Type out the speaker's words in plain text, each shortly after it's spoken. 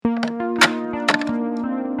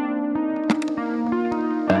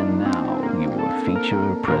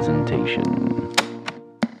feature presentation.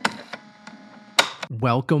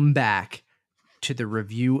 Welcome back to the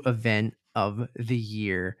review event of the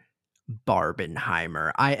year,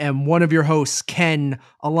 Barbenheimer. I am one of your hosts, Ken,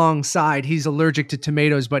 alongside, he's allergic to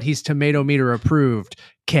tomatoes, but he's tomato meter approved,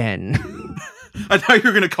 Ken. I thought you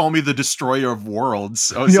were going to call me the destroyer of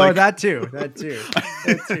worlds. I was that too.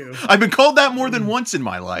 I've been called that more than once in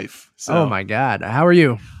my life. So. Oh my God. How are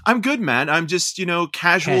you? I'm good, man. I'm just,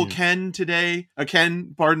 casual Ken today.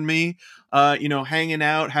 Ken, pardon me. Hanging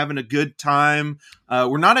out, having a good time.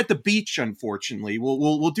 We're not at the beach, unfortunately.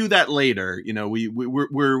 We'll do that later.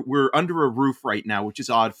 We're under a roof right now, which is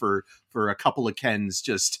odd for a couple of Kens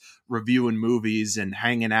just reviewing movies and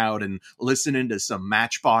hanging out and listening to some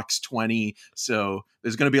Matchbox 20. So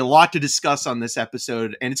there's going to be a lot to discuss on this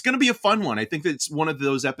episode, and it's going to be a fun one. I think that it's one of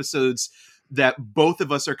those episodes that both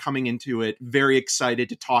of us are coming into it very excited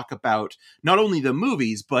to talk about not only the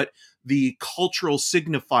movies, but the cultural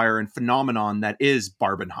signifier and phenomenon that is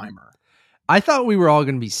Barbenheimer. I thought we were all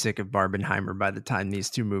going to be sick of Barbenheimer by the time these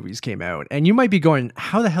two movies came out. And you might be going,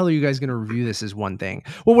 how the hell are you guys going to review this as one thing?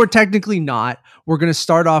 Well, we're technically not. We're going to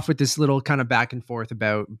start off with this little kind of back and forth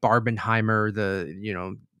about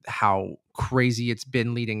Barbenheimer, how crazy it's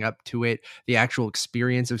been leading up to it, the actual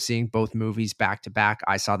experience of seeing both movies back to back.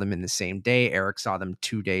 I saw them in the same day. Eric saw them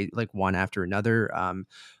 2 days, like one after another,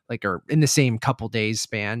 or in the same couple days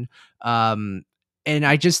span. And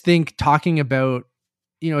I just think talking about,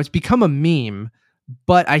 it's become a meme,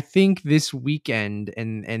 but I think this weekend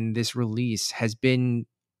and this release has been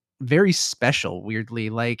very special,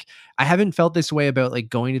 weirdly. Like, I haven't felt this way about like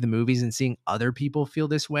going to the movies and seeing other people feel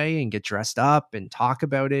this way and get dressed up and talk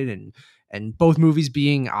about it, and both movies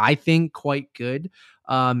being, I think, quite good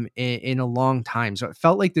in a long time. So it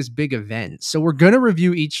felt like this big event. So we're going to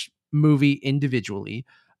review each movie individually.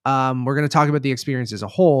 We're going to talk about the experience as a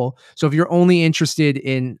whole. So if you're only interested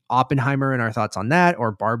in Oppenheimer and our thoughts on that,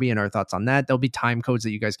 or Barbie and our thoughts on that, there'll be time codes that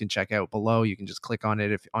you guys can check out below. You can just click on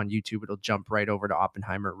it. If on YouTube, it'll jump right over to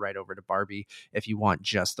Oppenheimer, right over to Barbie if you want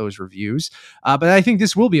just those reviews. But I think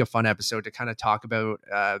this will be a fun episode to kind of talk about,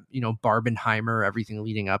 Barbenheimer, everything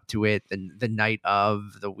leading up to it, the night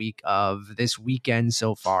of, the week of, this weekend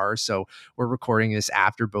so far. So we're recording this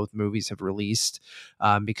after both movies have released,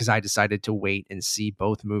 because I decided to wait and see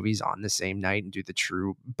both movies on the same night and do the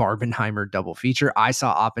true Barbenheimer double feature. I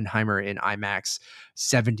saw Oppenheimer in IMAX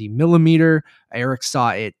 70 millimeter. Eric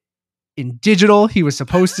saw it in digital. He was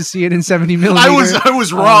supposed to see it in 70 millimeter. I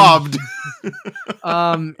was robbed.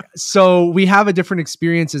 So we have a different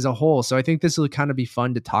experience as a whole. So I think this will kind of be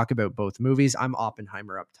fun to talk about both movies. I'm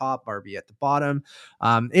Oppenheimer up top, Barbie at the bottom.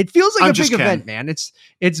 It feels like a big event, man. It's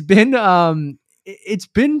been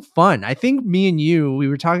fun. I think me and you, we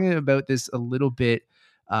were talking about this a little bit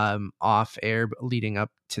off air leading up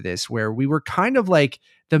to this, where we were kind of like,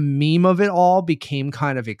 the meme of it all became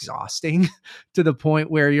kind of exhausting to the point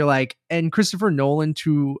where you're like, and Christopher Nolan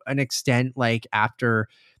to an extent, like after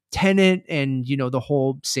Tenet and, the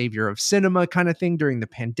whole savior of cinema kind of thing during the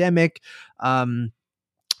pandemic,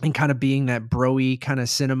 and kind of being that bro-y kind of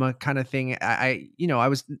cinema kind of thing. I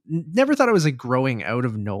was never thought I was like growing out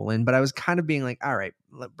of Nolan, but I was kind of being like, all right,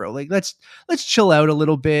 bro, like let's chill out a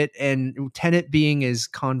little bit. And Tenet being as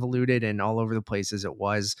convoluted and all over the place as it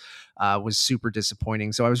was super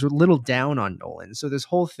disappointing. So I was a little down on Nolan. So this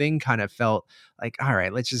whole thing kind of felt like, all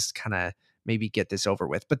right, let's just kind of maybe get this over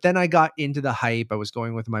with. But then I got into the hype. I was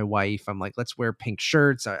going with my wife. I'm like, let's wear pink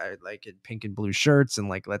shirts. I like it, pink and blue shirts, and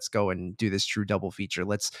like, let's go and do this true double feature.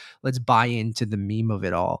 Let's buy into the meme of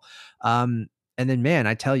it all. And then, man,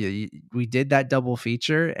 I tell you, we did that double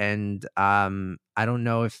feature, and I don't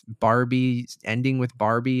know if Barbie ending with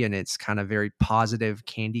Barbie and it's kind of very positive,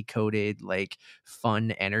 candy coated, like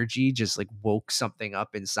fun energy just like woke something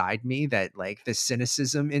up inside me that like the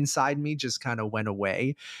cynicism inside me just kind of went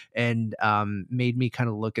away, and made me kind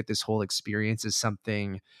of look at this whole experience as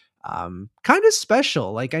something kind of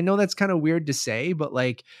special. Like, I know that's kind of weird to say, but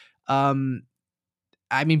like,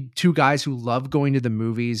 I mean, two guys who love going to the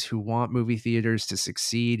movies, who want movie theaters to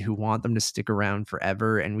succeed, who want them to stick around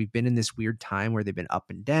forever. And we've been in this weird time where they've been up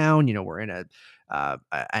and down. We're in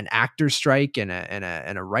an actor strike and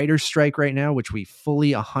a writer strike right now, which we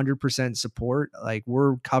fully 100% support. Like,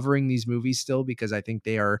 we're covering these movies still because I think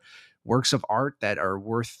they are works of art that are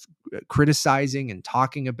worth criticizing and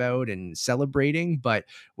talking about and celebrating, but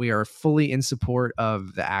we are fully in support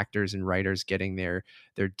of the actors and writers getting their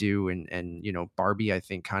due. And Barbie, I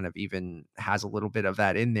think, kind of even has a little bit of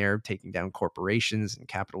that in there, taking down corporations and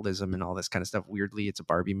capitalism and all this kind of stuff. Weirdly, it's a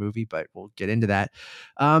Barbie movie, but we'll get into that.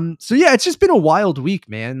 So yeah, it's just been a wild week,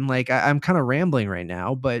 man. Like, I'm kind of rambling right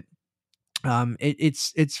now, but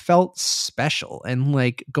it's felt special, and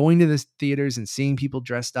like going to the theaters and seeing people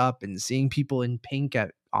dressed up and seeing people in pink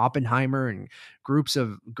at Oppenheimer and groups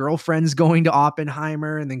of girlfriends going to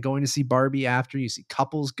Oppenheimer and then going to see Barbie after. You see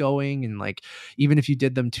couples going, and like even if you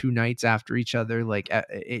did them 2 nights after each other, like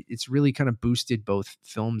it's really kind of boosted both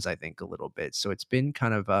films, I think, a little bit. So it's been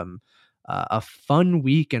kind of a fun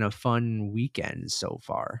week and a fun weekend so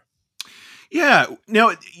far. Yeah.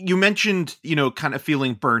 Now, you mentioned, kind of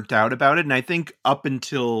feeling burnt out about it. And I think up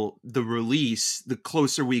until the release, the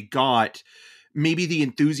closer we got, maybe the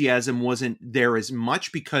enthusiasm wasn't there as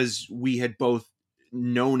much because we had both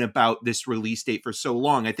known about this release date for so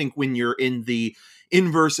long. I think when you're in the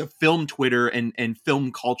inverse of film Twitter and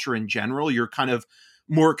film culture in general, you're kind of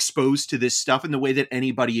more exposed to this stuff in the way that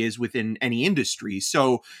anybody is within any industry.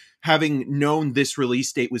 So having known this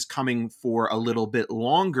release date was coming for a little bit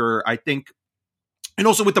longer, I think. And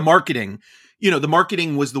also with the marketing, the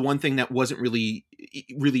marketing was the one thing that wasn't really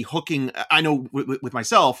hooking. I know with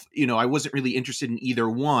myself, I wasn't really interested in either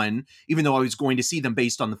one, even though I was going to see them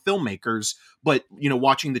based on the filmmakers. But,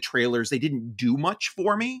 watching the trailers, they didn't do much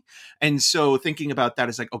for me. And so thinking about that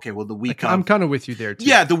is like, okay, well, the week I'm kind of with you there too.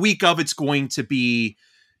 Yeah, the week of it's going to be,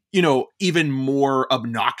 even more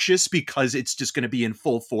obnoxious because it's just going to be in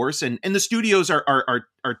full force. And the studios are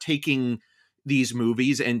taking these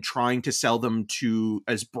movies and trying to sell them to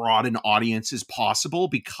as broad an audience as possible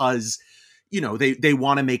because, they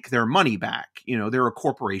want to make their money back. They're a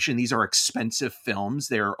corporation. These are expensive films.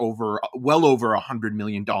 They're well over $100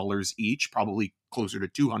 million each, probably closer to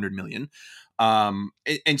 200 million. And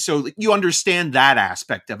so you understand that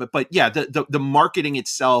aspect of it. But yeah, the marketing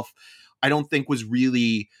itself, I don't think was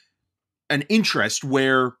really an interest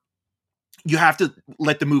where you have to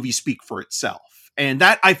let the movie speak for itself. And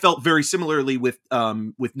that I felt very similarly with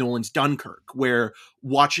Nolan's Dunkirk, where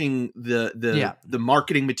watching the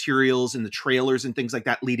marketing materials and the trailers and things like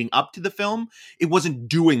that leading up to the film, it wasn't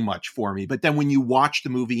doing much for me. But then when you watch the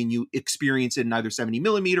movie and you experience it in either 70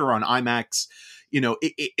 millimeter or on IMAX,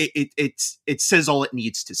 it says all it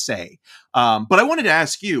needs to say. But I wanted to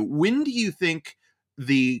ask you, when do you think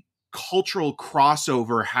the cultural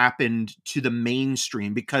crossover happened to the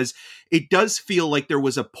mainstream? Because it does feel like there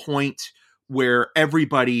was a point where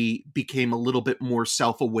everybody became a little bit more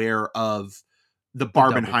self-aware of the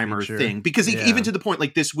Barbenheimer thing, because even to the point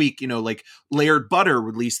like this week, like Layered Butter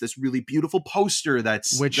released this really beautiful poster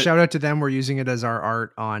shout out to them. We're using it as our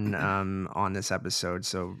art on this episode.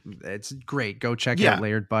 So it's great. Go check out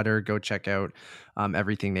Layered Butter. Go check out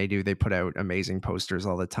everything they do. They put out amazing posters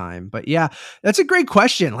all the time. But yeah, that's a great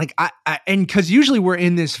question. Like and because usually we're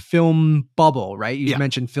in this film bubble, right? You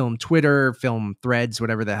mentioned film Twitter, film threads,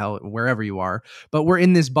 whatever the hell, wherever you are. But we're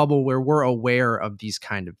in this bubble where we're aware of these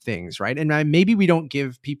kind of things, right? And maybe we don't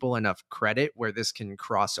give people enough credit where this can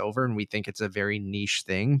cross over and we think it's a very niche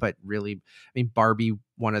thing. But really, I mean, Barbie,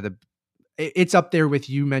 it's up there with,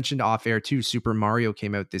 you mentioned off air too, Super Mario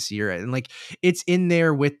came out this year, and like it's in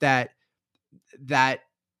there with that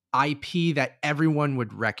IP that everyone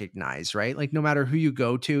would recognize, right? Like no matter who you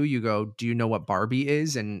go, do you know what Barbie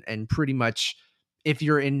is? And pretty much if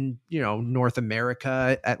you're in, North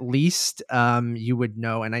America, at least, you would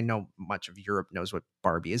know. And I know much of Europe knows what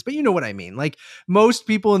Barbie is, but you know what I mean? Like most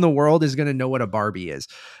people in the world is going to know what a Barbie is.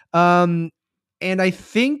 And I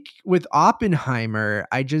think with Oppenheimer,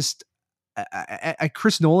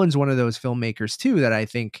 Chris Nolan's one of those filmmakers too, that I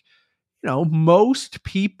think, most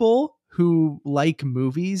people who like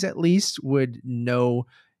movies at least would know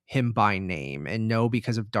him by name and know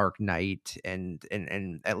because of Dark Knight and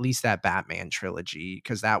at least that Batman trilogy,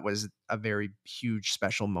 because that was a very huge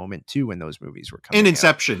special moment too when those movies were coming. And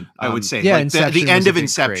Inception, I would say. Yeah, like Inception the end of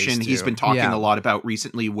Inception, he's been talking a lot about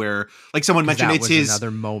recently, where like someone mentioned it's his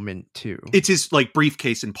another moment too. It's his like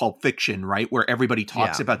briefcase in Pulp Fiction, right? Where everybody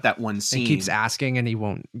talks about that one scene. And keeps asking and he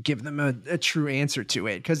won't give them a true answer to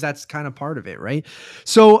it, because that's kind of part of it, right?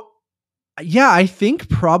 So yeah, I think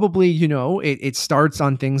probably, it starts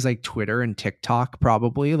on things like Twitter and TikTok,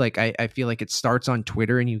 probably. Like, I feel like it starts on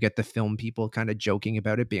Twitter and you get the film people kind of joking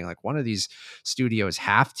about it, being like, one of these studios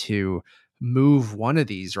have to move one of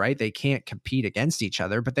these, right? They can't compete against each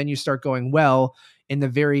other. But then you start going, well, in the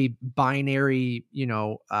very binary,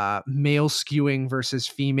 male skewing versus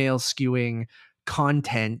female skewing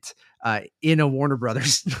content in a Warner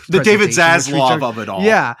Brothers, the David Zaslav of it all.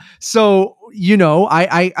 Yeah. So,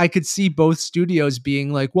 I could see both studios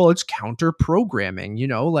being like, well, it's counter programming,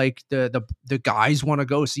 like the guys want to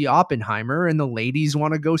go see Oppenheimer and the ladies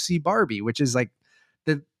want to go see Barbie, which is like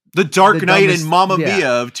the Dark Knight and Mamma Mia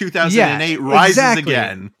of 2008 rises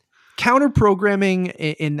again. Counter programming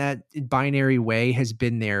in that binary way has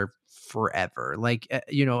been there forever. Like,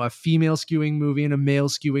 a female skewing movie and a male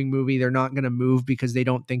skewing movie, they're not going to move because they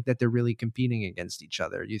don't think that they're really competing against each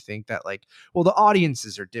other. You think that like, well, the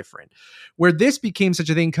audiences are different. Where this became such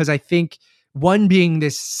a thing, because I think one being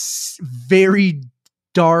this very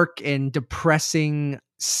dark and depressing,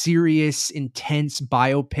 serious, intense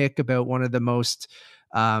biopic about one of the most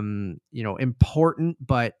important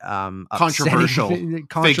but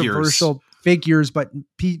controversial figures, but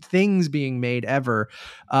things being made ever,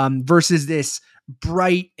 versus this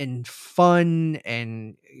bright and fun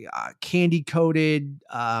and candy coated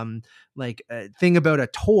thing about a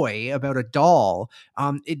toy, about a doll.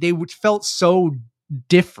 They felt so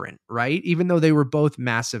different, right? Even though they were both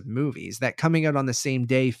massive movies, that coming out on the same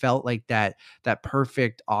day felt like that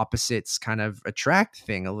perfect opposites kind of attract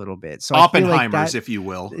thing a little bit. So Oppenheimers, if you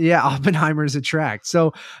will. Yeah, Oppenheimers attract.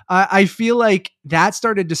 So I feel like that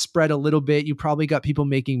started to spread a little bit. You probably got people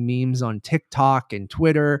making memes on TikTok and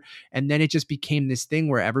Twitter, and then it just became this thing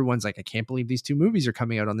where everyone's like, I can't believe these two movies are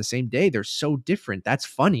coming out on the same day. They're so different. That's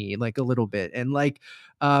funny, like a little bit. And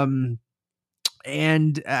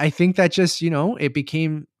and I think that just, it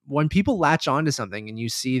became, when people latch onto something and you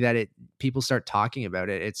see that people start talking about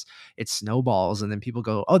it, it snowballs, and then people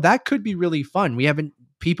go, oh, that could be really fun.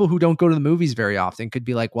 People who don't go to the movies very often could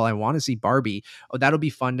be like, well, I want to see Barbie. Oh, that'll be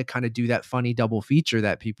fun to kind of do that funny double feature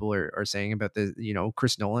that people are saying about the,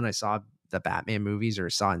 Chris Nolan. I saw the Batman movies or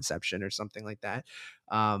saw Inception or something like that.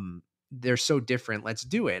 They're so different. Let's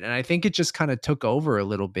do it. And I think it just kind of took over a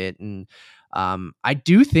little bit. And I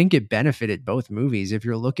do think it benefited both movies. If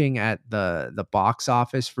you're looking at the box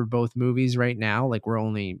office for both movies right now, like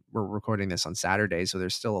we're recording this on Saturday, so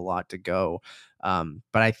there's still a lot to go.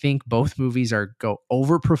 But I think both movies are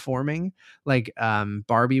overperforming. Like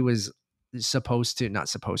Barbie was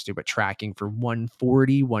but tracking for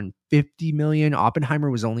 140, 150 million. Oppenheimer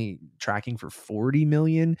was only tracking for 40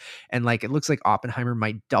 million. And like, it looks like Oppenheimer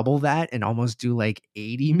might double that and almost do like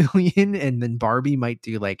 80 million. And then Barbie might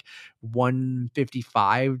do like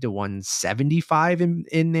 155 to 175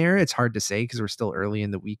 in there. It's hard to say because we're still early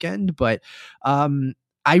in the weekend, but,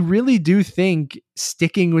 I really do think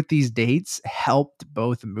sticking with these dates helped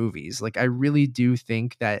both movies. Like, I really do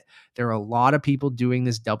think that there are a lot of people doing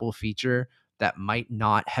this double feature that might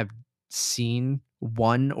not have seen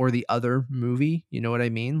one or the other movie. You know what I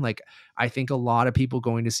mean? Like, I think a lot of people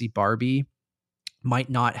going to see Barbie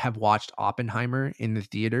might not have watched Oppenheimer in the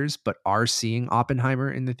theaters, but are seeing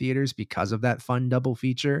Oppenheimer in the theaters because of that fun double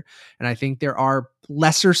feature. And I think there are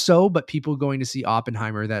lesser so, but people going to see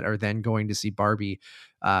Oppenheimer that are then going to see Barbie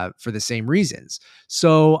for the same reasons.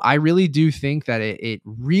 So I really do think that it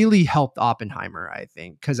really helped Oppenheimer, I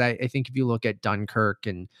think, because I think if you look at Dunkirk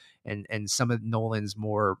and some of Nolan's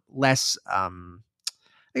less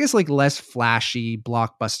flashy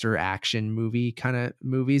blockbuster action movie kind of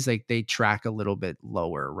movies, like they track a little bit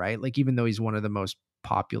lower, right? Like, even though he's one of the most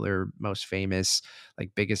popular, most famous,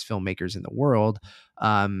 like biggest filmmakers in the world,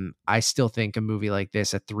 I still think a movie like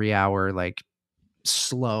this, a 3-hour, like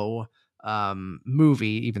slow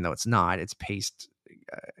movie, even though it's paced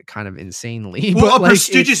kind of insanely. Well, but a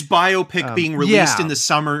prestigious biopic being released yeah. in the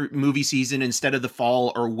summer movie season instead of the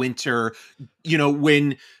fall or winter,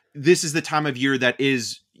 when this is the time of year that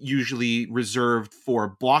is usually reserved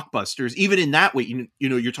for blockbusters. Even in that way,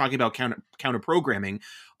 you're talking about counter programming.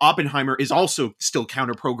 Oppenheimer is also still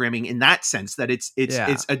counter programming in that sense, that it's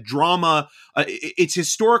a drama. It's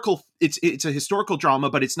historical. It's a historical drama,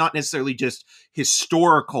 but it's not necessarily just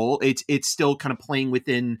historical. It's still kind of playing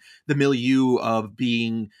within the milieu of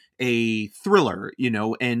being a thriller,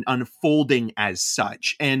 and unfolding as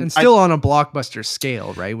such, and still on a blockbuster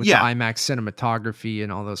scale, right? With the IMAX cinematography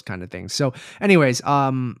and all those kind of things. So anyways,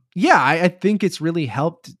 I think it's really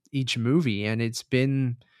helped each movie, and it's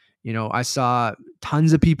been, I saw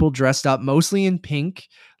tons of people dressed up, mostly in pink.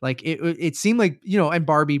 Like it seemed like, and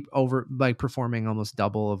Barbie performing almost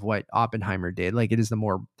double of what Oppenheimer did. Like, it is the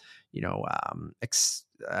more,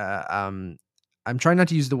 I'm trying not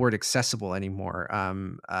to use the word accessible anymore,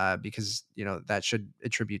 because that should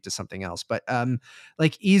attribute to something else. But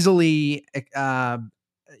like easily,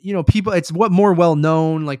 people, it's what more well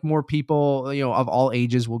known. Like, more people, of all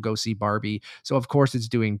ages will go see Barbie. So of course it's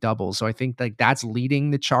doing double. So I think like that's leading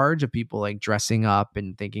the charge of people like dressing up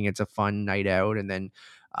and thinking it's a fun night out, and then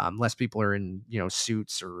less people are in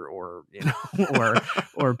suits or or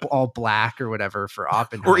all black or whatever for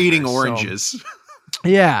Oppenheimer, or eating oranges. So,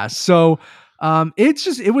 yeah. So.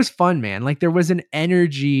 It was fun, man. Like, there was an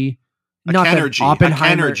energy, a Kennergy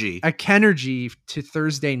to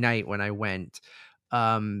Thursday night when I went,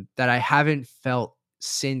 that I haven't felt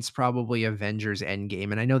since probably Avengers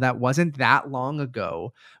Endgame. And I know that wasn't that long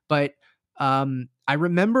ago, but, I I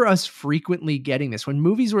remember us frequently getting this when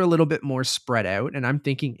movies were a little bit more spread out, and I'm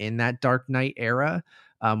thinking in that Dark Knight era,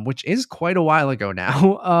 which is quite a while ago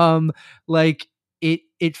now. Like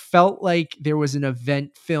it felt like there was an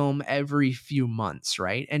event film every few months,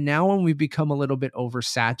 right? And now when we've become a little bit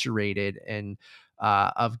oversaturated and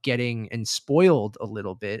of getting and spoiled a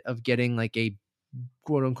little bit of getting like a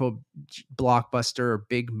quote unquote blockbuster or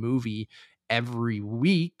big movie every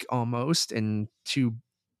week almost, and to,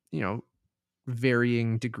 you know,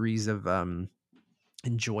 varying degrees of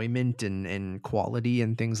enjoyment and quality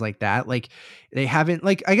and things like that. Like they haven't,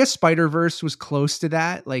 like, I guess Spider-Verse was close to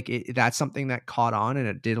that. Like that's something that caught on and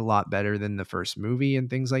it did a lot better than the first movie and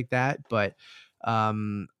things like that. But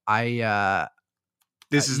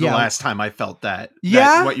this is the last time I felt that.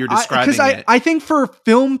 Yeah, what you're describing. Because I think for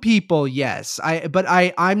film people, yes. I'm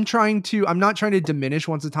not trying to diminish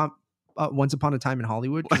Once Upon a Time in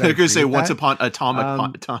Hollywood. I was going to say Once Upon a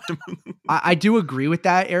Time. I do agree with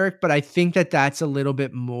that, Eric, but I think that that's a little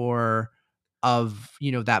bit more of,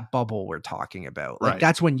 you know, that bubble we're talking about. Like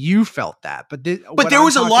that's when you felt that. But there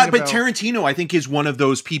was a lot. But Tarantino, I think, is one of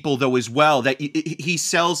those people though as well that he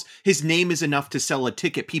sells. His name is enough to sell a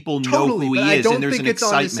ticket. People know who he is, and there's an excitement. I don't think it's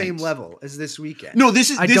on the same level as this weekend. No,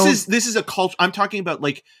 this is a cult. I'm talking about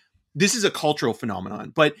like. This is a cultural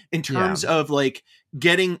phenomenon, but in terms of like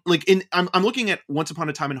getting like I'm looking at Once Upon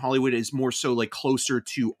a Time in Hollywood is more so like closer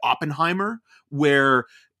to Oppenheimer, where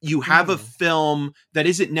you have a film that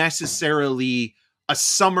isn't necessarily a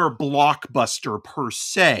summer blockbuster per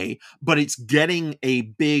se, but it's getting a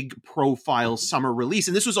big profile summer release.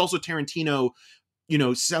 And this was also Tarantino, you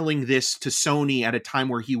know, selling this to Sony at a time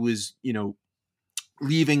where he was, you know,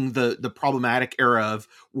 leaving the problematic era of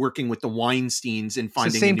working with the Weinsteins and finding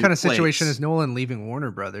it's the same kind of place. Situation as Nolan leaving Warner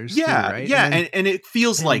Brothers. Yeah, too, right? Yeah, and it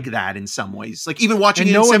feels like that in some ways. Like even watching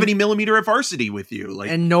it in 70 millimeter at Varsity with you. Like,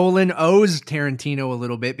 and Nolan owes Tarantino a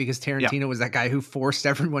little bit because Tarantino was that guy who forced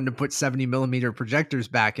everyone to put 70 millimeter projectors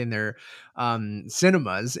back in their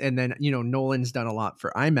cinemas. And then, you know, Nolan's done a lot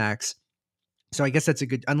for IMAX. So I guess that's a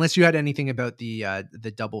good, unless you had anything about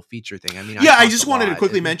the double feature thing. I mean, I just wanted to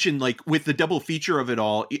quickly mention, like with the double feature of it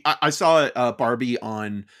all, I saw Barbie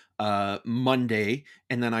on Monday,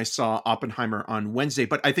 and then I saw Oppenheimer on Wednesday.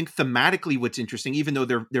 But I think thematically, what's interesting, even though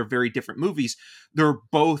they're very different movies, they're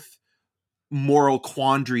both moral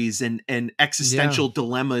quandaries and existential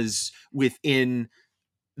dilemmas within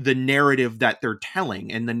the narrative that they're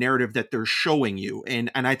telling and the narrative that they're showing you. And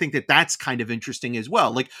I think that that's kind of interesting as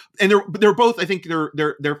well. Like, and they're both, I think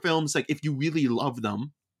they're films. Like if you really love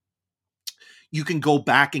them, you can go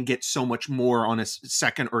back and get so much more on a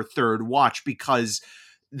second or third watch because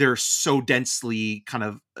they're so densely kind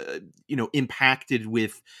of, impacted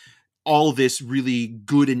with all this really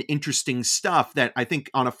good and interesting stuff that I think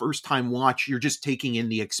on a first time watch, you're just taking in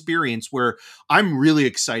the experience. Where I'm really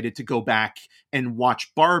excited to go back and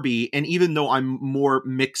watch Barbie. And even though I'm more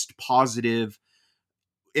mixed positive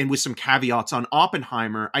and with some caveats on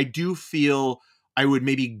Oppenheimer, I do feel I would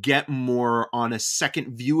maybe get more on a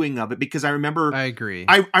second viewing of it, because I agree.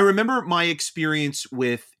 I remember my experience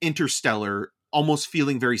with Interstellar almost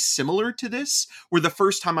feeling very similar to this, where the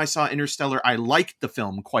first time I saw Interstellar, I liked the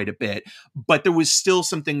film quite a bit, but there was still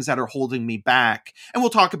some things that are holding me back. And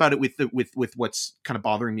we'll talk about it with what's kind of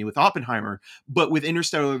bothering me with Oppenheimer. But with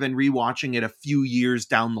Interstellar, then rewatching it a few years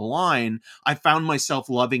down the line, I found myself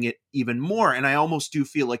loving it even more. And I almost do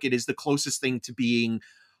feel like it is the closest thing to being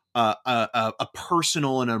a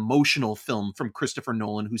personal and emotional film from Christopher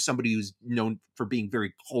Nolan, who's somebody who's known for being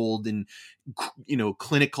very cold and,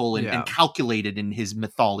 clinical and calculated in his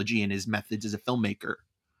mythology and his methods as a filmmaker.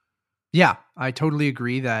 Yeah, I totally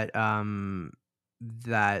agree that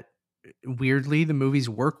that weirdly the movies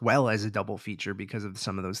work well as a double feature because of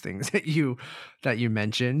some of those things that you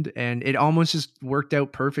mentioned, and it almost just worked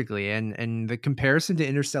out perfectly. And the comparison to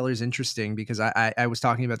Interstellar is interesting because I was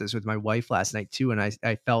talking about this with my wife last night too, and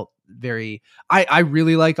I felt very I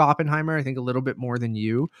really like Oppenheimer, I think a little bit more than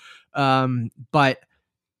you, but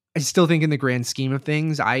I still think in the grand scheme of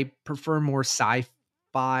things I prefer more sci-fi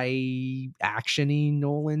actiony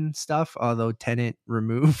Nolan stuff, although Tenet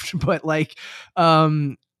removed. But like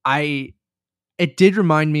it did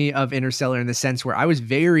remind me of Interstellar in the sense where I was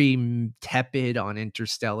very tepid on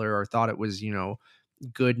Interstellar, or thought it was,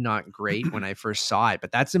 good, not great when I first saw it.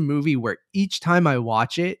 But that's a movie where each time I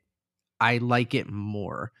watch it, I like it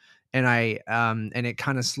more. And and it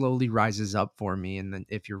kind of slowly rises up for me. And then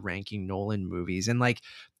if you're ranking Nolan movies, and like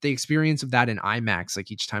the experience of that in IMAX, like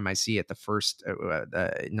each time I see it,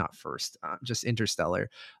 just Interstellar,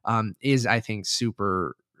 is I think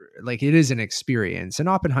super like it is an experience, and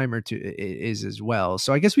Oppenheimer too is as well.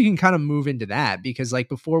 So I guess we can kind of move into that, because like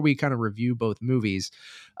before we kind of review both movies,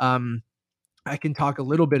 I can talk a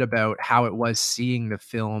little bit about how it was seeing the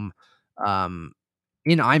film um,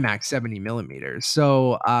 in IMAX 70 millimeters.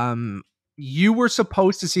 So you were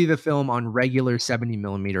supposed to see the film on regular 70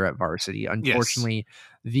 millimeter at Varsity. Yes. Unfortunately,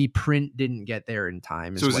 the print didn't get there in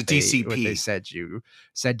time. So it was a DCP. What they said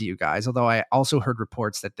to you guys. Although I also heard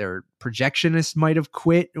reports that their projectionist might have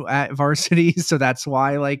quit at Varsity, so that's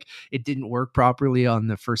why like it didn't work properly on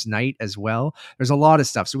the first night as well. There's a lot of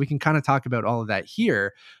stuff, so we can kind of talk about all of that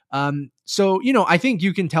here. So, you know, I think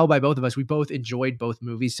you can tell by both of us, we both enjoyed both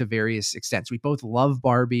movies to various extents. We both love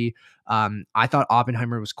Barbie. I thought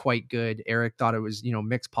Oppenheimer was quite good. Eric thought it was, you know,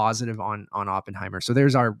 mixed positive on Oppenheimer. So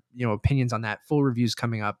there's our, you know, opinions on that. Full reviews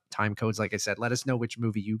coming up, time codes. Like I said, let us know which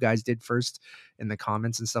movie you guys did first in the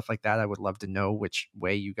comments and stuff like that. I would love to know which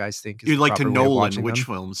way you guys think is you'd like to Nolan which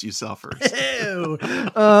them. films you saw first.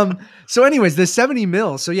 So anyways, the 70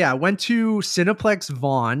 mil. So yeah, I went to Cineplex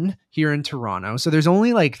Vaughan here in Toronto. So there's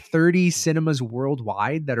only like 30 cinemas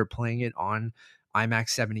worldwide that are playing it on IMAX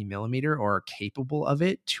 70 millimeter or are capable of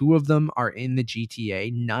it. 2 of them are in the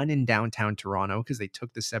GTA, none in downtown Toronto because they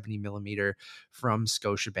took the 70 millimeter from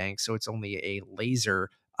Scotiabank. So it's only a laser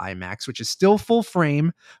IMAX, which is still full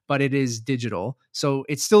frame, but it is digital. So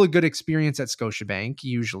it's still a good experience at Scotiabank.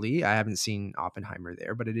 Usually I haven't seen Oppenheimer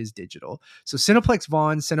there, but it is digital. So Cineplex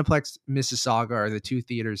Vaughan, Cineplex Mississauga are the 2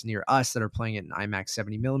 theaters near us that are playing it in IMAX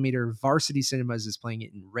 70 millimeter. Varsity Cinemas is playing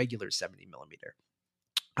it in regular 70 millimeter.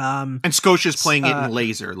 And Scotia's playing it in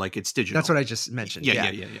laser, like it's digital. That's what I just mentioned.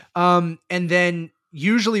 Yeah. And then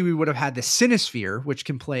usually we would have had the Cinesphere, which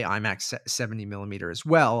can play IMAX 70 millimeter as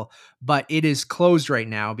well, but it is closed right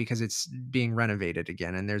now because it's being renovated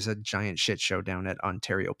again. And there's a giant shit show down at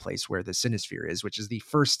Ontario Place where the Cinesphere is, which is the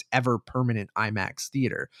first ever permanent IMAX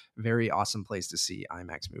theater. Very awesome place to see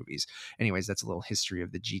IMAX movies. Anyways, that's a little history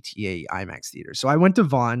of the GTA IMAX theater. So I went to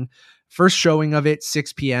Vaughan. First showing of it,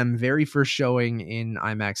 6 p.m., very first showing in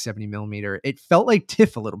IMAX 70 millimeter. It felt like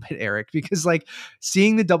TIFF a little bit, Eric, because like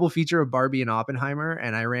seeing the double feature of Barbie and Oppenheimer,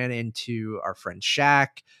 and I ran into our friend Shaq,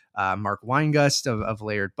 Mark Weingust of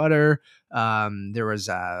Layered Butter. There was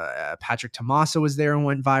Patrick Tommaso was there and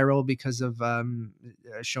went viral because of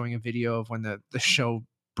showing a video of when the show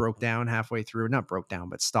broke down halfway through. Not broke down,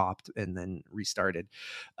 but stopped and then restarted.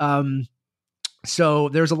 So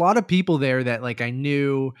there's a lot of people there that like I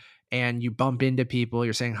knew, and you bump into people,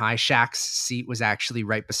 you're saying hi. Shaq's seat was actually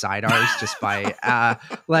right beside ours just by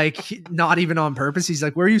like not even on purpose. He's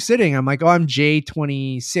like, where are you sitting? I'm like, oh, I'm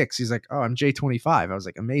J26. He's like, oh, I'm J25. I was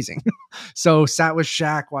like, amazing. So sat with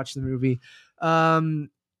Shaq, watched the movie. And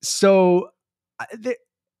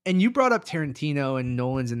you brought up Tarantino and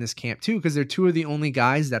Nolan's in this camp too, because they're 2 of the only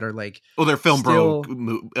guys that are like, well, they're film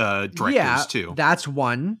directors too. That's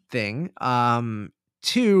one thing. 2,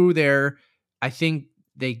 I think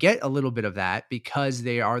they get a little bit of that because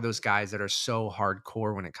they are those guys that are so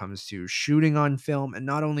hardcore when it comes to shooting on film, and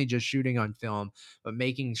not only just shooting on film, but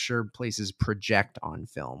making sure places project on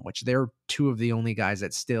film, which they're 2 of the only guys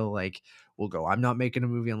that still like will go, I'm not making a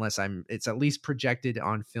movie unless it's at least projected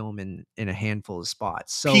on film in a handful of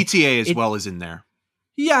spots. So PTA as well is in there.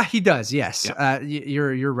 Yeah, he does. Yes. Yeah.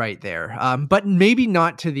 You're right there. But maybe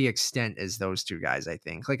not to the extent as those 2 guys, I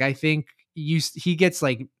think. Like, I think he gets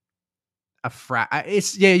like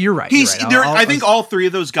you're right. I think all 3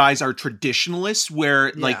 of those guys are traditionalists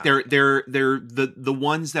where like they're the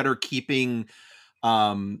ones that are keeping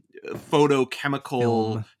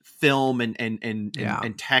photochemical film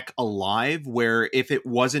and tech alive, where if it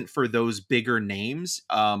wasn't for those bigger names,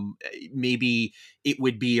 maybe it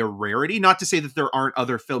would be a rarity. Not to say that there aren't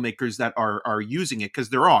other filmmakers that are using it,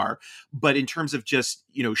 because there are, but in terms of just,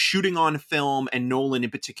 you know, shooting on film, and Nolan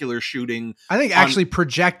in particular shooting, I think actually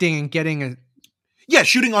projecting and getting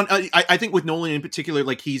shooting on. I think with Nolan in particular,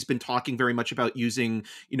 like he's been talking very much about using,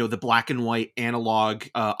 you know, the black and white analog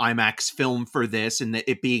IMAX film for this, and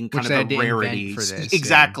it being kind of a rarity. For this,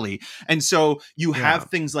 exactly. Yeah. And so you have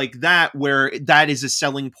things like that where that is a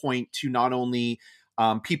selling point to not only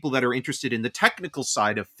people that are interested in the technical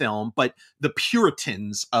side of film, but the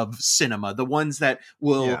Puritans of cinema, the ones that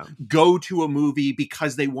will go to a movie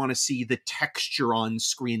because they want to see the texture on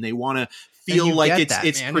screen. They want to feel like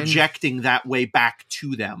it's projecting that way back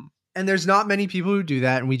to them. And there's not many people who do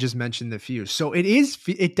that, and we just mentioned the few. So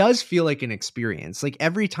it does feel like an experience. Like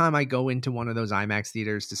every time I go into one of those IMAX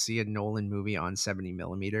theaters to see a Nolan movie on 70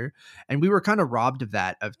 millimeter, and we were kind of robbed of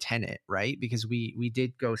that of Tenet, right? Because we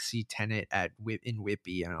did go see Tenet in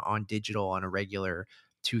Whitby on digital on a regular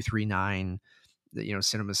 239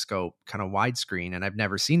 CinemaScope kind of widescreen, and I've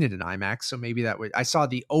never seen it in IMAX. So maybe I saw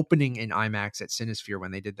the opening in IMAX at Cinesphere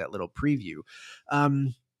when they did that little preview.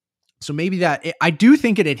 So maybe I do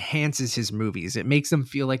think it enhances his movies. It makes them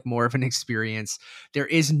feel like more of an experience. There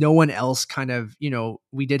is no one else kind of,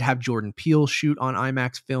 we did have Jordan Peele shoot on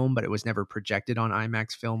IMAX film, but it was never projected on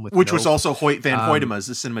IMAX film. Which was also Hoyt van Hoytema as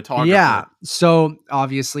the cinematographer. Yeah. So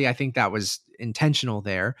obviously I think that was intentional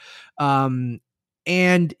there.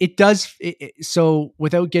 And it does. So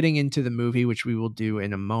without getting into the movie, which we will do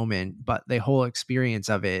in a moment, but the whole experience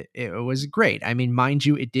of it was great. I mean, mind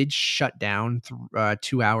you, it did shut down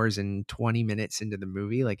 2 hours and 20 minutes into the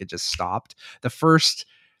movie. Like it just stopped. The first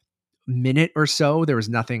minute or so, there was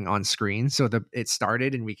nothing on screen. So it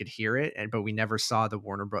started and we could hear it, but we never saw the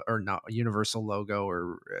Universal logo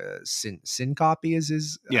or Syncopy is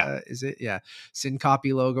it? Yeah.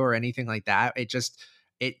 Syncopy logo or anything like that.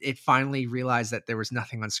 It finally realized that there was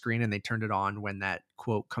nothing on screen, and they turned it on when that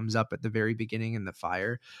quote comes up at the very beginning in the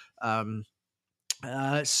fire.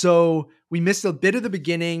 So we missed a bit of the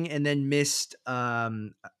beginning and then missed a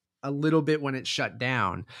little bit when it shut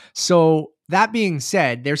down. So that being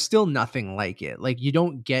said, there's still nothing like it. Like you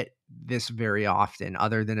don't get this very often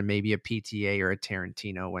other than maybe a PTA or a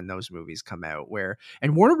Tarantino when those movies come out,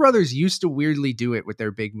 and Warner Brothers used to weirdly do it with their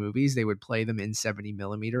big movies. They would play them in 70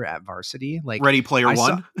 millimeter at Varsity, like Ready Player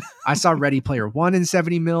One. I saw Ready Player One in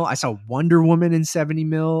 70 mil. I saw Wonder Woman in 70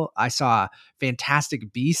 mil. I saw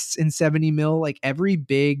Fantastic Beasts in 70 mil. Like every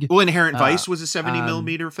big, Inherent Vice was a 70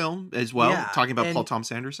 millimeter film as well. Yeah, talking about Paul Thomas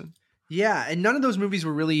Anderson. Yeah, and none of those movies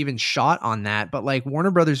were really even shot on that, but like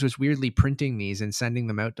Warner Brothers was weirdly printing these and sending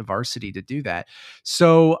them out to Varsity to do that.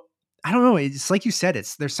 So I don't know. It's like you said,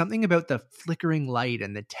 there's something about the flickering light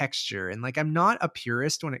and the texture. And like, I'm not a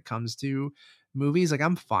purist when it comes to movies. Like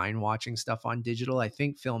I'm fine watching stuff on digital. I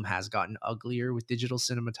think film has gotten uglier with digital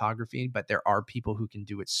cinematography, but there are people who can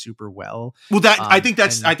do it super well. Well, I think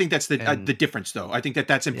that's the difference though. I think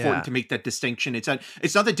that's important to make that distinction. It's not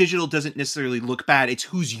that digital doesn't necessarily look bad. It's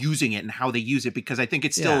who's using it and how they use it, because I think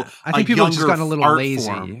it's still I think people have just gotten a little lazy.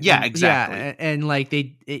 Form. Yeah, exactly. Yeah, and like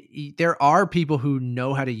there are people who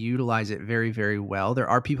know how to utilize it very, very well. There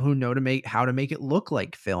are people who know how to make it look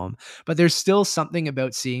like film, but there's still something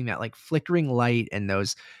about seeing that like flickering light and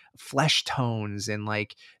those flesh tones and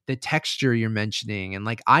like the texture you're mentioning. And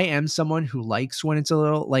like, I am someone who likes when it's a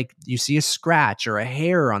little like you see a scratch or a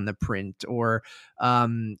hair on the print, or,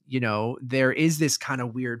 there is this kind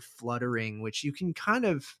of weird fluttering, which you can kind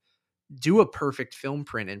of do a perfect film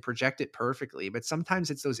print and project it perfectly. But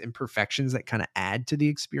sometimes it's those imperfections that kind of add to the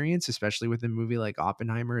experience, especially with a movie like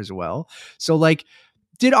Oppenheimer as well. So like,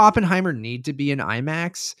 did Oppenheimer need to be in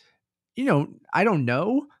IMAX? I don't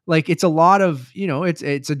know. Like it's a lot of,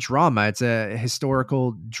 it's a drama. It's a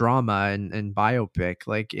historical drama and biopic.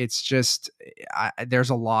 Like it's just,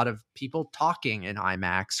 there's a lot of people talking in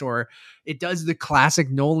IMAX, or it does the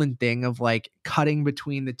classic Nolan thing of like cutting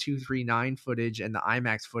between the 239 footage and the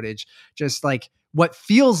IMAX footage, just like what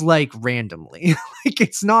feels like randomly. Like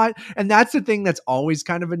it's not. And that's the thing that's always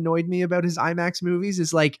kind of annoyed me about his IMAX movies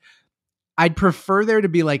is like, I'd prefer there to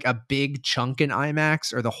be like a big chunk in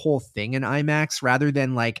IMAX or the whole thing in IMAX rather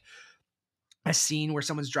than like a scene where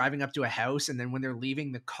someone's driving up to a house and then when they're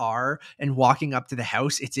leaving the car and walking up to the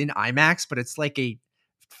house, it's in IMAX, but it's like a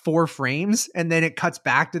 4 frames and then it cuts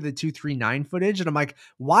back to the 239 footage. And I'm like,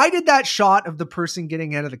 why did that shot of the person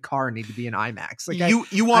getting out of the car need to be in IMAX? Like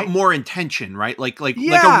you want more intention, right? Like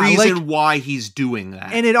a reason why he's doing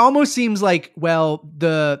that. And it almost seems like, well,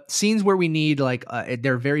 the scenes where we need like,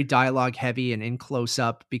 they're very dialogue heavy and in close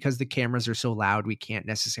up because the cameras are so loud. We can't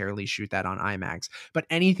necessarily shoot that on IMAX, but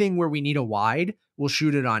anything where we need a wide, we'll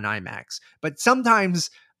shoot it on IMAX. But sometimes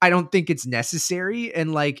I don't think it's necessary.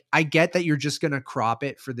 And like, I get that you're just going to crop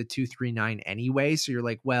it for the 239 anyway. So you're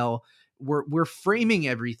like, well, we're framing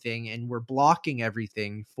everything and we're blocking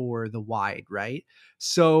everything for the wide. Right.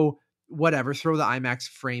 So whatever, throw the IMAX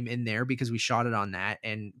frame in there because we shot it on that.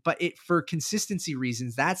 But for consistency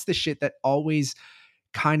reasons, that's the shit that always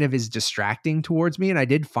kind of is distracting towards me. And I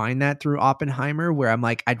did find that through Oppenheimer, where I'm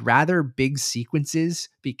like, I'd rather big sequences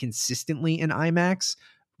be consistently in IMAX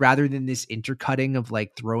rather than this intercutting of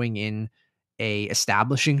like throwing in a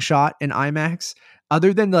establishing shot in IMAX,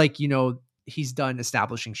 other than like, he's done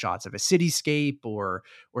establishing shots of a cityscape or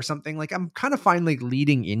something. Like I'm kind of fine like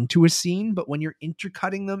leading into a scene, but when you're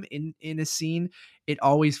intercutting them in a scene, it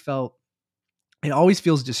always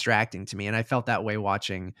feels distracting to me. And I felt that way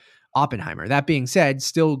watching Oppenheimer. That being said,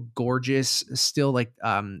 still gorgeous, still like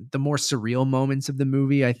the more surreal moments of the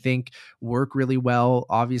movie I think work really well.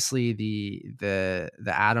 Obviously the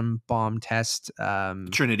atom bomb test,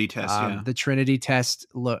 Trinity test, the Trinity test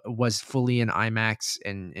was fully in IMAX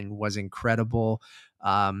and was incredible.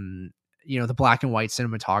 The black and white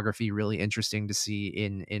cinematography really interesting to see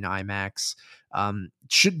in IMAX.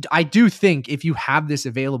 I do think if you have this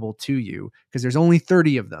available to you, because there's only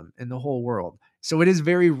 30 of them in the whole world, so it is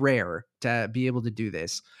very rare to be able to do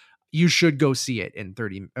this, you should go see it in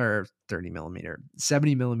 30 millimeter,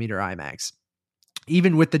 70 millimeter IMAX.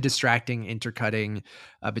 Even with the distracting intercutting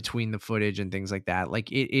between the footage and things like that,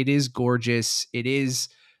 like it is gorgeous. It is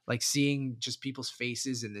like seeing just people's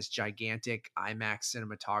faces in this gigantic IMAX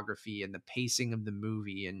cinematography and the pacing of the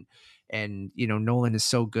movie. And Nolan is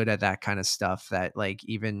so good at that kind of stuff that like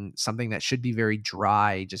even something that should be very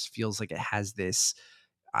dry just feels like it has this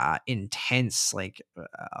intense, like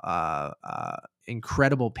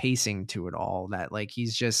incredible pacing to it all, that like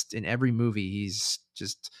he's just in every movie, he's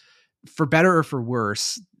just, for better or for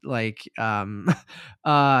worse, like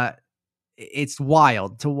it's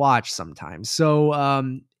wild to watch sometimes. So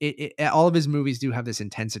all of his movies do have this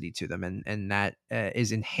intensity to them, and that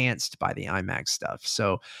is enhanced by the IMAX stuff.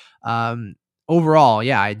 So overall,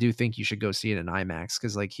 yeah, I do think you should go see it in IMAX,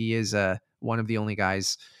 because like he is one of the only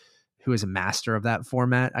guys who is a master of that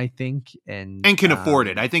format, I think, and can afford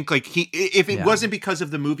it. I think like if it wasn't because of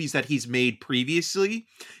the movies that he's made previously,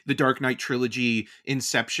 the Dark Knight trilogy,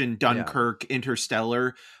 Inception, Dunkirk,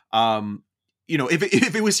 Interstellar,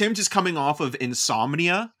 if it was him just coming off of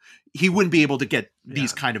Insomnia, he wouldn't be able to get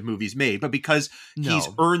these kind of movies made. But because he's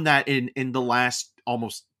earned that in the last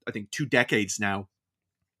almost, I think, 2 decades now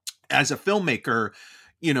as a filmmaker,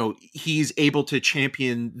 he's able to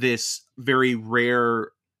champion this very rare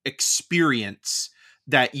experience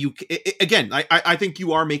that I think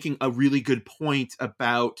you are making a really good point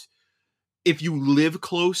about, if you live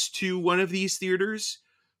close to one of these theaters,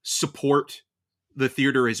 support the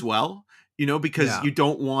theater as well, because you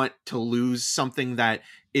don't want to lose something that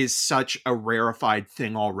is such a rarefied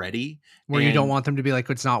thing already, where you don't want them to be like,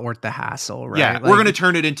 it's not worth the hassle, right? Yeah, like, we're going to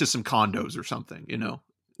turn it into some condos or something,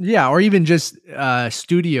 Yeah, or even just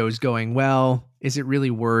studios going, well, is it really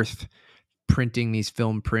worth printing these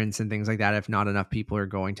film prints and things like that if not enough people are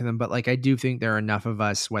going to them? But like, I do think there are enough of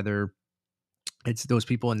us, whether it's those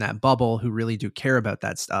people in that bubble who really do care about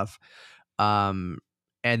that stuff, and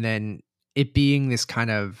then it being this kind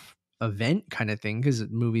of event kind of thing, because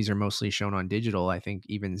movies are mostly shown on digital. I think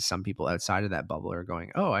even some people outside of that bubble are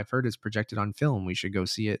going, oh, I've heard it's projected on film, we should go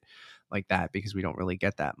see it like that, because we don't really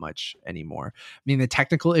get that much anymore. I mean, the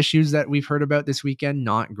technical issues that we've heard about this weekend,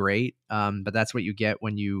 not great, but that's what you get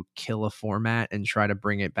when you kill a format and try to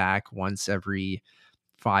bring it back once every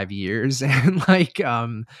 5 years. And like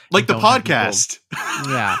the podcast.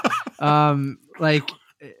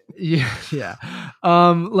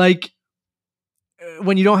 Like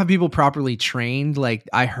when you don't have people properly trained, like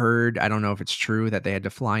I heard, I don't know if it's true, that they had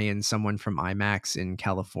to fly in someone from IMAX in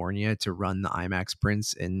California to run the IMAX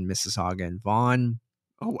prints in Mississauga and Vaughan.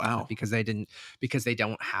 Oh, wow. Because they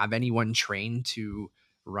don't have anyone trained to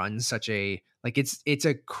run such a, like, it's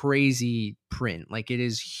a crazy print. Like, it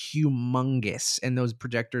is humongous, and those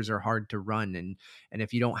projectors are hard to run. And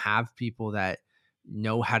if you don't have people that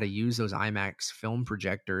know how to use those IMAX film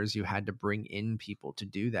projectors, you had to bring in people to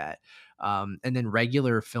do that. And then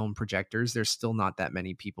regular film projectors, there's still not that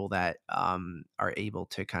many people that are able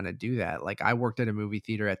to kind of do that. Like, I worked at a movie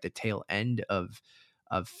theater at the tail end of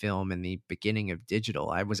film and the beginning of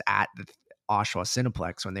digital. I was at the Oshawa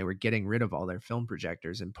Cineplex when they were getting rid of all their film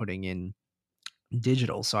projectors and putting in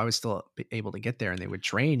digital. So I was still able to get there, and they would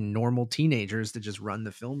train normal teenagers to just run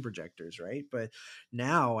the film projectors, right? But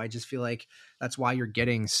now I just feel like that's why you're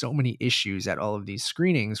getting so many issues at all of these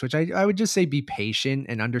screenings, which I would just say be patient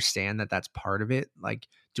and understand that that's part of it. Like,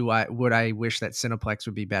 would I wish that Cineplex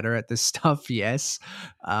would be better at this stuff? Yes.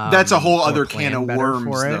 That's a whole other can of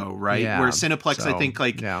worms though, right? Yeah. Where Cineplex, I think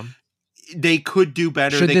they could do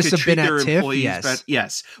better. Should they this could have treat been their at TIFF? employees Yes. better.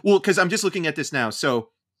 Yes. Well, because I'm just looking at this now. So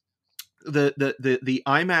the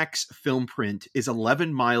IMAX film print is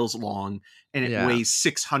 11 miles long, and it weighs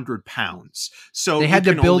 600 pounds. So they had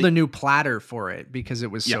to build a new platter for it because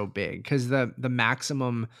it was so big. Because the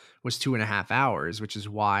maximum was 2.5 hours, which is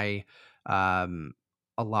why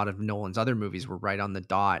a lot of Nolan's other movies were right on the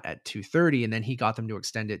dot at 2:30, and then he got them to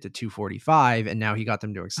extend it to 2:45, and now he got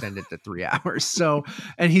them to extend it to 3 hours. So,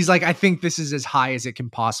 and he's like, I think this is as high as it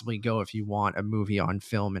can possibly go if you want a movie on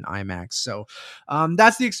film in IMAX. So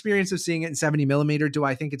that's the experience of seeing it in 70 millimeter. Do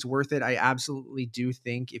I think it's worth it? I absolutely do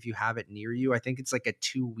think if you have it near you, I think it's like a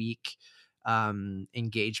 2-week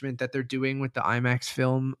engagement that they're doing with the IMAX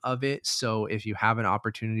film of it. So if you have an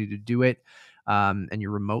opportunity to do it, and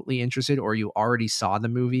you're remotely interested, or you already saw the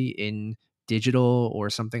movie in digital or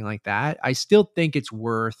something like that, I still think it's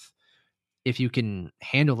worth, if you can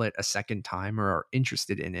handle it a second time or are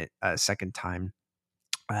interested in it a second time,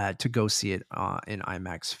 to go see it in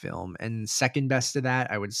IMAX film. And second best to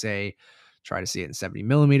that, I would say try to see it in 70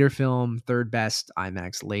 millimeter film. Third best,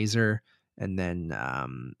 IMAX laser. And then,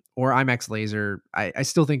 or IMAX laser, I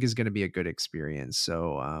still think is going to be a good experience.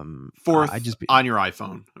 So, fourth, on your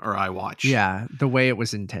iPhone or iWatch. Yeah, the way it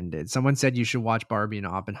was intended. Someone said you should watch Barbie and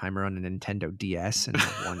Oppenheimer on a Nintendo DS and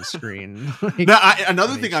have one screen.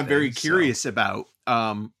 Another thing I'm very curious about,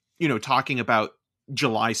 talking about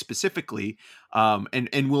July specifically,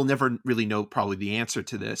 and we'll never really know probably the answer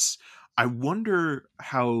to this. I wonder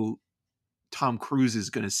how Tom Cruise is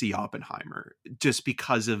going to see Oppenheimer, just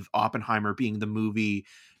because of Oppenheimer being the movie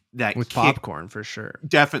that with popcorn for sure.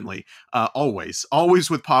 Definitely. Always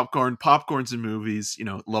with popcorns and movies,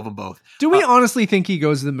 love them both. Do we honestly think he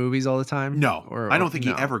goes to the movies all the time? No, I don't think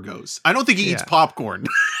he ever goes. I don't think he eats popcorn.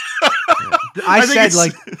 I said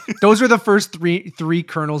like those are the first three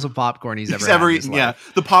kernels of popcorn he's ever eaten. Yeah,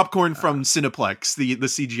 the popcorn from Cineplex, the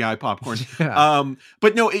CGI popcorn. Yeah.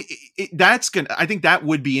 But no, that's gonna. I think that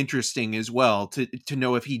would be interesting as well to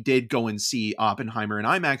know if he did go and see Oppenheimer in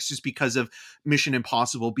IMAX, just because of Mission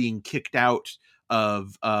Impossible being kicked out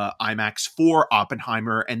of IMAX for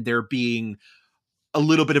Oppenheimer, and there being a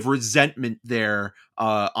little bit of resentment there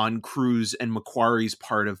on Cruise and Macquarie's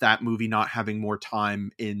part of that movie not having more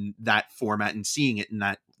time in that format and seeing it in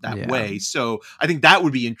that way. So I think that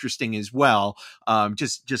would be interesting as well.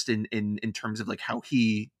 Just in terms of like how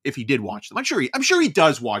if he did watch them. I'm sure he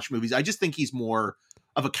does watch movies. I just think he's more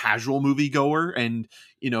of a casual moviegoer, and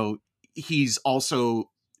he's also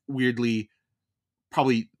weirdly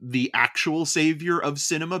probably the actual savior of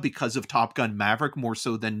cinema because of Top Gun Maverick, more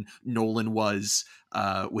so than Nolan was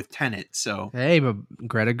with Tenet. So hey, but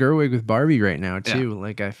Greta Gerwig with Barbie right now too. Yeah.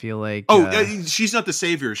 Like I feel like she's not the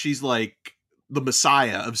savior. She's like the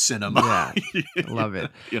messiah of cinema. Yeah, love it.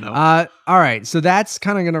 All right, so that's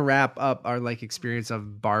kind of gonna wrap up our experience of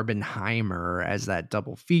Barbenheimer as that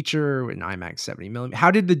double feature in IMAX 70 millimeter. How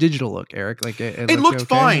did the digital look, Eric? It looked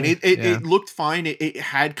fine. It looked fine. It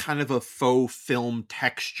had kind of a faux film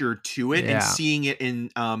texture to it, and seeing it in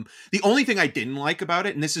the only thing I didn't like about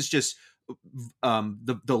it, and this is just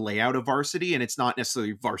the layout of Varsity, and it's not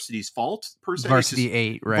necessarily Varsity's fault per se. Varsity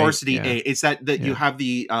 8, right? Varsity 8. It's that you have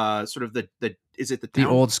the sort of the is it the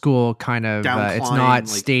old school kind of it's not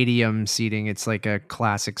stadium seating, it's like a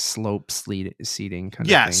classic slope seating kind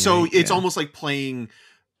of thing. So it's almost like playing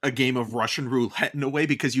a game of Russian roulette in a way,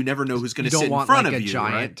 because you never know who's going to sit in front of you. You don't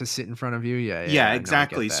want a giant to sit in front of you. Yeah,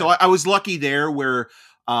 exactly. So I was lucky there where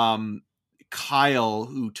Kyle,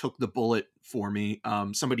 who took the bullet for me,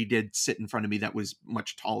 somebody did sit in front of me that was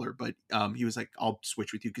much taller, but he was like, I'll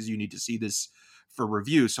switch with you because you need to see this for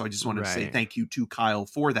review. So I just wanted to say thank you to Kyle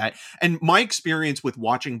for that. And my experience with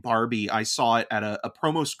watching Barbie, I saw it at a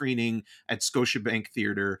promo screening at Scotiabank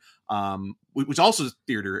Theater, which was also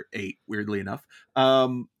Theater 8, weirdly enough.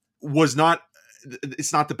 It's not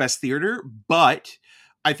the best theater, but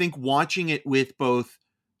I think watching it with both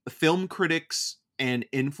film critics and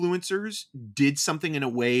influencers did something in a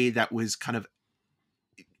way that was kind of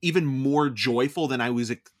even more joyful than I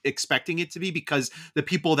was expecting it to be, because the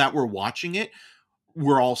people that were watching it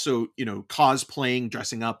were also, cosplaying,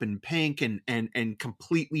 dressing up in pink and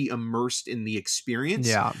completely immersed in the experience.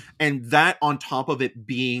 Yeah. And that on top of it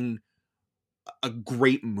being a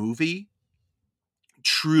great movie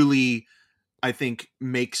truly, I think,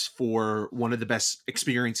 makes for one of the best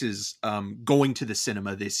experiences going to the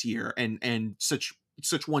cinema this year, and such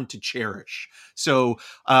one to cherish. So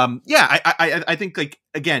I think, like,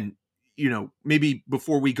 again, maybe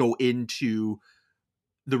before we go into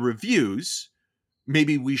the reviews,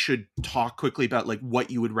 maybe we should talk quickly about like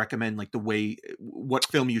what you would recommend, like what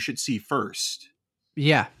film you should see first.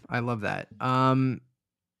 Yeah, I love that.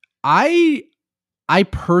 I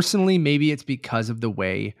personally, maybe it's because of the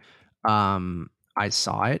way I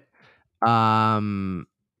saw it.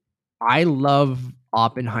 I love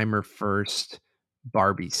Oppenheimer first,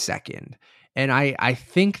 Barbie second. And I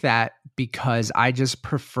think that because I just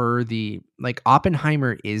prefer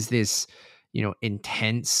Oppenheimer is this,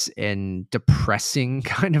 intense and depressing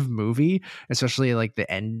kind of movie, especially like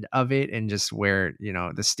the end of it and just where,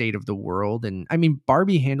 the state of the world. And I mean,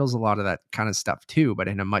 Barbie handles a lot of that kind of stuff too, but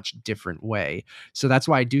in a much different way. So that's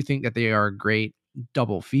why I do think that they are a great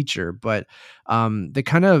double feature. But the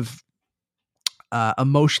kind of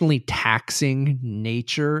emotionally taxing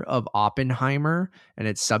nature of Oppenheimer and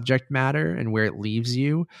its subject matter and where it leaves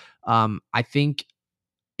you, I think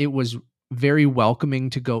it was very welcoming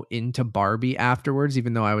to go into Barbie afterwards,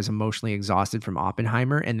 even though I was emotionally exhausted from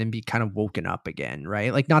Oppenheimer, and then be kind of woken up again,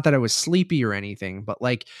 right? Like, not that I was sleepy or anything, but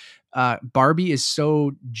like Barbie is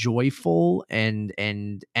so joyful and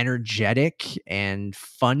energetic and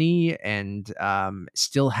funny, and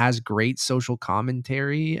still has great social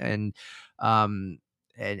commentary, and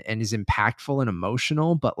is impactful and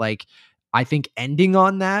emotional. But like, I think ending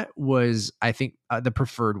on that was, the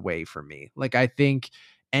preferred way for me. Like, I think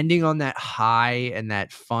ending on that high and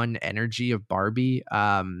that fun energy of Barbie,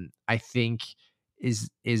 I think is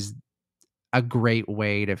a great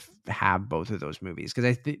way to have both of those movies,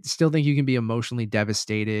 because I still think you can be emotionally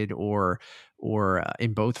devastated or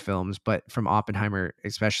in both films, but from Oppenheimer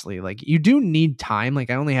especially, like, you do need time. Like,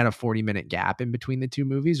 I only had a 40-minute gap in between the two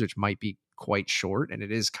movies, which might be quite short, and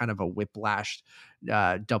it is kind of a whiplash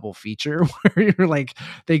double feature where you're like,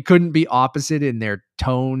 they couldn't be opposite in their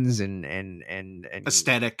tones and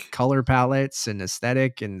aesthetic, color palettes and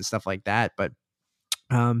aesthetic and stuff like that. But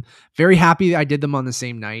very happy I did them on the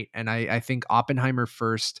same night. And I think Oppenheimer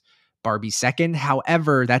first, Barbie second.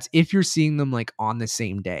 However, that's if you're seeing them like on the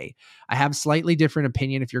same day. I have slightly different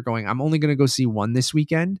opinion. If you're going, I'm only going to go see one this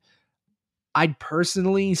weekend, I'd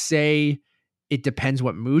personally say it depends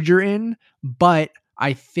what mood you're in, but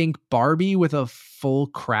I think Barbie with a full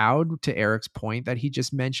crowd, to Eric's point that he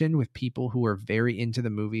just mentioned, with people who are very into the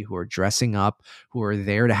movie, who are dressing up, who are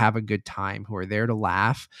there to have a good time, who are there to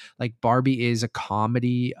laugh. Like, Barbie is a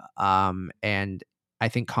comedy, and I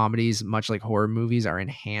think comedies, much like horror movies, are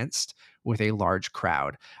enhanced with a large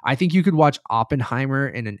crowd. I think you could watch Oppenheimer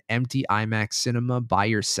in an empty IMAX cinema by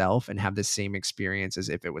yourself and have the same experience as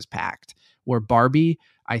if it was packed. Where Barbie,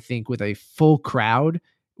 I think with a full crowd,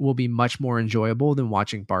 will be much more enjoyable than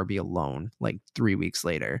watching Barbie alone, like 3 weeks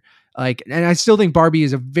later. Like, and I still think Barbie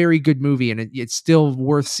is a very good movie, and it's still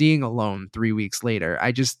worth seeing alone 3 weeks later.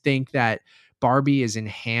 I just think that Barbie is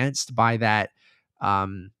enhanced by that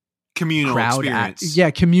communal experience.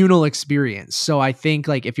 Communal experience. So I think,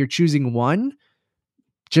 like, if you're choosing one,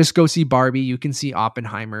 just go see Barbie. You can see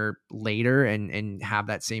Oppenheimer later and have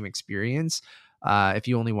that same experience. If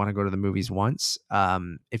you only want to go to the movies once,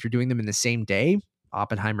 if you're doing them in the same day,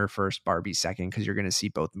 Oppenheimer first, Barbie second, because you're going to see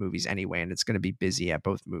both movies anyway, and it's going to be busy at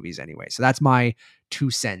both movies anyway. So that's my 2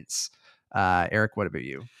 cents. Eric, what about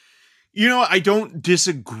you? You know, I don't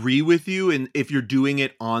disagree with you in if you're doing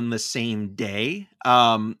it on the same day.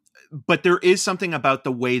 But there is something about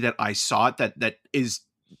the way that I saw it that is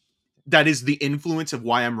the influence of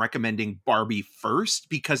why I'm recommending Barbie first,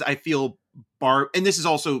 because I feel and this is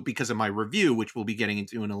also because of my review, which we'll be getting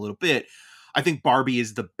into in a little bit. I think Barbie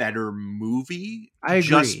is the better movie. I agree.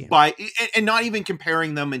 Just by, and not even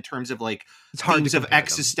comparing them in terms of like themes of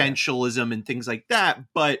existentialism and things like that,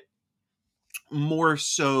 but more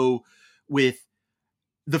so with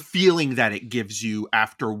the feeling that it gives you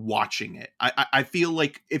after watching it. I feel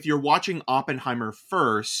like if you're watching Oppenheimer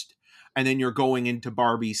first and then you're going into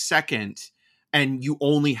Barbie second, and you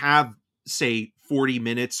only have, say, 40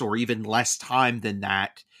 minutes or even less time than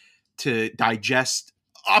that to digest,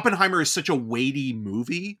 Oppenheimer is such a weighty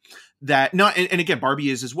movie that and again,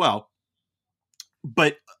 Barbie is as well,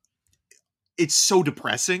 but it's so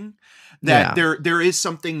depressing that there is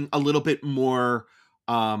something a little bit more,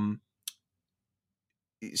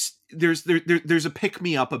 there's a pick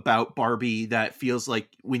me up about Barbie that feels like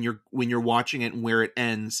when you're watching it and where it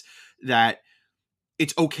ends, that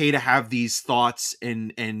it's okay to have these thoughts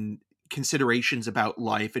and considerations about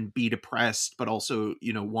life and be depressed, but also,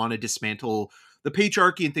 you know, want to dismantle the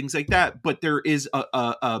patriarchy and things like that. But there is a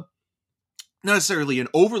not necessarily an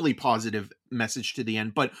overly positive message to the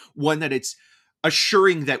end, but one that it's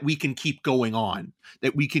assuring that we can keep going on,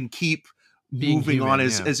 that we can keep moving on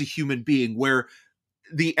as a human being, where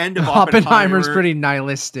the end of Oppenheimer's pretty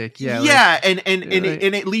nihilistic. And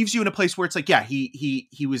it leaves you in a place where it's like,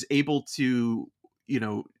 he was able to, you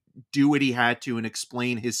know, do what he had to and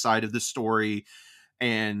explain his side of the story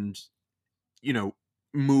and, you know,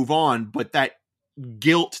 move on. But that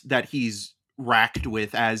guilt that he's racked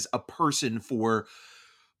with as a person for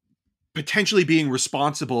potentially being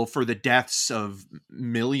responsible for the deaths of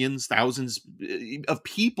millions, thousands of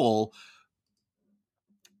people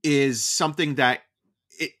is something that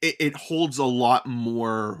it holds a lot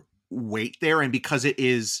more weight there. And because it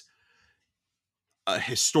is a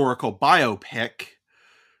historical biopic,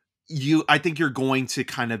 I think you're going to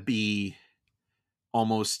kind of be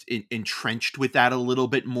almost entrenched with that a little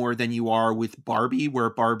bit more than you are with Barbie, where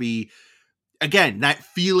Barbie, again, that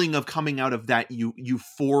feeling of coming out of that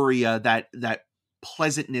euphoria, that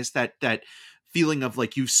pleasantness, that feeling of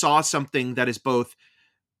like you saw something that is both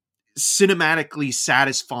cinematically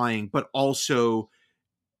satisfying, but also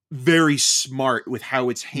very smart with how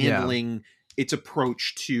it's handling its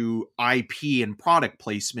approach to IP and product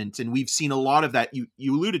placement. And we've seen a lot of that. You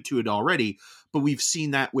alluded to it already, but we've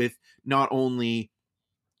seen that with not only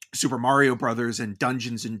Super Mario Brothers and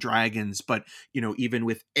Dungeons and Dragons, but, you know, even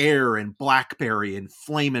with Air and Blackberry and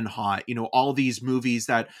Flamin' Hot, you know, all these movies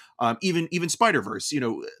that, even Spider-Verse, you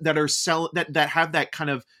know, that are that have that kind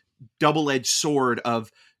of double-edged sword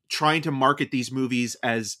of trying to market these movies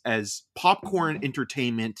as popcorn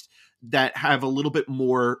entertainment that have a little bit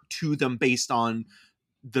more to them based on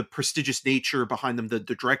the prestigious nature behind them, the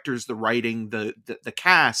directors, the writing, the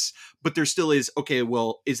cast, but there still is, okay,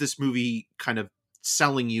 well, is this movie kind of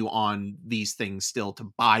selling you on these things still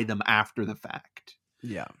to buy them after the fact?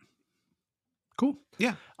 Yeah. Cool.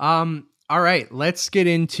 Yeah. All right, let's get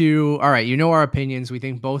into, all right, you know our opinions. We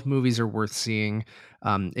think both movies are worth seeing.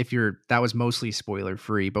 That was mostly spoiler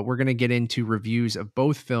free, but we're going to get into reviews of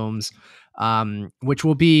both films, which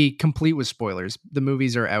will be complete with spoilers. The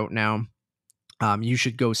movies are out now. You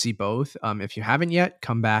should go see both. If you haven't yet,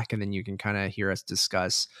 come back and then you can kind of hear us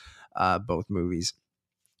discuss both movies.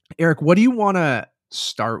 Eric, what do you want to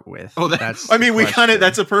start with? Oh, that's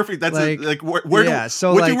a perfect, that's like where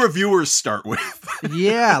do reviewers start with?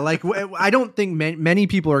 Yeah, like I don't think many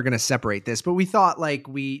people are going to separate this, but we thought like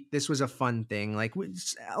this was a fun thing. Like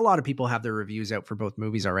a lot of people have their reviews out for both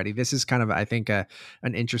movies already. This is kind of, I think, an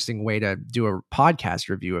interesting way to do a podcast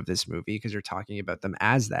review of this movie because you're talking about them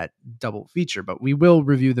as that double feature, but we will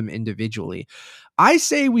review them individually. I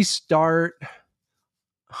say we start,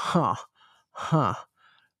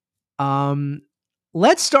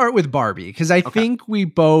 let's start with Barbie because I think we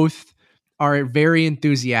both are very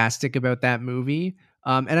enthusiastic about that movie.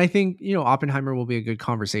 And I think, you know, Oppenheimer will be a good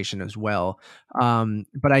conversation as well.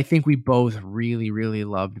 But I think we both really, really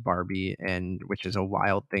loved Barbie, and which is a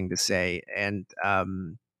wild thing to say. And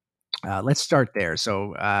let's start there.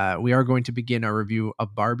 So we are going to begin our review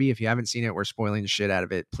of Barbie. If you haven't seen it, we're spoiling the shit out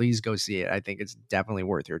of it. Please go see it. I think it's definitely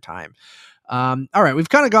worth your time. All right, we've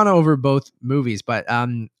kind of gone over both movies, but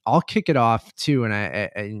I'll kick it off too,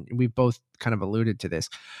 and we've both kind of alluded to this,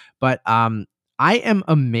 but I am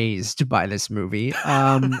amazed by this movie.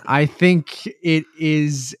 I think it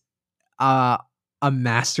is a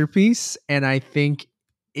masterpiece, and I think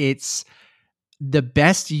it's the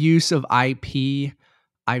best use of IP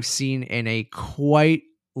I've seen in a quite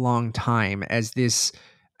long time. As this,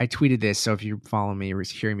 I tweeted this, so if you follow me or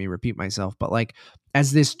hearing me repeat myself, but like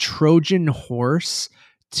as this Trojan horse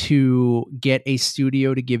to get a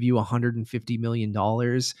studio to give you $150 million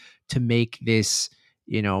to make this,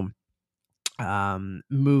 you know,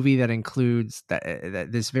 movie that includes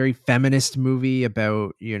this very feminist movie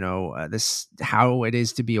about, you know, this, how it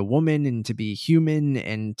is to be a woman and to be human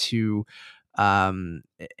and to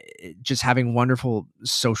just having wonderful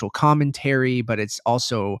social commentary, but it's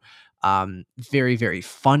also very, very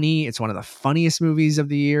funny. It's one of the funniest movies of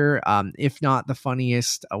the year, if not the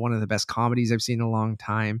funniest, one of the best comedies I've seen in a long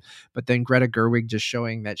time. But then Greta Gerwig just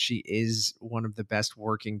showing that she is one of the best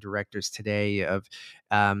working directors today of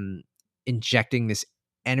injecting this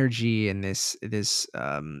energy and this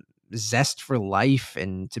zest for life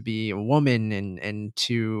and to be a woman and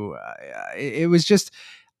to it was just,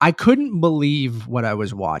 I couldn't believe what I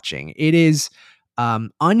was watching. It is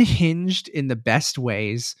unhinged in the best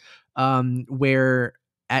ways, where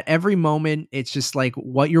at every moment it's just like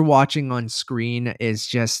what you're watching on screen is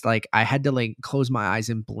just like I had to like close my eyes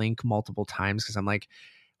and blink multiple times because I'm like,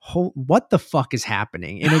 what the fuck is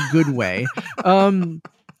happening, in a good way.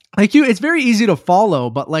 Like it's very easy to follow,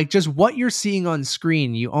 but like just what you're seeing on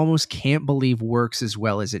screen, you almost can't believe works as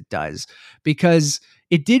well as it does, because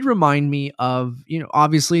it did remind me of, you know,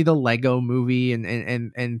 obviously the Lego movie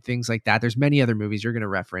and things like that. There's many other movies you're going to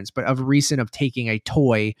reference, but of recent, of taking a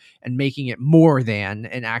toy and making it more than,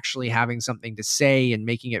 and actually having something to say and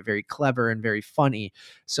making it very clever and very funny.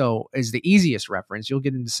 So is the easiest reference. You'll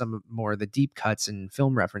get into some more of the deep cuts and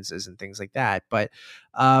film references and things like that. But,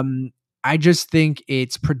 I just think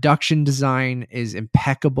its production design is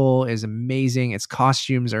impeccable, is amazing. Its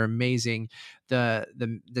costumes are amazing. The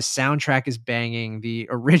soundtrack is banging. The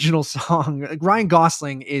original song, Ryan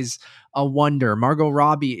Gosling is a wonder. Margot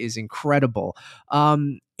Robbie is incredible.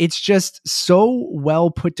 It's just so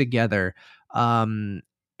well put together. And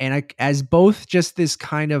as both just this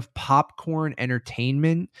kind of popcorn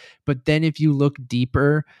entertainment, but then if you look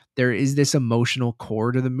deeper, there is this emotional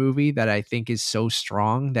core to the movie that I think is so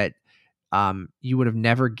strong that you would have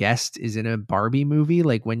never guessed is in a Barbie movie.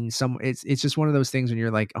 Like when it's just one of those things when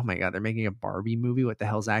you're like, oh my God, they're making a Barbie movie. What the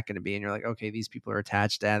hell is that going to be? And you're like, okay, these people are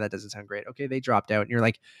attached. That doesn't sound great. Okay, they dropped out. And you're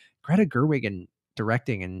like, Greta Gerwig and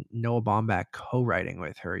directing and Noah Baumbach co-writing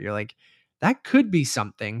with her. You're like, that could be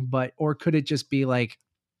something, or could it just be like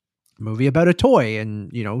a movie about a toy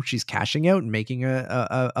and, she's cashing out and making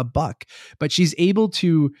a buck, but she's able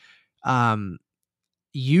to,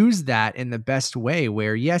 use that in the best way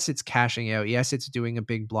where yes, it's cashing out. Yes, it's doing a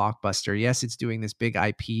big blockbuster. Yes, it's doing this big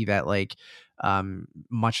IP that like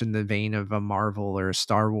much in the vein of a Marvel or a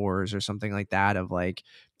Star Wars or something like that of like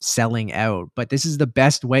selling out. But this is the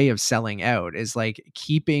best way of selling out is like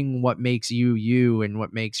keeping what makes you and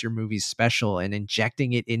what makes your movies special and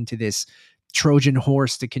injecting it into this Trojan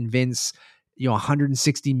horse to convince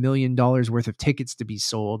 $160 million worth of tickets to be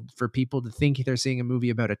sold for people to think they're seeing a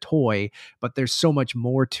movie about a toy, but there's so much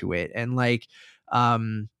more to it. And like, I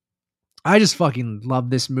just fucking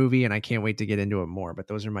love this movie and I can't wait to get into it more, but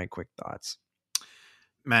those are my quick thoughts.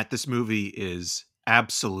 Matt, this movie is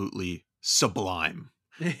absolutely sublime.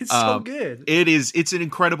 It's so good. It's an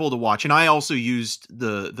incredible to watch. And I also used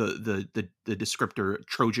the descriptor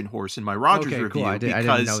Trojan horse in my Rogers review. Cool. I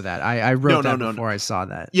didn't know that. I wrote that before I saw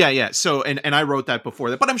that. Yeah. So, and I wrote that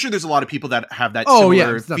before that, but I'm sure there's a lot of people that have that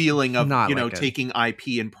feeling of, taking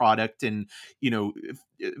IP and product and,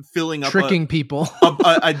 filling up tricking people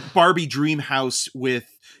a Barbie dream house with,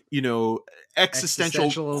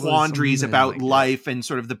 existential quandaries about life and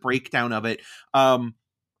sort of the breakdown of it.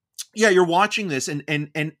 You're watching this and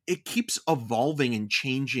it keeps evolving and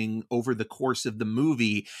changing over the course of the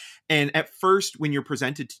movie. And at first, when you're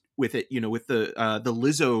presented with it, with the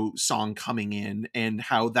Lizzo song coming in and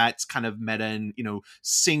how that's kind of meta and,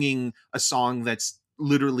 singing a song that's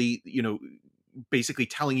literally, basically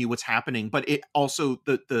telling you what's happening. But it also,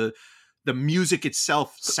 the music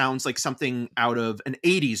itself sounds like something out of an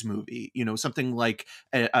 80s movie, something like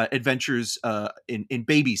Adventures in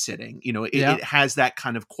Babysitting. It has that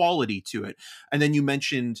kind of quality to it. And then you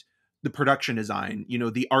mentioned the production design,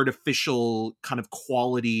 the artificial kind of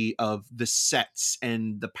quality of the sets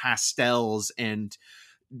and the pastels and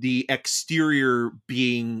the exterior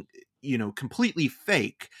being, completely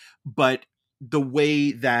fake. But the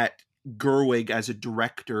way that Gerwig as a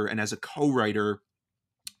director and as a co-writer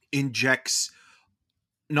injects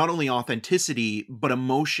not only authenticity but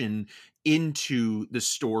emotion into the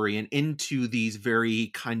story and into these very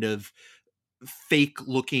kind of fake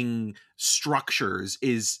looking structures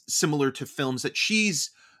is similar to films that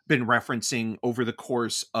she's been referencing over the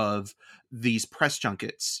course of these press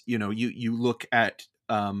junkets. You look at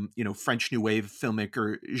French New Wave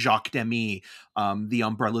filmmaker Jacques Demy, The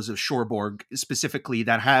Umbrellas of Cherbourg specifically,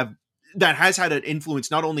 that has had an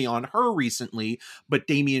influence not only on her recently, but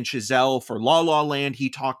Damien Chazelle for La La Land. He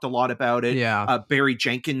talked a lot about it. Yeah. Barry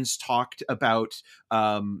Jenkins talked about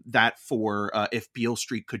that for If Beale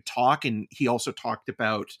Street Could Talk. And he also talked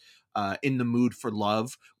about In the Mood for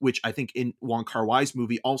Love, which I think in Wong Kar-wai's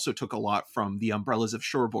movie also took a lot from The Umbrellas of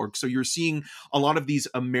Cherbourg. So you're seeing a lot of these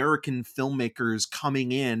American filmmakers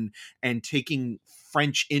coming in and taking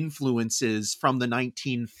French influences from the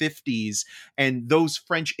 1950s, and those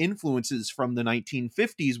French influences from the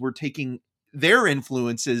 1950s were taking their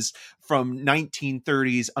influences from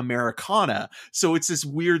 1930s Americana. So it's this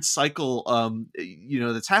weird cycle,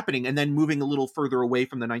 that's happening. And then moving a little further away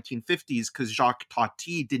from the 1950s because Jacques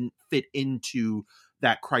Tati didn't fit into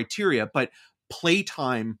that criteria. But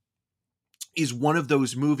Playtime is one of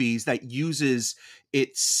those movies that uses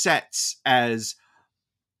its sets as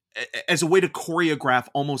a way to choreograph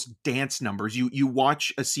almost dance numbers. You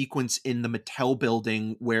watch a sequence in the Mattel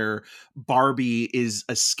building where Barbie is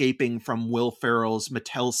escaping from Will Ferrell's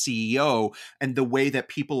Mattel CEO, and the way that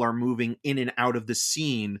people are moving in and out of the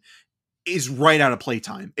scene is right out of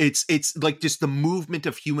Playtime. It's like just the movement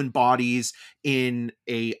of human bodies in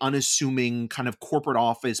a unassuming kind of corporate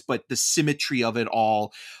office, but the symmetry of it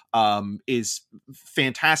all is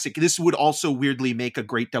fantastic. This would also weirdly make a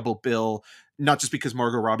great double bill, not just because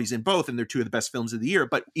Margot Robbie's in both and they're two of the best films of the year,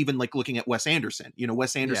 but even like looking at Wes Anderson.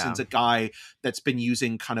 Wes Anderson's a guy that's been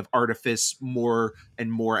using kind of artifice more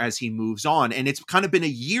and more as he moves on. And it's kind of been a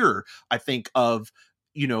year, I think, of,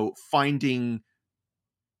 finding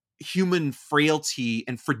human frailty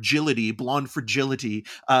and fragility, blonde fragility,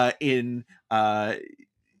 in the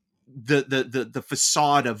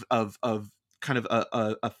facade of kind of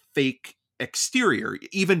a fake exterior.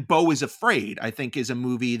 Even Beau is Afraid, I think, is a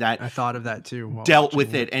movie that I thought of that too. Dealt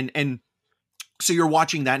with it. And So you're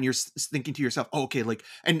watching that and you're thinking to yourself, oh, okay, like,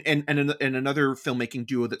 and another filmmaking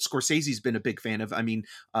duo that Scorsese's been a big fan of. I mean,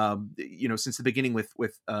 since the beginning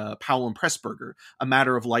with Powell and Pressburger, A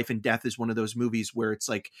Matter of Life and Death is one of those movies where it's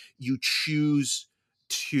like you choose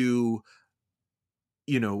to,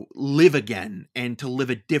 live again and to live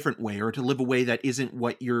a different way, or to live a way that isn't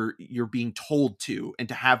what you're being told to, and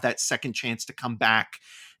to have that second chance to come back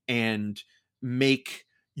and make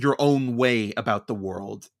your own way about the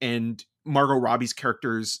world. And Margot Robbie's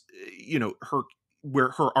characters, where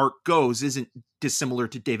her arc goes isn't dissimilar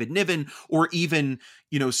to David Niven, or even,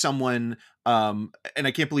 someone, and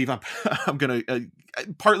I can't believe I'm going to,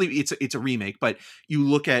 partly it's a remake, but you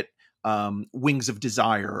look at Wings of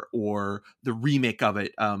Desire, or the remake of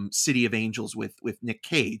it, City of Angels with Nick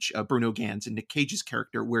Cage, Bruno Ganz and Nick Cage's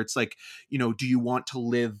character, where it's like, do you want to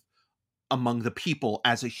live among the people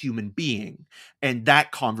as a human being? And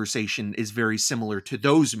that conversation is very similar to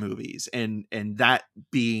those movies, and that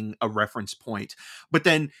being a reference point. But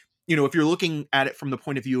then, if you're looking at it from the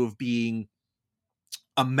point of view of being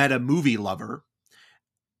a meta movie lover,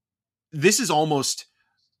 this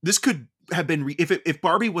could have been, if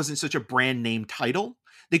Barbie wasn't such a brand name title,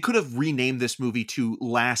 they could have renamed this movie to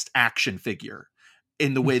Last Action Figure,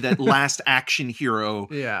 in the way that Last Action Hero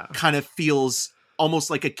kind of feels almost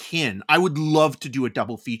like a kin. I would love to do a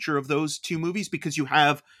double feature of those two movies, because you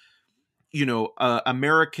have,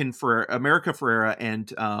 America Ferrera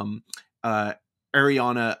and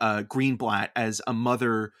Ariana Greenblatt as a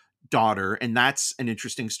mother-daughter, and that's an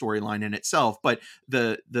interesting storyline in itself. But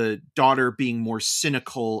the daughter being more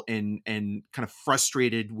cynical and kind of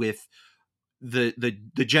frustrated with the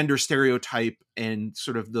gender stereotype and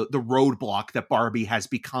sort of the roadblock that Barbie has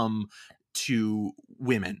become to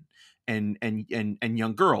women and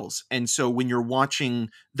young girls. And so when you're watching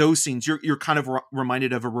those scenes, you're kind of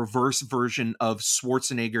reminded of a reverse version of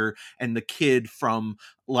Schwarzenegger and the kid from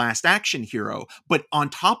Last Action Hero. But on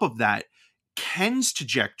top of that, Ken's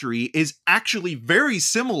trajectory is actually very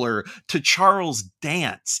similar to Charles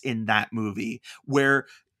Dance in that movie, where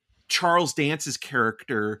Charles Dance's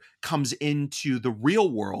character comes into the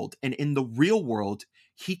real world, and in the real world,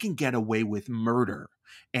 he can get away with murder.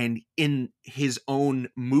 And in his own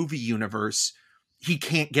movie universe, he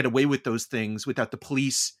can't get away with those things without the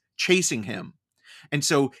police chasing him. And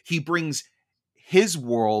so he brings his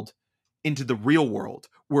world into the real world,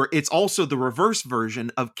 where it's also the reverse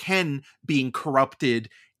version of Ken being corrupted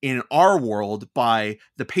in our world by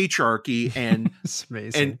the patriarchy and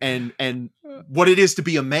and what it is to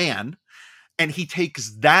be a man. And he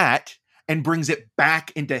takes that and brings it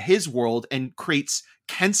back into his world and creates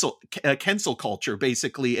cancel culture,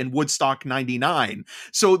 basically, in Woodstock 99.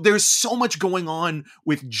 So there's so much going on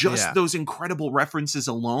with just those incredible references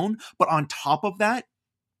alone. But on top of that,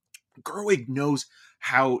 Gerwig knows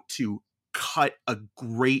how to cut a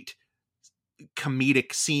great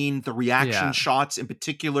comedic scene. The reaction shots in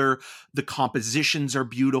particular, the compositions are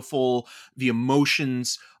beautiful. The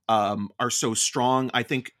emotions are so strong. I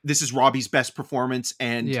think this is Robbie's best performance.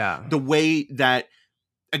 And the way that,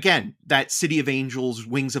 again, that City of Angels,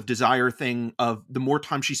 Wings of Desire thing of the more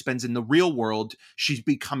time she spends in the real world, she's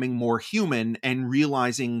becoming more human and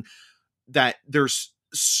realizing that there's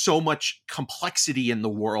so much complexity in the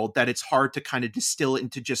world that it's hard to kind of distill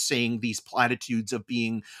into just saying these platitudes of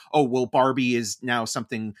being, oh, well, Barbie is now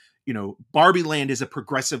something, Barbie Land is a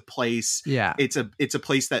progressive place. Yeah. It's a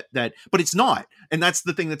place that, but it's not. And that's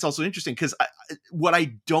the thing that's also interesting, because what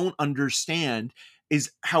I don't understand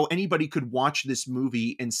is how anybody could watch this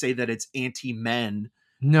movie and say that it's anti-men.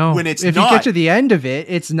 No, when it's if not. You get to the end of it,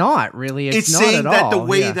 it's not really. It's not saying at that all. The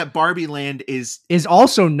way that Barbie Land is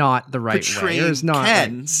also not the right way. It's not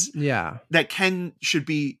Ken's. Right. That Ken should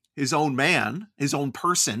be his own man, his own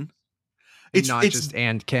person. It's just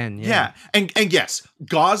and Ken. Yeah. And yes,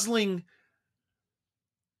 Gosling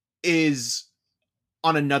is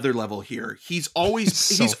on another level here. He's always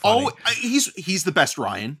he's the best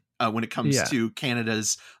Ryan when it comes to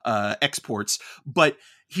Canada's exports, but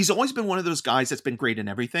he's always been one of those guys that's been great in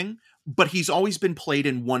everything, but he's always been played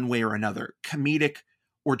in one way or another, comedic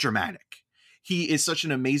or dramatic. He is such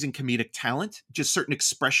an amazing comedic talent. Just certain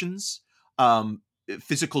expressions,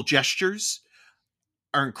 physical gestures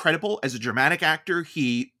are incredible. As a dramatic actor,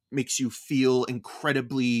 he makes you feel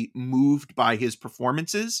incredibly moved by his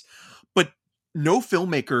performances, but no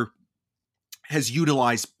filmmaker has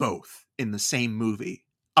utilized both in the same movie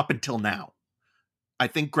up until now. I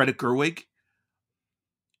think Greta Gerwig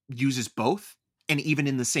uses both, and even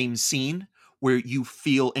in the same scene where you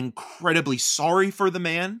feel incredibly sorry for the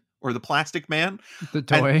man or the plastic man, the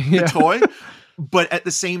toy, but at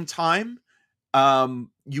the same time,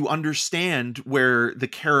 you understand where the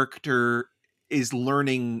character is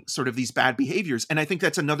learning sort of these bad behaviors. And I think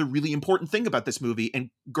that's another really important thing about this movie. And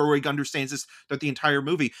Gerwig understands this throughout the entire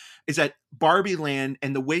movie, is that Barbie Land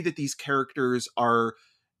and the way that these characters are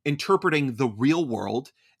interpreting the real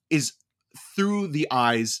world is through the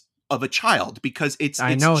eyes of a child, because it's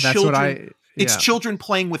children. It's children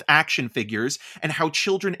playing with action figures, and how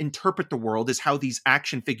children interpret the world is how these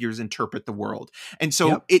action figures interpret the world. And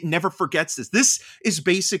so it never forgets this. This is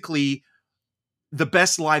basically the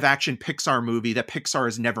best live action Pixar movie that Pixar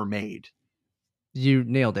has never made. You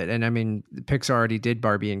nailed it. And I mean, Pixar already did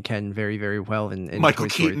Barbie and Ken very, very well in Michael Toy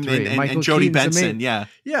Story Keaton 3. and Michael Jodie Keaton's Benson. Yeah.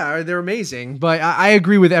 Yeah, they're amazing. But I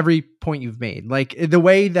agree with every point you've made. Like the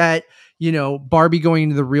way that, you know, Barbie going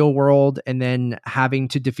into the real world and then having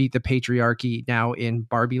to defeat the patriarchy now in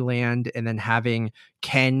Barbie Land, and then having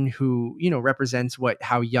Ken, who, you know, represents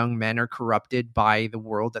how young men are corrupted by the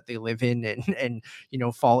world that they live in, and you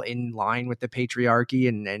know, fall in line with the patriarchy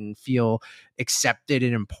and feel accepted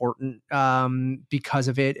and important because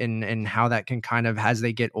of it, and how that can kind of, as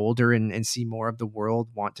they get older and see more of the world,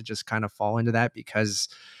 want to just kind of fall into that because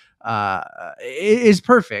it is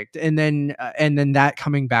perfect. And then that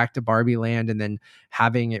coming back to Barbie Land, and then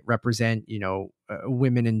having it represent, you know,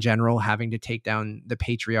 women in general having to take down the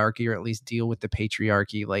patriarchy, or at least deal with the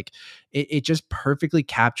patriarchy. Like it just perfectly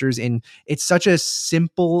captures, and it's such a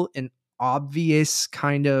simple and obvious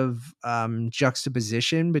kind of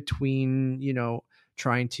juxtaposition between, you know,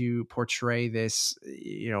 trying to portray this,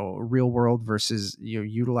 you know, real world versus, you know,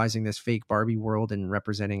 utilizing this fake Barbie world and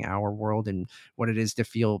representing our world and what it is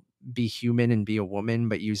to be human and be a woman,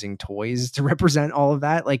 but using toys to represent all of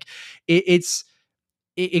that. Like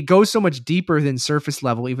it goes so much deeper than surface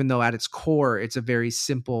level, even though at its core, it's a very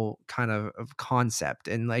simple kind of concept.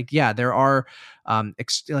 And like, yeah, there are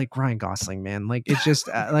like Ryan Gosling, man, like it's just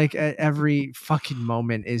like every fucking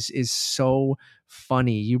moment is so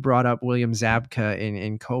funny. You brought up William Zabka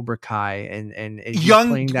in Cobra Kai, and young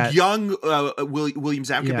playing that William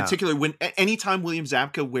Zabka in particular. When anytime William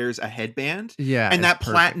Zabka wears a headband, and that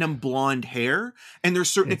perfect. platinum blonde hair, and there's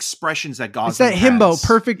certain expressions that Gosling it's that has.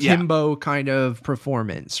 perfect himbo kind of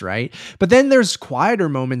performance, right? But then there's quieter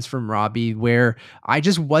moments from Robbie where I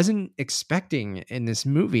just wasn't expecting in this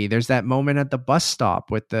movie. There's that moment at the bus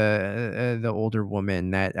stop with the older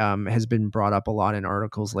woman that has been brought up a lot in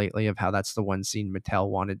articles lately, of how that's the one scene Mattel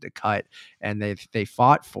wanted to cut, and they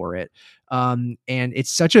fought for it. And it's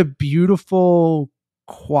such a beautiful,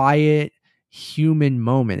 quiet, human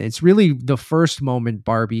moment. It's really the first moment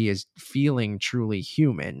Barbie is feeling truly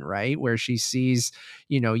human, right? Where she sees,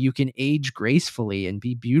 you know, you can age gracefully and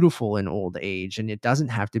be beautiful in old age, and it doesn't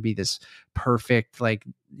have to be this perfect, like,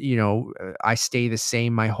 you know, I stay the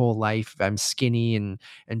same my whole life, I'm skinny and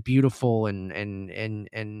beautiful and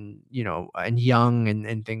you know, and young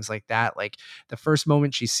and things like that. Like the first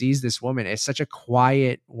moment she sees this woman, it's such a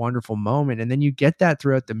quiet, wonderful moment. And then you get that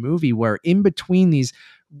throughout the movie, where in between these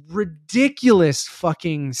ridiculous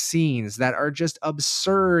fucking scenes that are just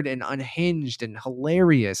absurd and unhinged and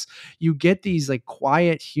hilarious, you get these like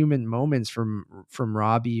quiet human moments from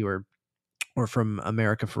Robbie or from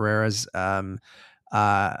America Ferrera's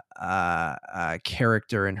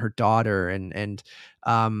character and her daughter, and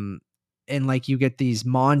like you get these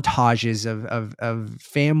montages of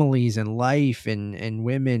families and life and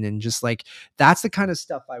women, and just like that's the kind of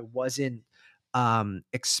stuff I wasn't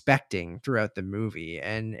expecting throughout the movie.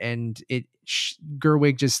 And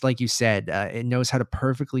Gerwig, just like you said, it knows how to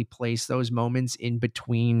perfectly place those moments in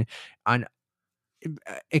between on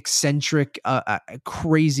eccentric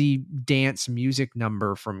crazy dance music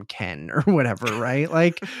number from Ken or whatever, right?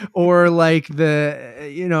 Like, or like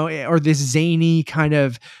the, you know, or this zany kind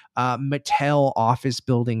of Mattel office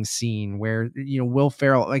building scene where, you know, Will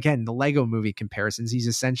Ferrell, again, the Lego movie comparisons, he's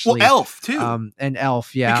essentially Elf too, an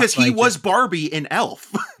elf, because he was Barbie in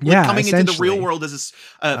Elf. Coming into the real world as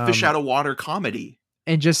a fish out of water comedy.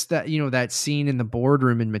 And just that, you know, that scene in the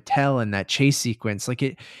boardroom in Mattel and that chase sequence, like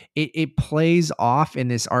it plays off in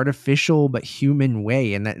this artificial but human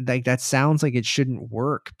way. And that, like, that sounds like it shouldn't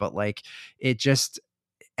work, but like it just,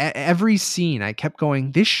 every scene I kept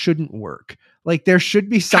going, this shouldn't work. Like there should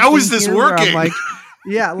be something. How is this working? I'm like,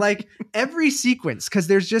 yeah, like every sequence, because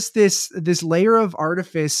there's just this layer of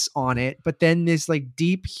artifice on it, but then this like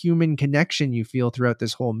deep human connection you feel throughout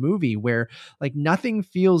this whole movie, where like nothing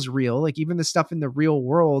feels real. Like even the stuff in the real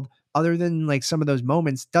world, other than like some of those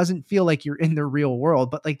moments, doesn't feel like you're in the real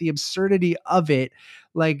world, but like the absurdity of it,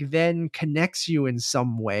 like then connects you in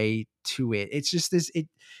some way to it. It's just this,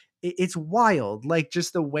 it's wild. Like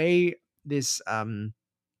just the way this,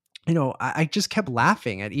 I just kept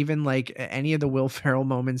laughing at even like any of the Will Ferrell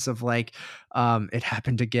moments of like, it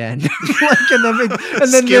happened again. Like,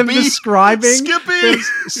 and then them describing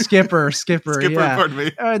Skipper, yeah. Pardon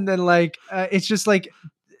me. And then like, it's just like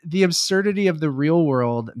the absurdity of the real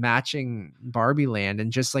world matching Barbie land,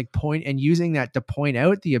 and just like using that to point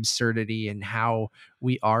out the absurdity and how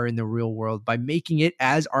we are in the real world by making it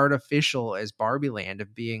as artificial as Barbie land,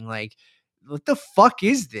 of being like, what the fuck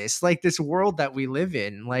is this? Like, this world that we live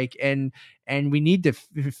in, like, and we need to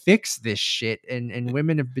fix this shit. And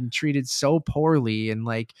women have been treated so poorly, and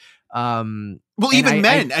like, well, even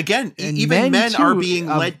men men are being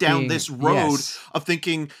led down this road of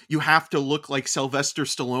thinking you have to look like Sylvester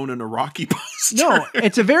Stallone in a Rocky poster. No,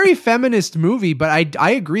 it's a very feminist movie, but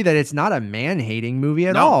I agree that it's not a man-hating movie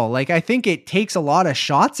at all. Like, I think it takes a lot of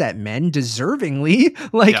shots at men deservingly,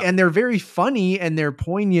 like, and they're very funny and they're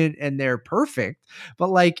poignant and they're perfect.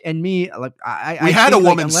 But like, and me, like, we had a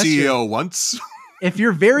woman CEO once. If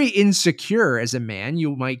you're very insecure as a man,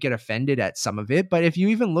 you might get offended at some of it. But if you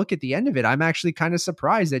even look at the end of it, I'm actually kind of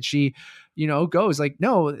surprised that she, goes like,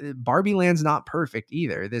 no, Barbie Land's not perfect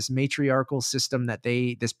either. This matriarchal system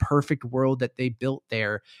this perfect world that they built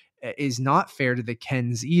there is not fair to the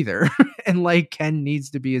Kens either. And like, Ken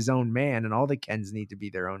needs to be his own man, and all the Kens need to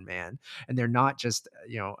be their own man. And they're not just,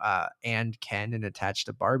 and Ken and attached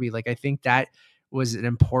to Barbie. Like, I think that was an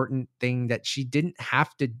important thing that she didn't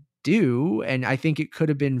have to do, and I think it could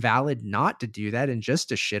have been valid not to do that and just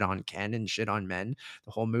to shit on Ken and shit on men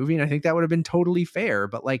the whole movie, and I think that would have been totally fair.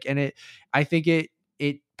 But like, I think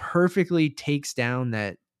it perfectly takes down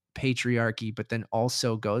that patriarchy, but then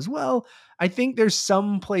also goes, well, I think there's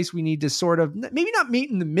some place we need to sort of maybe not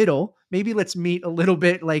meet in the middle. Maybe let's meet a little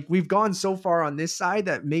bit. Like, we've gone so far on this side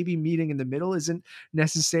that maybe meeting in the middle isn't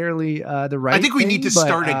necessarily the right. I think we need to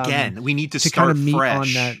start again. We need to start kind of meet fresh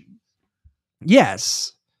on that.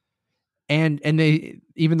 Yes. And they,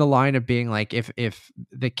 even the line of being like, if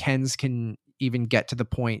the Kens can even get to the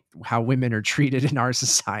point how women are treated in our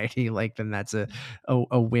society, like, then that's a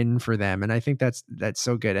win for them. And I think that's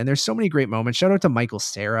so good. And there's so many great moments. Shout out to Michael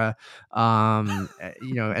Cera,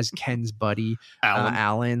 as Ken's buddy,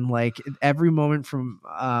 Alan. Like, every moment from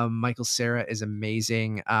Michael Cera is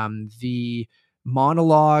amazing. The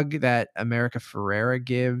monologue that America Ferrera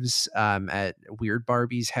gives at Weird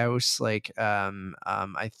Barbie's house, like,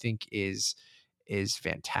 I think is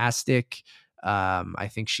fantastic. I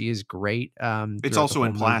think she is great. It's also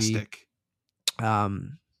in plastic.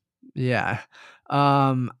 Yeah.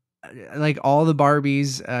 Like, all the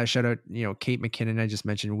Barbies, shout out, Kate McKinnon. I just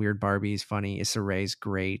mentioned Weird Barbie is funny. Issa Rae's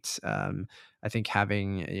great. I think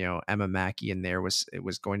having, Emma Mackey in there was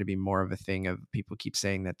going to be more of a thing of people keep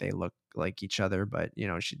saying that they look like each other, but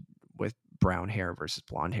she, with brown hair versus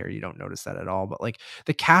blonde hair, you don't notice that at all. But like,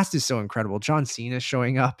 the cast is so incredible. John Cena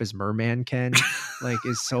showing up as Merman Ken, like,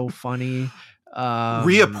 is so funny.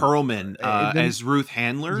 Rhea Perlman as Ruth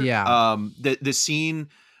Handler. Yeah. The scene,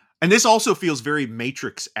 and this also feels very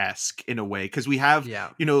Matrix-esque in a way, because we have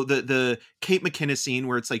the Kate McKinnon scene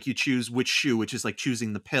where it's like you choose which shoe, which is like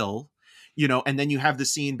choosing the pill, and then you have the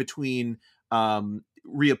scene between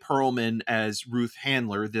Rhea Perlman as Ruth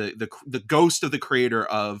Handler, the ghost of the creator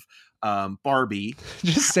of Barbie.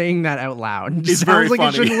 Just saying that out loud is very like funny.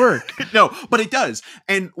 It shouldn't work. No, but it does.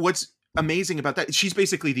 And what's amazing about that, she's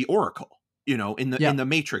basically the Oracle, in the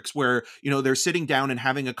Matrix, where they're sitting down and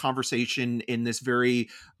having a conversation in this very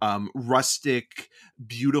rustic,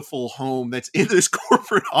 beautiful home that's in this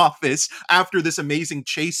corporate office after this amazing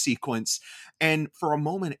chase sequence. And for a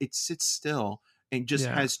moment, it sits still and just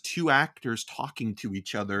has two actors talking to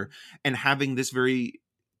each other and having this very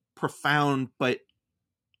profound but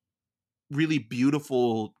really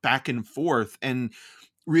beautiful back and forth. And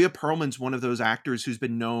Rhea Perlman's one of those actors who's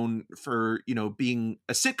been known for, being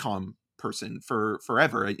a sitcom person for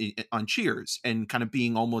forever on Cheers, and kind of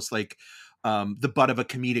being almost like the butt of a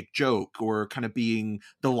comedic joke, or kind of being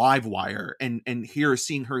the live wire. And here,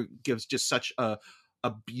 seeing her gives just such a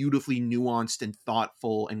beautifully nuanced and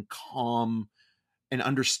thoughtful and calm and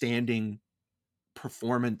understanding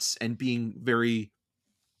performance, and being very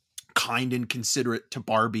kind and considerate to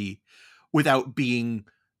Barbie without being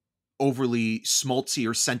overly schmaltzy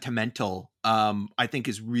or sentimental, I think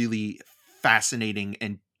is really fascinating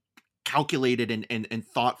and calculated and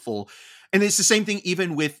thoughtful. And it's the same thing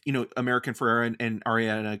even with, American Ferrera and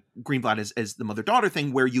Ariana Greenblatt as the mother-daughter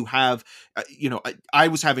thing, where you have, I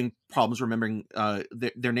was having problems remembering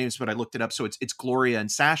their names, but I looked it up. So it's Gloria and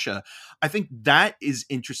Sasha. I think that is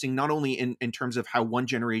interesting, not only in terms of how one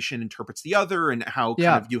generation interprets the other, and how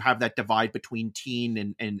kind of you have that divide between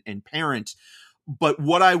teen and parent, But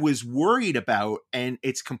what I was worried about, and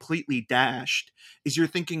it's completely dashed, is you're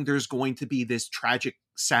thinking there's going to be this tragic,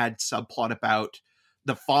 sad subplot about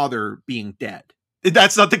the father being dead.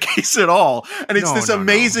 That's not the case at all. And it's this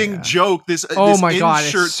amazing joke, this my God,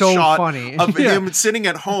 insert it's so shot funny. of him sitting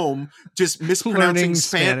at home just mispronouncing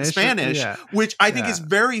Spanish, which I think is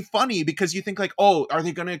very funny, because you think like, oh, are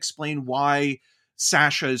they going to explain why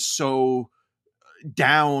Sasha is so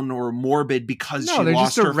down or morbid because she lost her father? They're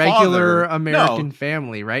just a regular American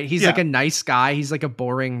family, right? He's like a nice guy. He's like a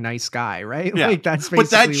boring nice guy, right? Yeah. Like that's basically. But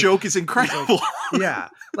that joke is incredible. Yeah.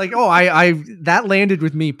 Like, oh, I that landed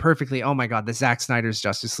with me perfectly. Oh my God, the Zack Snyder's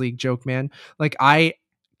Justice League joke, man. Like I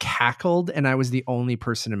cackled, and I was the only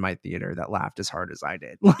person in my theater that laughed as hard as I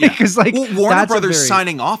did. Because Warner Brothers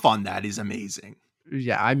signing off on that is amazing.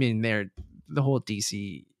 Yeah, I mean, the whole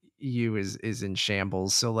DCU is in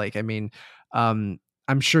shambles. So like, I mean, I'm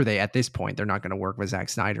sure at this point they're not going to work with Zack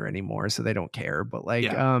Snyder anymore, so they don't care. But like,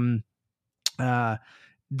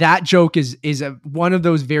 that joke is one of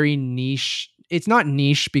those very niche. It's not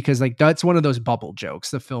niche because like that's one of those bubble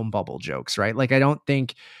jokes, the film bubble jokes, right? Like I don't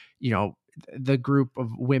think, the group of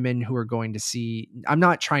women who are going to see, I'm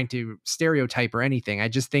not trying to stereotype or anything. I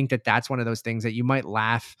just think that that's one of those things that you might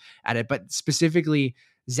laugh at it, but specifically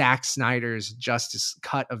Zack Snyder's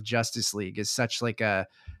cut of Justice League is such like a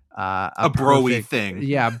broy thing.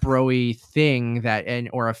 Yeah, broy thing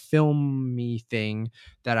or a filmy thing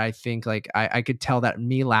that I think like I could tell that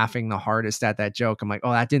me laughing the hardest at that joke. I'm like,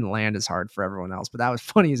 oh, that didn't land as hard for everyone else, but that was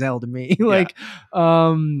funny as hell to me. Like,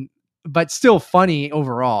 but still funny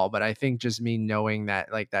overall. But I think just me knowing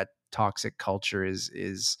that like that toxic culture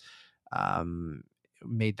is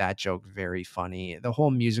made that joke very funny. The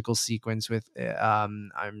whole musical sequence with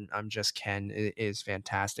I'm Just Ken is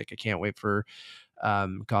fantastic. I can't wait for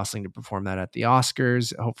Gosling to perform that at the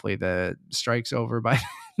Oscars. Hopefully the strike's over by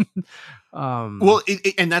well,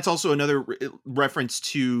 and that's also another reference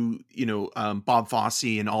to Bob Fosse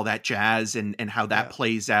and all that jazz and how that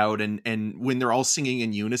plays out, and when they're all singing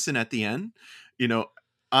in unison at the end,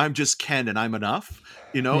 I'm just Ken and I'm enough.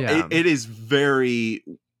 It is very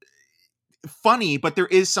funny, but there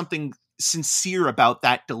is something sincere about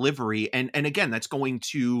that delivery, and again, that's going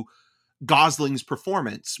to Gosling's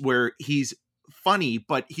performance, where he's funny,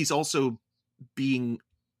 but he's also being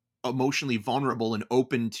emotionally vulnerable and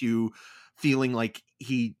open to feeling like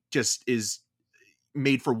he just is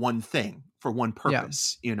made for one thing, for one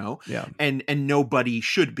purpose, and nobody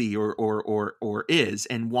should be or is.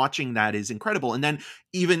 And watching that is incredible. And then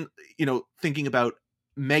even, thinking about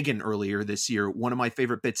Megan earlier this year, one of my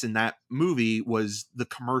favorite bits in that movie was the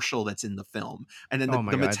commercial that's in the film. And then the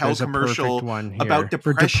Mattel commercial about depression.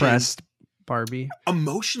 For depressed Barbie.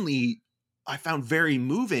 Emotionally, I found very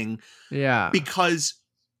moving. Yeah. Because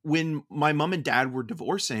when my mom and dad were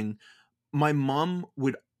divorcing, my mom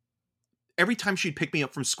would, every time she'd pick me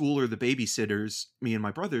up from school or the babysitters, me and my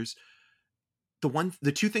brothers,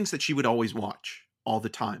 the two things that she would always watch all the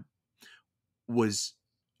time was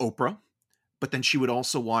Oprah, but then she would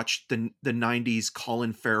also watch the 90s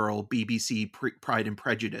Colin Farrell BBC Pride and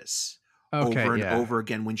Prejudice over and over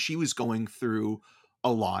again when she was going through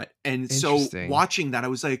a lot. And so watching that, I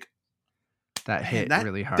was like, that hit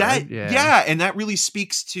really hard. And that really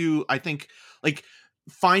speaks to, I think, like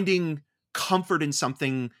finding comfort in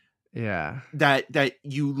something that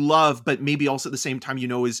you love, but maybe also at the same time,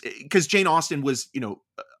 is because Jane Austen was,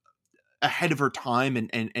 ahead of her time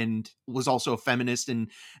and was also a feminist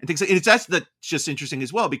and things like, and that's just interesting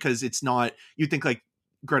as well, because it's not, you'd think like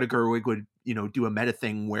Greta Gerwig would, do a meta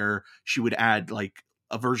thing where she would add like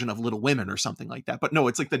a version of Little Women or something like that. But no,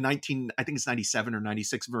 it's like the I think it's 97 or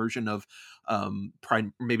 96 version of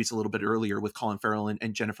Pride. Maybe it's a little bit earlier with Colin Farrell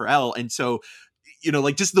and Jennifer L. And so,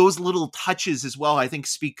 like just those little touches as well, I think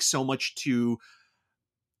speak so much to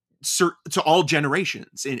all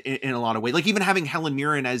generations in a lot of ways. Like even having Helen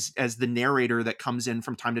Mirren as the narrator that comes in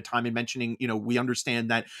from time to time and mentioning, we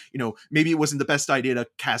understand that, maybe it wasn't the best idea to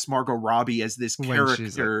cast Margot Robbie as this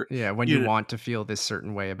character. When you want to feel this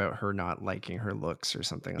certain way about her not liking her looks or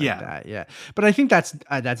something like that. Yeah. But I think that's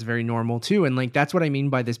very normal too. And like, that's what I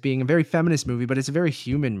mean by this being a very feminist movie, but it's a very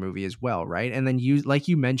human movie as well. Right. And then like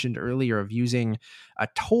you mentioned earlier, of using a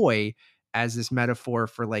toy as this metaphor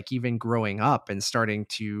for like even growing up and starting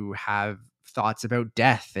to have thoughts about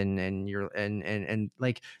death and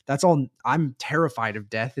like, that's all. I'm terrified of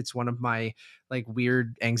death. It's one of my like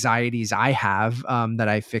weird anxieties I have that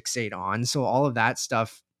I fixate on. So all of that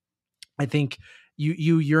stuff, I think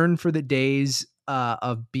you yearn for the days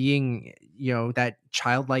of being, that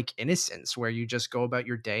childlike innocence where you just go about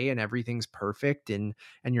your day and everything's perfect, and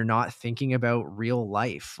you're not thinking about real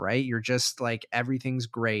life, right? You're just like, everything's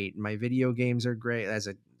great. My video games are great as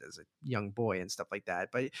a young boy and stuff like that.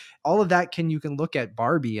 But all of that you can look at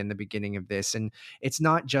Barbie in the beginning of this, and it's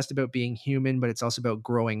not just about being human, but it's also about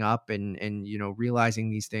growing up and realizing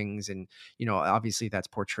these things. And, obviously that's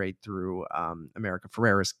portrayed through America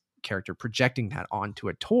Ferrera's character projecting that onto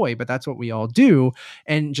a toy, but that's what we all do,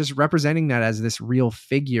 and just representing that as this real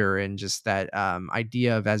figure, and just that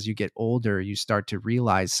idea of, as you get older, you start to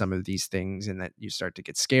realize some of these things, and that you start to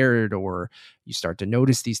get scared, or you start to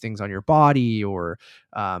notice these things on your body, or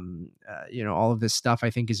all of this stuff,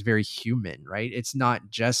 I think, is very human, right? It's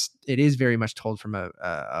not just, it is very much told from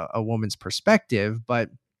a woman's perspective,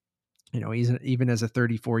 but even as a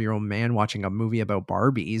 34-year-old man watching a movie about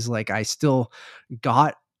Barbies, like, I still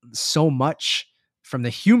got so much from the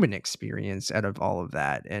human experience out of all of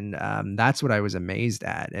that. And that's what I was amazed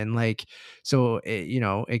at. And like, so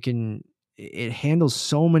it handles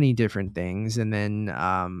so many different things. And then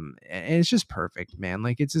and it's just perfect, man.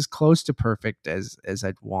 Like, it's as close to perfect as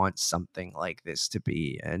I'd want something like this to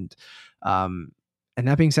be. And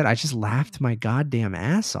that being said, I just laughed my goddamn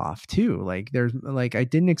ass off too. Like, I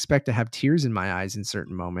didn't expect to have tears in my eyes in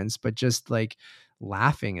certain moments, but just like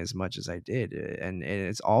laughing as much as I did. And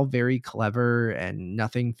it's all very clever, and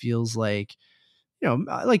nothing feels like,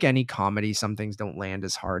 like any comedy, some things don't land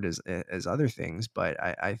as hard as other things. But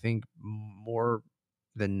I think more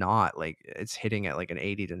than not, like, it's hitting at like an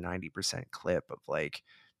 80 to 90% clip of like,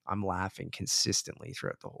 I'm laughing consistently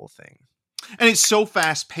throughout the whole thing. And it's so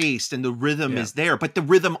fast paced, and the rhythm is there, but the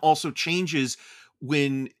rhythm also changes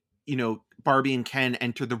when, Barbie and Ken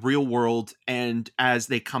enter the real world, and as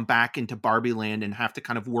they come back into Barbie land and have to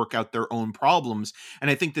kind of work out their own problems. And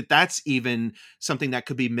I think that that's even something that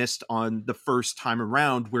could be missed on the first time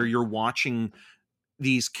around, where you're watching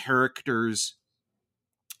these characters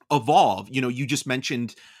evolve. You just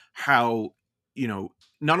mentioned how,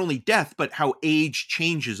 not only death, but how age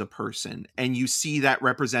changes a person. And you see that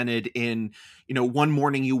represented in, one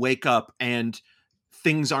morning you wake up and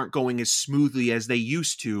things aren't going as smoothly as they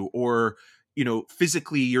used to, or,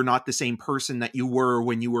 physically you're not the same person that you were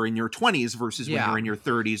when you were in your 20s versus when you're in your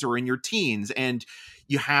 30s or in your teens. And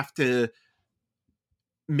you have to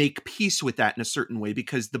make peace with that in a certain way,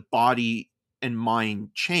 because the body and mind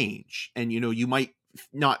change. And, you might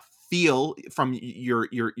not feel from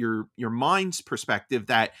your mind's perspective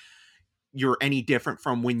that you're any different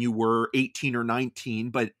from when you were 18 or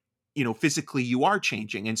 19, but physically you are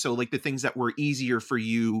changing. And so, like, the things that were easier for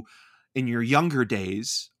you in your younger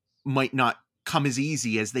days might not come as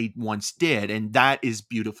easy as they once did. And that is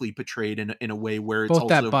beautifully portrayed in a way where it's both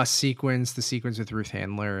also that bus sequence, the sequence with Ruth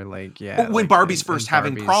Handler, like, when like, Barbie's first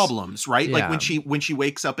having Barbie's problems, right? Yeah. Like when she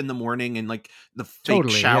wakes up in the morning and like the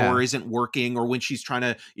fake shower isn't working, or when she's trying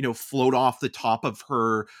to, float off the top of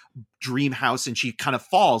her dream house and she kind of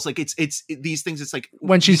falls. Like, it's these things. It's like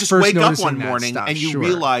when she's just first wake up one noticing morning stuff, and you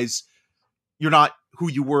realize you're not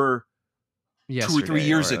who you were yesterday, 2 or 3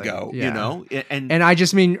 years like, ago, and I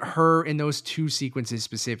just mean her in those two sequences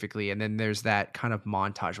specifically. And then there's that kind of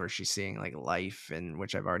montage where she's seeing like life, and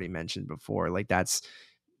which I've already mentioned before, like that's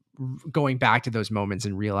going back to those moments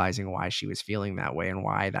and realizing why she was feeling that way and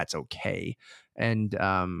why that's okay. And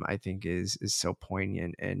I think is so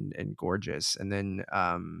poignant and gorgeous. And then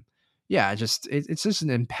it's just an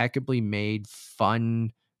impeccably made,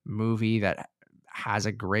 fun movie that has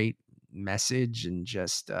a great message and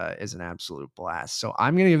just is an absolute blast. So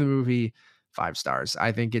I'm gonna give the movie 5 stars.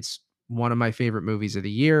 I think it's one of my favorite movies of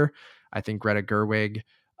the year. I think Greta Gerwig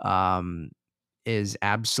is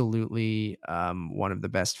absolutely one of the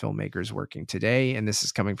best filmmakers working today, and this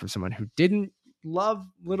is coming from someone who didn't love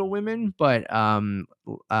Little Women, but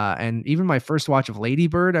and even my first watch of Lady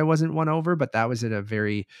Bird I wasn't won over, but that was at a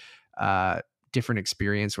very different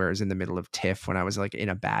experience where I was in the middle of TIFF when I was like in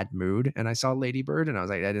a bad mood, and I saw Lady Bird and I was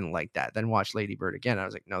like, I didn't like that. Then watched Lady Bird again. I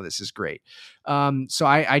was like, no, this is great. So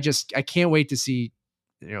I can't wait to see,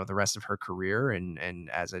 the rest of her career and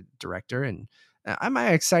as a director. And am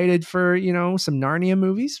I excited for, some Narnia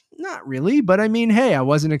movies? Not really, but I mean, hey, I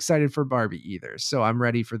wasn't excited for Barbie either. So I'm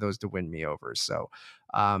ready for those to win me over. So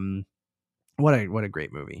what a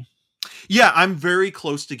great movie. Yeah, I'm very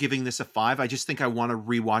close to giving this a 5. I just think I want to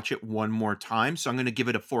rewatch it one more time. So I'm going to give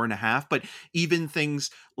it a 4.5. But even things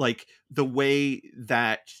like the way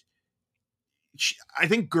that I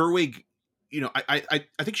think Gerwig, I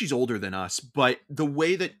think she's older than us, but the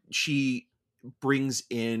way that she brings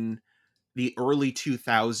in the early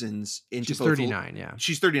 2000s into she's 39. Yeah,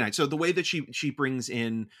 she's 39. So the way that she brings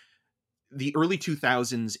in the early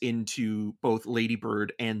 2000s into both Lady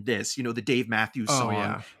Bird and this, the Dave Matthews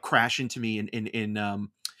song Crash Into Me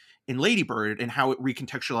in Lady Bird, and how it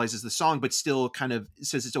recontextualizes the song, but still kind of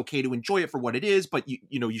says it's okay to enjoy it for what it is, but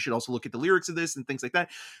you should also look at the lyrics of this and things like that.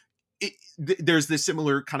 There's this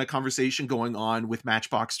similar kind of conversation going on with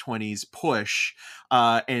Matchbox 20's Push,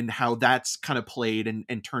 and how that's kind of played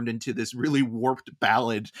and turned into this really warped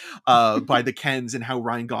ballad by the Kens, and how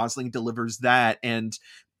Ryan Gosling delivers that. And,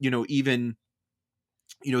 even,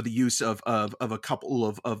 the use of a couple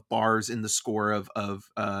of bars in the score of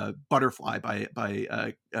Butterfly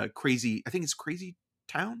by Crazy, I think it's Crazy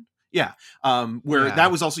Town. Yeah. Where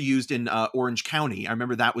that was also used in Orange County. I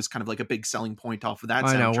remember that was kind of like a big selling point off of that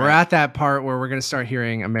soundtrack. I know. We're at that part where we're going to start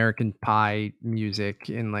hearing American Pie music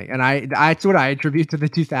and that's what I attribute to the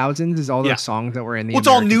 2000s is all those songs that were in the it's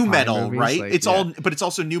American all new Pie metal, movies. right? But it's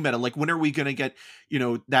also new metal. Like, when are we going to get,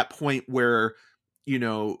 that point where,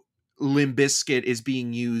 Limp Bizkit is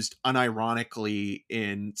being used unironically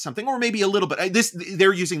in something, or maybe a little bit.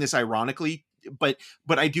 They're using this ironically, but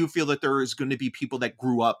I do feel that there is going to be people that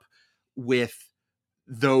grew up with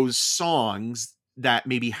those songs that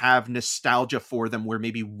maybe have nostalgia for them, where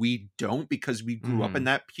maybe we don't, because we grew up in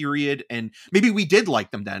that period, and maybe we did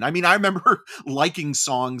like them then. I mean, I remember liking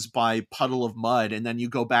songs by Puddle of Mud, and then you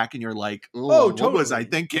go back and you're like, totally. What was I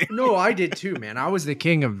thinking? No, I did too, man. I was the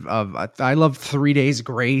king of I love 3 Days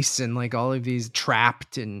Grace and like all of these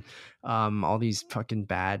Trapped and all these fucking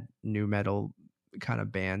bad new metal kind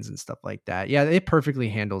of bands and stuff like that. Yeah, it perfectly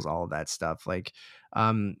handles all of that stuff. Like,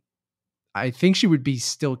 I think she would be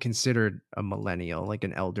still considered a millennial, like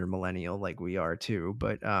an elder millennial, like we are too.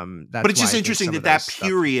 But but it's just interesting that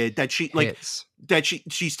period that she like hits. That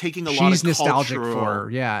she's taking a lot of nostalgic cultural... for,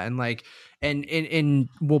 and like and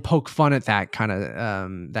we'll poke fun at that kind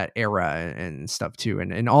of that era and stuff too,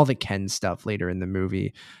 and all the Ken stuff later in the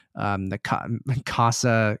movie. The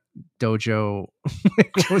Casa Dojo,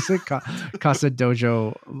 what was it? Casa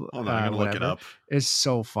Dojo. Hold on, I gotta look it up. Is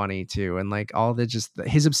so funny too, and like all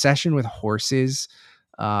his obsession with horses,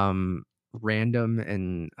 random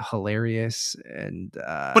and hilarious, and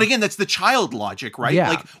but again, that's the child logic, right? Yeah.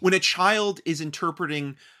 Like, when a child is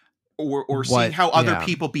interpreting or seeing how other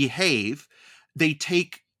people behave, they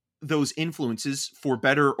take those influences for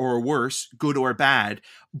better or worse, good or bad,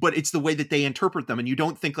 but it's the way that they interpret them. And you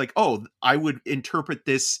don't think like, oh, I would interpret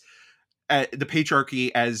this, the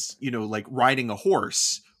patriarchy as, like riding a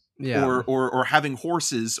horse, or having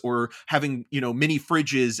horses, or having, mini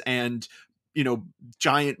fridges and,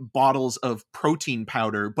 giant bottles of protein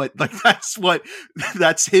powder. But like,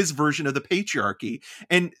 that's his version of the patriarchy.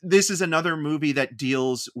 And this is another movie that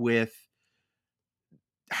deals with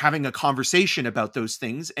having a conversation about those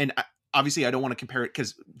things. And obviously I don't want to compare it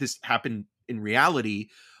because this happened in reality,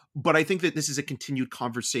 but I think that this is a continued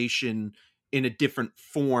conversation in a different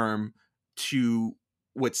form to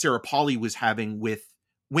what Sarah Polley was having with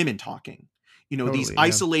women talking, totally, these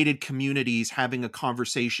isolated communities having a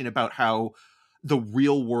conversation about how the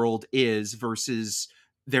real world is versus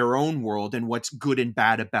their own world, and what's good and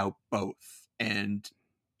bad about both. And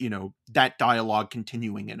that dialogue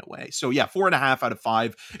continuing in a way. So yeah, 4.5 out of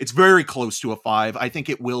 5. It's very close to a 5. I think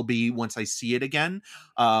it will be once I see it again.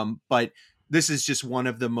 But this is just one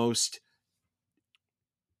of the most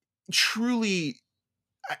truly,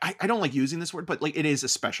 I don't like using this word, but like, it is a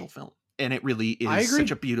special film, and it really is such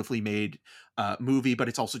a beautifully made movie, but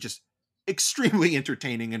it's also just extremely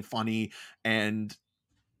entertaining and funny and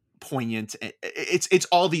poignant. It's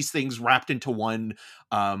all these things wrapped into one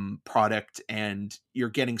product, and you're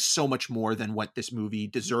getting so much more than what this movie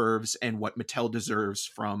deserves and what Mattel deserves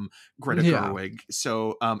from Greta Gerwig.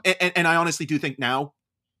 So and I honestly do think now,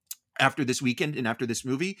 after this weekend and after this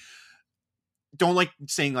movie, don't like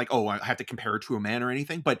saying like, oh, I have to compare her to a man or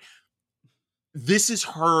anything, but this is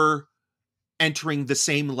her entering the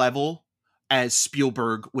same level as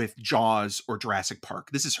Spielberg with Jaws or Jurassic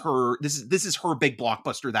Park. This is her big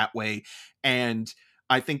blockbuster that way. And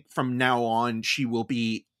I think from now on, she will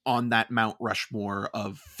be on that Mount Rushmore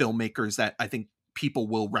of filmmakers that I think people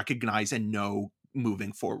will recognize and know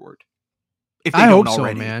moving forward. If they don't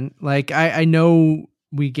already. So, man. Like, I know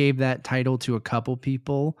we gave that title to a couple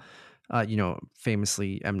people.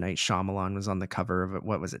 Famously, M. Night Shyamalan was on the cover of it.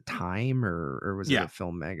 What was it, Time, or was it a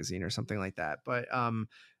film magazine or something like that? But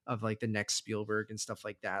of like the next Spielberg and stuff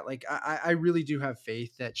like that. Like, I really do have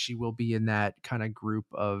faith that she will be in that kind of group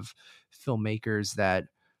of filmmakers that,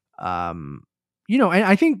 and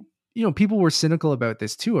I think, people were cynical about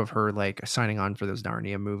this too, of her like signing on for those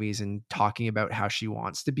Narnia movies and talking about how she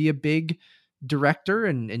wants to be a big director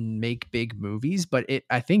and make big movies. But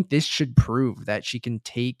I think this should prove that she can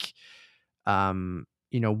take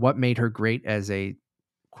what made her great as a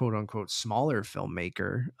quote unquote smaller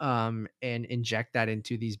filmmaker, and inject that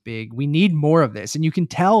into these big, we need more of this. And you can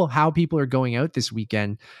tell how people are going out this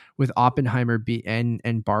weekend with Oppenheimer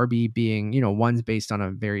and Barbie being, one's based on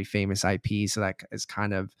a very famous IP. So that is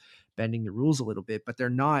kind of bending the rules a little bit, but they're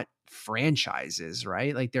not franchises,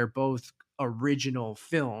 right? Like they're both original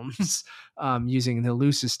films, using the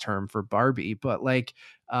loosest term for Barbie, but like,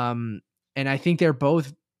 and I think they're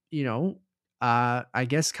both, I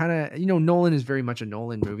guess kind of, Nolan is very much a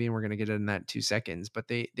Nolan movie, and we're going to get into that in 2 seconds, but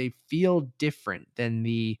they feel different than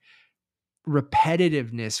the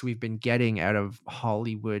repetitiveness we've been getting out of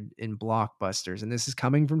Hollywood in blockbusters. And this is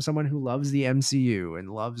coming from someone who loves the MCU and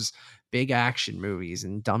loves big action movies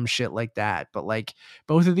and dumb shit like that. But like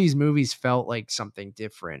both of these movies felt like something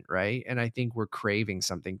different, right? And I think we're craving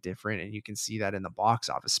something different. And you can see that in the box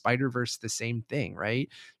office. Spider-Verse, the same thing, right?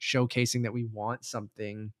 Showcasing that we want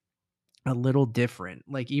something a little different.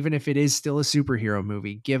 Like, even if it is still a superhero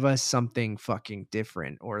movie, give us something fucking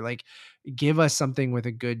different, or like give us something with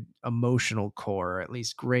a good emotional core, or at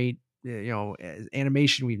least great,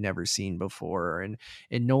 animation we've never seen before. And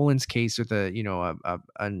in Nolan's case with a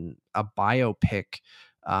biopic,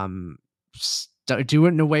 do it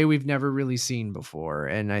in a way we've never really seen before.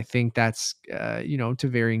 And I think that's, to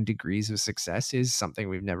varying degrees of success, is something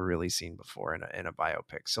we've never really seen before in a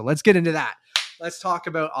biopic. So let's get into that. Let's talk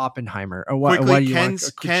about Oppenheimer. Quickly,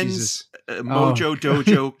 Ken's Mojo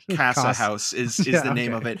Dojo Casa House is the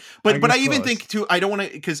name of it. But I even think too, I don't want to,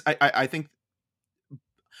 because I think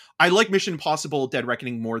I like Mission Impossible Dead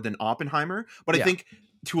Reckoning more than Oppenheimer, but I think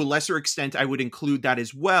to a lesser extent I would include that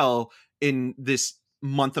as well in this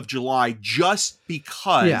month of July, just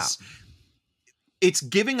because it's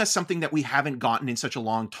giving us something that we haven't gotten in such a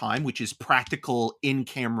long time, which is practical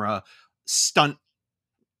in-camera stunt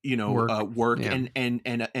work and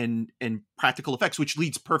practical effects, which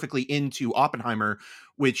leads perfectly into Oppenheimer,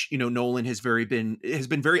 which Nolan has been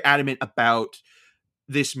very adamant about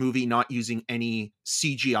this movie not using any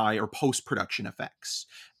CGI or post-production effects,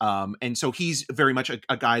 and so he's very much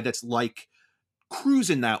a guy that's like Cruise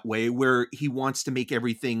in that way, where he wants to make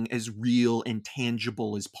everything as real and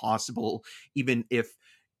tangible as possible, even if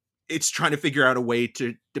it's trying to figure out a way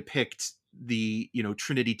to depict the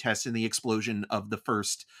Trinity test and the explosion of the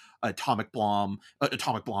first atomic bomb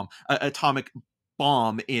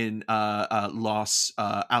in Los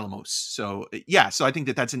Alamos. So so I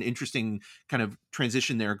think that's an interesting kind of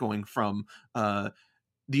transition there, going from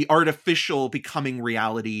the artificial becoming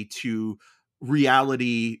reality to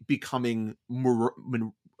reality becoming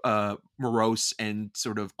morose and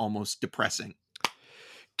sort of almost depressing.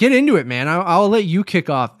 Get into it, man. I'll let you kick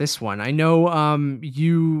off this one. I know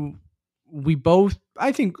we both,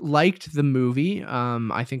 I think, liked the movie.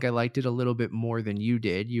 I think I liked it a little bit more than you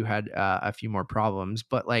did. You had a few more problems,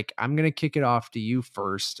 but like, I'm going to kick it off to you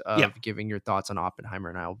first of giving your thoughts on Oppenheimer,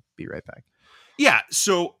 and I'll be right back. Yeah.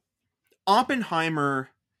 So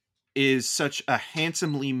Oppenheimer is such a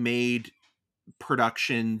handsomely made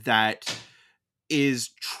production that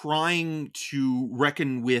is trying to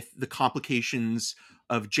reckon with the complications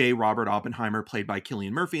of J. Robert Oppenheimer, played by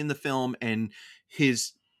Cillian Murphy in the film, and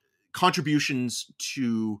his contributions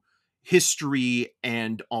to history,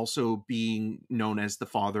 and also being known as the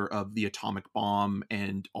father of the atomic bomb,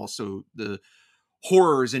 and also the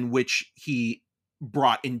horrors in which he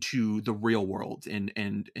brought into the real world, and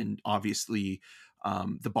obviously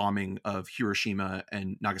the bombing of Hiroshima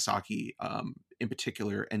and Nagasaki in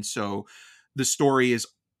particular. And so the story is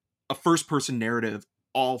a first-person narrative,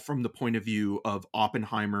 all from the point of view of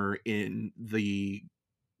Oppenheimer in the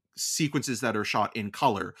sequences that are shot in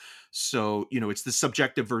color. So, it's the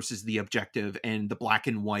subjective versus the objective, and the black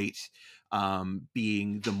and white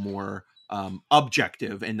being the more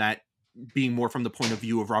objective, and that being more from the point of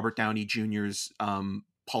view of Robert Downey Jr.'s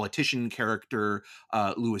politician character,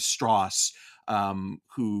 Louis Strauss,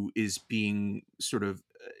 who is being sort of,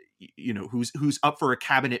 who's up for a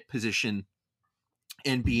cabinet position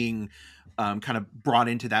and being kind of brought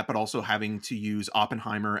into that, but also having to use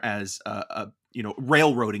Oppenheimer as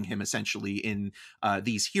railroading him essentially in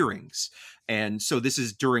these hearings. And so this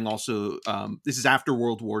is during also this is after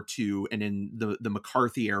World War II, and in the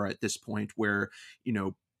McCarthy era at this point, where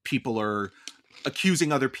people are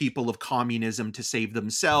accusing other people of communism to save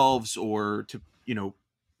themselves, or to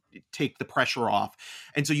take the pressure off.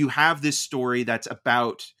 And so you have this story that's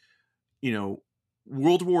about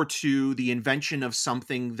World War II, the invention of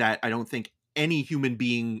something that I don't think any human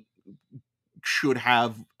being should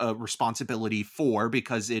have a responsibility for,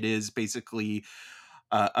 because it is basically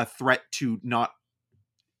a threat to not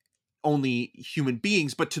only human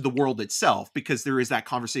beings, but to the world itself, because there is that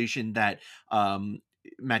conversation that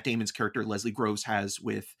Matt Damon's character Leslie Groves has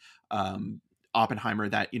with Oppenheimer,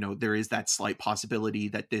 that, you know, there is that slight possibility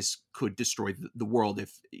that this could destroy the world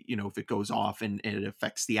if, you know, if it goes off and it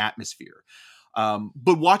affects the atmosphere.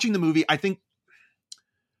 But watching the movie, I think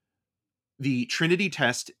the Trinity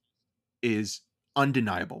test is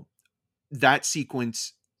undeniable. That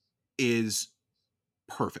sequence is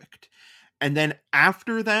perfect. And then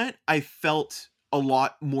after that, I felt a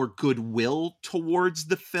lot more goodwill towards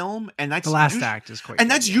the film, and that's the last act is quite and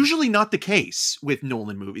good, that's usually not the case with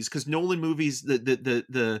Nolan movies, because Nolan movies,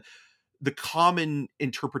 the common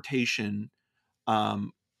interpretation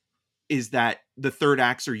is that the third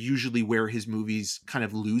acts are usually where his movies kind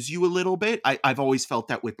of lose you a little bit. I've always felt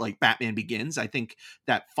that with like Batman Begins. I think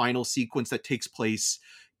that final sequence that takes place,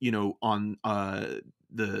 you know, on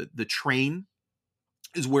the train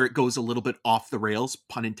is where it goes a little bit off the rails,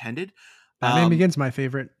 pun intended. Batman Begins, my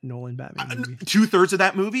favorite Nolan Batman movie. 2/3 of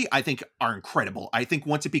that movie, I think, are incredible. I think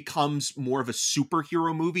once it becomes more of a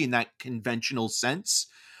superhero movie in that conventional sense,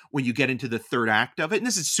 when you get into the third act of it, and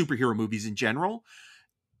this is superhero movies in general,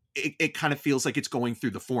 it kind of feels like it's going through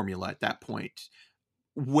the formula at that point,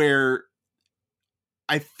 where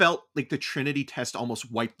I felt like the Trinity test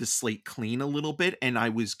almost wiped the slate clean a little bit, and I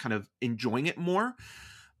was kind of enjoying it more.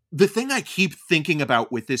 The thing I keep thinking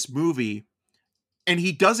about with this movie, and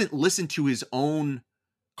he doesn't listen to his own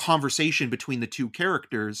conversation between the two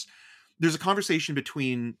characters. There's a conversation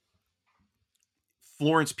between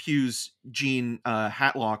Florence Pugh's Gene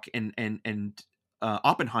Hatlock and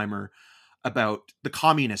Oppenheimer about the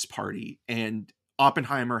Communist Party, and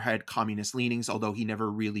Oppenheimer had communist leanings, although he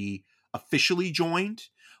never really officially joined,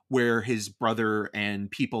 where his brother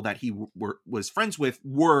and people that he was friends with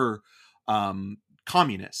were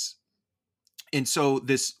communists. And so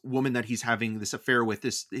this woman that he's having this affair with,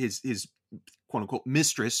 his quote unquote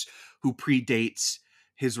mistress, who predates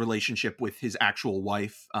his relationship with his actual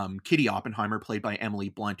wife, Kitty Oppenheimer, played by Emily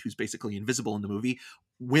Blunt, who's basically invisible in the movie.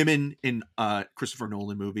 Women in Christopher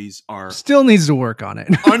Nolan movies are still needs to work on it.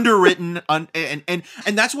 Underwritten, and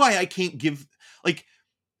that's why I can't give, like,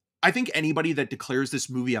 I think anybody that declares this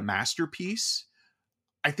movie a masterpiece,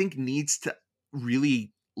 I think needs to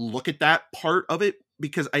really look at that part of it,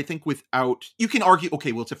 because I think without, you can argue,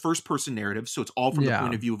 okay, well, it's a first person narrative, so it's all from the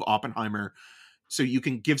point of view of Oppenheimer, so you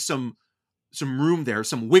can give some room there,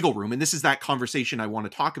 some wiggle room. And this is that conversation I want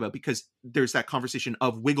to talk about, because there's that conversation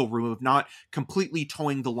of wiggle room, of not completely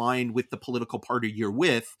towing the line with the political party you're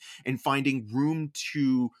with, and finding room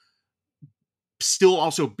to still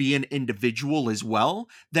also be an individual as well,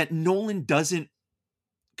 that Nolan doesn't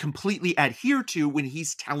completely adhere to when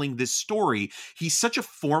he's telling this story. He's such a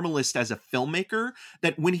formalist as a filmmaker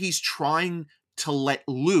that when he's trying to let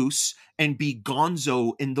loose and be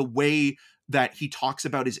gonzo in the way that he talks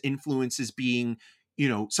about his influences being, you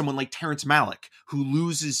know, someone like Terrence Malick, who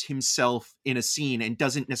loses himself in a scene and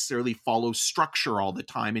doesn't necessarily follow structure all the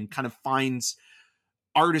time, and kind of finds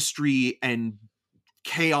artistry and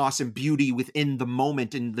chaos and beauty within the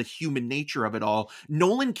moment and the human nature of it all.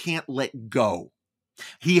 Nolan can't let go.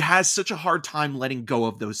 He has such a hard time letting go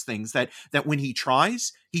of those things that when he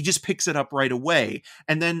tries, he just picks it up right away.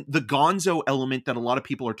 And then the gonzo element that a lot of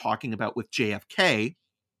people are talking about with JFK,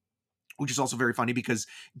 which is also very funny because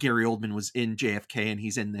Gary Oldman was in JFK and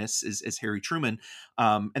he's in this as Harry Truman.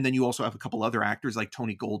 And then you also have a couple other actors like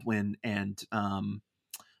Tony Goldwyn and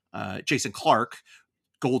Jason Clarke.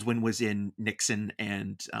 Goldwyn was in Nixon,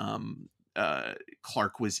 and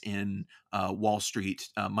Clarke was in Wall Street,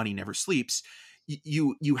 Money Never Sleeps.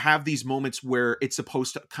 You have these moments where it's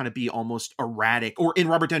supposed to kind of be almost erratic, or in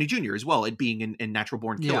Robert Downey Jr. as well, it being in Natural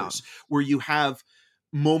Born Killers, where you have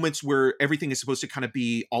moments where everything is supposed to kind of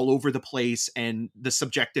be all over the place, and the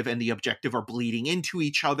subjective and the objective are bleeding into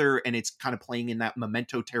each other, and it's kind of playing in that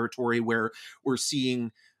Memento territory where we're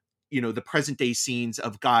seeing, you know, the present day scenes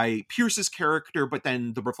of Guy Pearce's character, but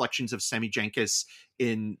then the reflections of Sammy Jenkins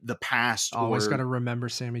in the past. Always got to remember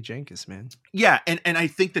Sammy Jenkins, man. Yeah. And I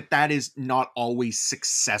think that is not always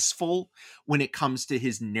successful when it comes to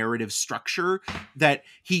his narrative structure, that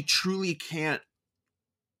he truly can't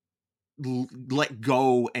let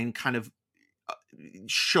go and kind of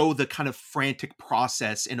show the kind of frantic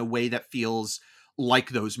process in a way that feels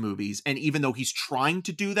like those movies. And even though he's trying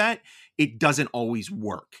to do that, it doesn't always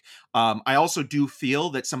work. I also do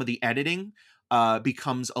feel that some of the editing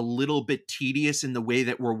becomes a little bit tedious in the way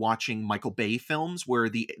that we're watching Michael Bay films, where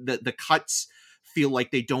the cuts feel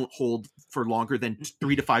like they don't hold for longer than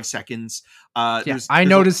 3 to 5 seconds. I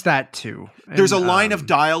noticed that too. There's a line of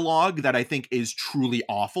dialogue that I think is truly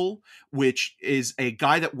awful, which is a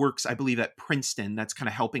guy that works, I believe, at Princeton, that's kind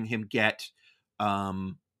of helping him get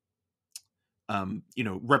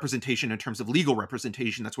representation in terms of legal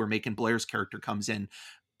representation. That's where Macon Blair's character comes in.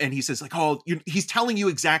 And he says like, oh, he's telling you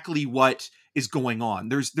exactly what is going on.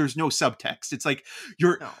 There's no subtext. It's like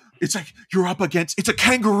you're up against, it's a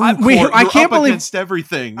kangaroo court. I can't believe against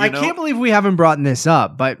everything. I can't believe we haven't brought this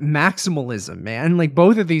up, but maximalism, man. Like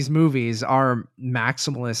both of these movies are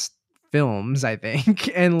maximalist films, I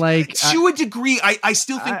think. And like to a degree, I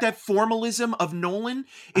still think that formalism of Nolan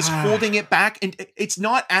is holding it back. And it's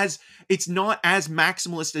not as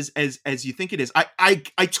maximalist as you think it is.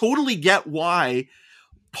 I totally get why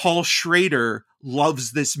Paul Schrader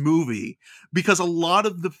loves this movie, because a lot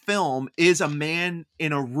of the film is a man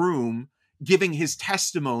in a room giving his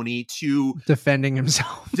testimony to defending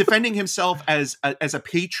himself as a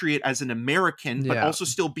patriot, as an American, but also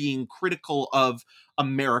still being critical of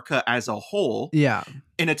America as a whole. Yeah.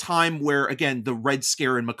 In a time where, again, the Red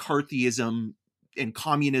Scare and McCarthyism and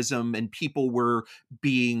communism and people were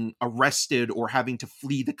being arrested or having to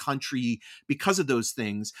flee the country because of those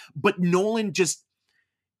things. But Nolan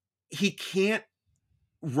he can't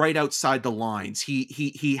write outside the lines.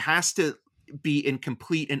 He has to be in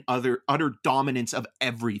complete and utter dominance of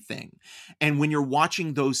everything. And when you're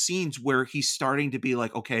watching those scenes where he's starting to be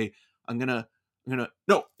like, okay, I'm gonna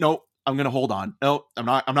hold on. No, I'm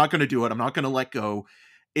not gonna do it. I'm not gonna let go.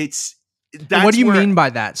 What do you mean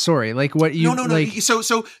by that? Sorry. Like what you No. like...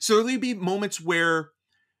 So there'll be moments where,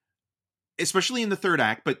 especially in the third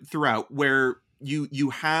act, but throughout, where you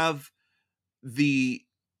have the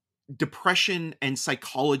depression and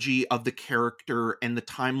psychology of the character and the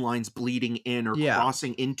timelines bleeding in or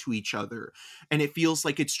crossing into each other, and it feels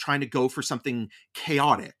like it's trying to go for something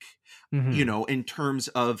chaotic, in terms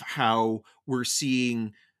of how we're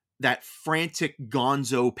seeing that frantic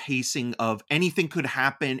gonzo pacing of anything could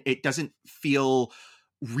happen. It doesn't feel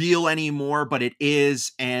real anymore, but it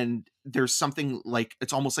is, and there's something like,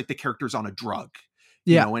 it's almost like the character's on a drug,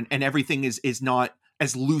 and everything is not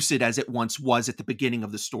as lucid as it once was at the beginning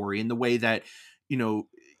of the story, in the way that,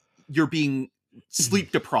 you're being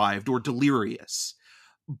sleep deprived or delirious.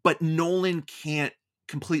 But Nolan can't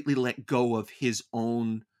completely let go of his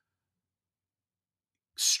own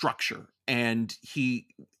structure. And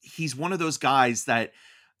he's one of those guys that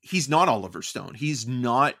he's not Oliver Stone. He's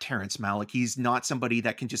not Terrence Malick. He's not somebody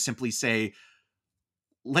that can just simply say,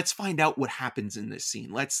 let's find out what happens in this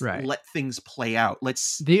scene. Let's let things play out.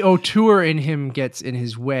 The auteur in him gets in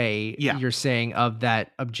his way. Yeah. You're saying, of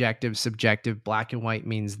that objective, subjective, black and white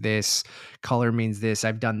means this, color means this.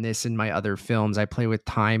 I've done this in my other films. I play with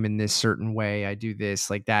time in this certain way. I do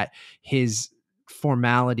this like that. His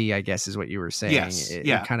formality, I guess, is what you were saying. Yes. It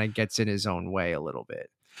kind of gets in his own way a little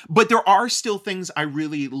bit. But there are still things I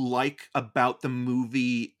really like about the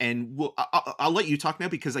movie, and I'll let you talk now,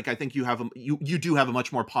 because like I think you do have a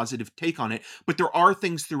much more positive take on it. But there are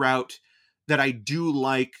things throughout that I do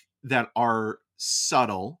like that are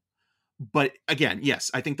subtle. But again, yes,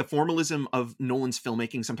 I think the formalism of Nolan's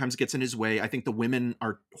filmmaking sometimes gets in his way. I think the women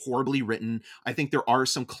are horribly written. I think there are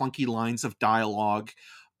some clunky lines of dialogue.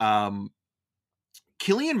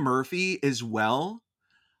 Cillian Murphy as well,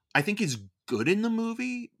 I think, is good in the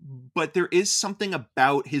movie, but there is something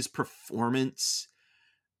about his performance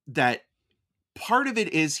that, part of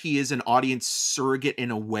it is he is an audience surrogate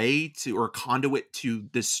in a way, or a conduit to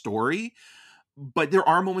this story, but there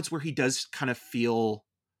are moments where he does kind of feel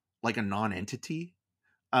like a non-entity.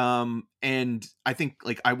 And I think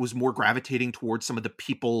like I was more gravitating towards some of the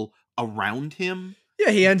people around him. Yeah,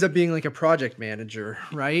 he ends up being like a project manager,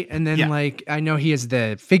 right? And then like, I know he is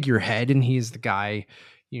the figurehead, and he's the guy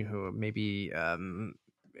who maybe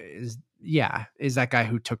is that guy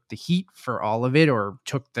who took the heat for all of it, or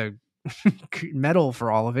took the metal for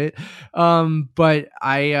all of it. But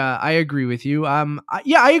I agree with you.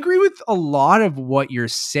 I agree with a lot of what you're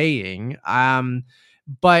saying.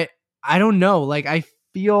 But I don't know. Like, I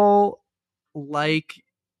feel like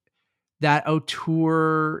that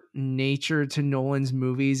auteur nature to Nolan's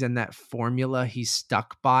movies and that formula he's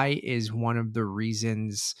stuck by is one of the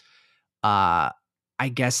reasons I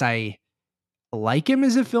guess I like him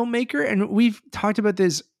as a filmmaker. And we've talked about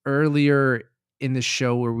this earlier in the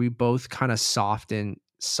show, where we both kind of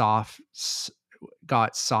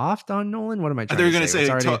got soft on Nolan. What am I trying to say?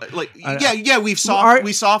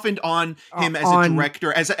 We softened on him as a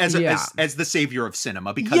director, as the savior of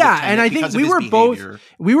cinema, because of Tenet, and I think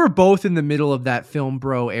we were both in the middle of that film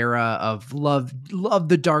bro era of love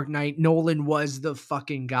The Dark Knight. Nolan was the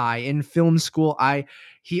fucking guy in film school.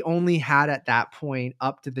 He only had, at that point,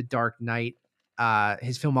 up to The Dark Knight,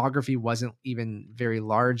 his filmography wasn't even very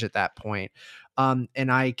large at that point.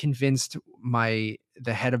 And I convinced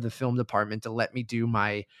the head of the film department to let me do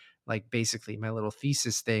my like basically my little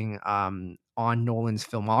thesis thing on Nolan's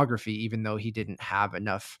filmography, even though he didn't have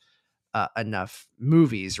enough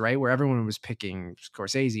movies, right? Where everyone was picking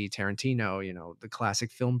Scorsese, Tarantino, you know, the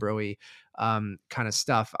classic film broy kind of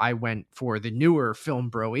stuff. I went for the newer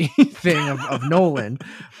film broy thing of Nolan.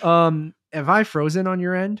 Have I frozen on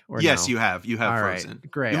your end or yes, no? you have All frozen.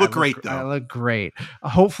 Right, great. You look great though. I look great.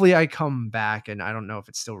 Hopefully I come back, and I don't know if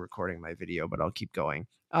it's still recording my video, but I'll keep going.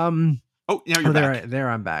 Oh, now you're back. There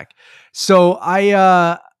I'm back. So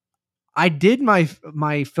I did my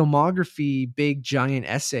filmography big giant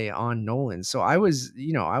essay on Nolan. So I was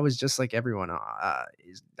just like everyone,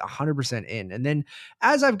 100% in. And then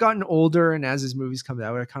as I've gotten older and as his movies come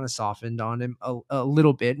out, I kind of softened on him a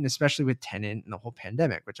little bit, and especially with Tenet and the whole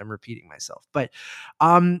pandemic, which I'm repeating myself. But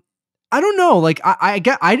I don't know. Like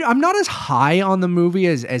I'm not as high on the movie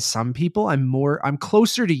as some people. I'm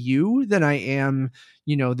closer to you than I am,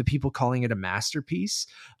 you know, the people calling it a masterpiece.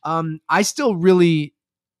 I still really,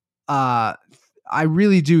 I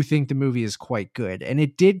really do think the movie is quite good, and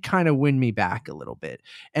it did kind of win me back a little bit.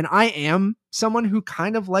 And I am someone who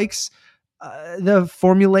kind of likes the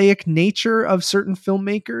formulaic nature of certain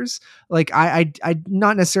filmmakers. Like I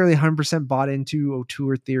not necessarily 100% bought into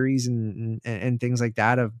auteur theories and things like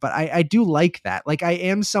that but I do like that. Like I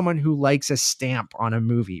am someone who likes a stamp on a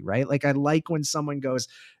movie, right? Like I like when someone goes,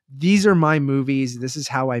 these are my movies, this is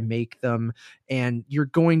how I make them, and you're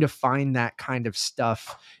going to find that kind of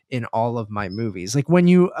stuff in all of my movies. Like when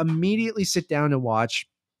you immediately sit down to watch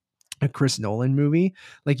a Chris Nolan movie,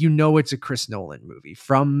 like, you know, it's a Chris Nolan movie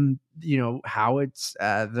from, you know, how it's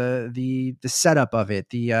the setup of it,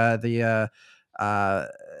 the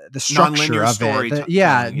structure of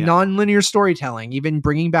it, non-linear storytelling, even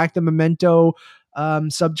bringing back the Memento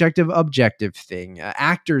subjective objective thing,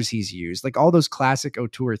 actors he's used, like all those classic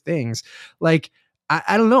auteur things. Like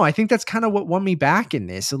I don't know, I think that's kind of what won me back in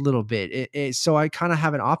this a little bit. So I kind of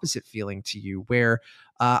have an opposite feeling to you, where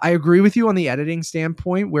I agree with you on the editing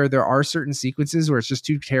standpoint, where there are certain sequences where it's just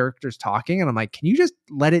two characters talking, and I'm like, can you just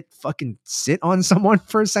let it fucking sit on someone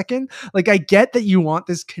for a second? Like, I get that you want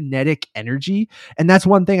this kinetic energy, and that's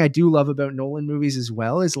one thing I do love about Nolan movies as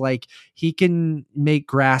well, is like he can make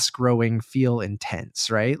grass growing feel intense,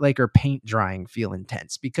 right? Like, or paint drying feel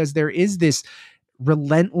intense, because there is this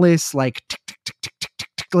relentless, like tick, tick, tick, tick, tick, tick,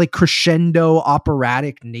 tick, like crescendo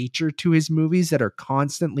operatic nature to his movies that are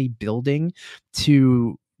constantly building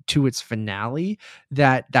to its finale.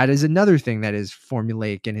 That is another thing that is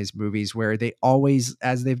formulaic in his movies, where they always,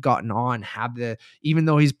 as they've gotten on, have even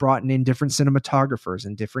though he's brought in different cinematographers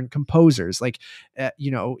and different composers, like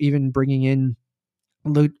you know, even bringing in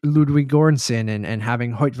Ludwig Göransson and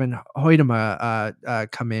having Hoyt van Hoytema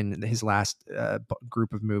come in his last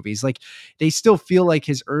group of movies. Like, they still feel like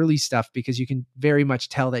his early stuff, because you can very much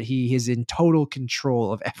tell that he is in total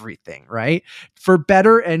control of everything, right? For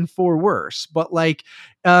better and for worse. But like,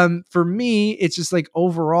 for me, it's just like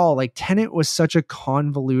overall, like Tenet was such a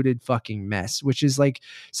convoluted fucking mess, which is like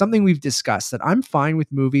something we've discussed, that I'm fine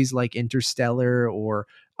with movies like Interstellar or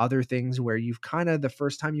other things where you've kind of, the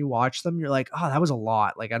first time you watch them, you're like, oh, that was a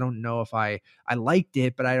lot. Like, I don't know if I liked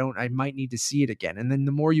it, but I might need to see it again. And then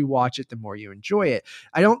the more you watch it, the more you enjoy it.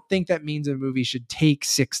 I don't think that means a movie should take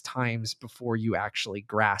 6 times before you actually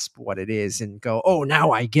grasp what it is and go, oh, now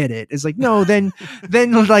I get it. It's like, no, then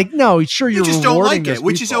like, no, sure, you just don't like it,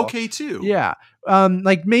 which is okay too. Yeah.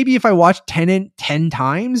 Like maybe if I watch Tenet 10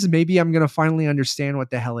 times, maybe I'm going to finally understand what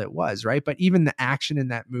the hell it was. Right. But even the action in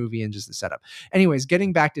that movie and just the setup. Anyways,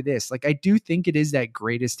 getting back to this, like, I do think it is that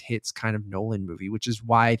greatest hits kind of Nolan movie, which is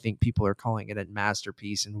why I think people are calling it a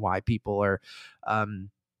masterpiece, and why people are,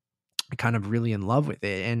 kind of really in love with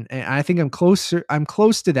it. And I think I'm close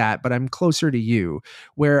to that, but I'm closer to you,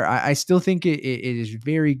 where I still think it is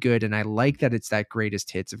very good. And I like that it's that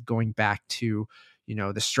greatest hits of going back to, you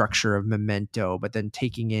know, the structure of Memento, but then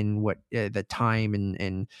taking in what the time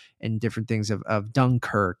and different things of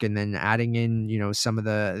Dunkirk, and then adding in, you know, some of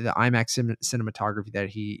the IMAX cinematography that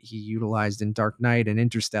he utilized in Dark Knight and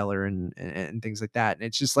Interstellar and things like that. And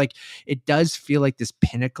it's just like, it does feel like this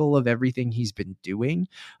pinnacle of everything he's been doing,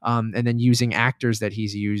 and then using actors that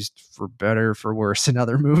he's used for better, for worse in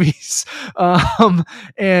other movies,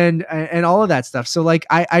 and all of that stuff. So like,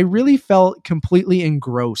 I really felt completely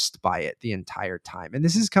engrossed by it the entire time. And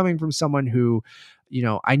this is coming from someone who, you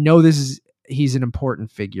know, I know he's an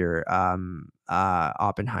important figure,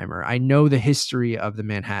 Oppenheimer. I know the history of the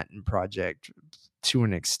Manhattan Project to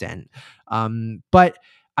an extent, but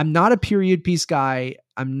I'm not a period piece guy.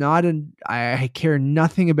 I care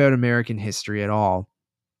nothing about American history at all.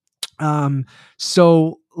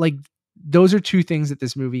 So like, those are two things that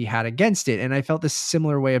this movie had against it. And I felt this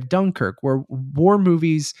similar way of Dunkirk, where war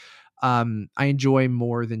movies, I enjoy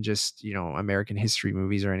more than just, American history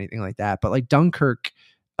movies or anything like that. But like Dunkirk,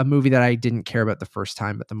 a movie that I didn't care about the first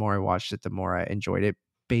time, but the more I watched it, the more I enjoyed it,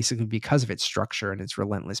 basically because of its structure and its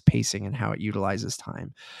relentless pacing and how it utilizes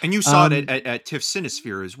time. And you saw it at TIFF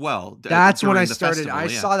Cinesphere as well. That's when I started. Festival, I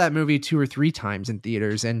saw that movie 2 or 3 times in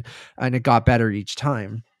theaters, and it got better each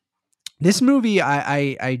time. This movie,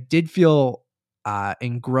 I did feel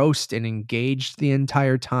engrossed and engaged the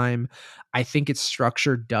entire time. I think its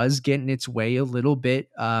structure does get in its way a little bit,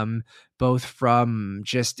 both from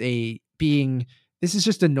just this is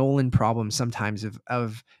just a Nolan problem sometimes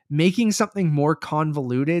of making something more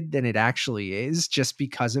convoluted than it actually is, just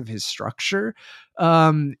because of his structure.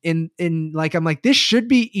 I'm like, this should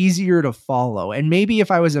be easier to follow. And maybe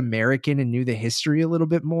if I was American and knew the history a little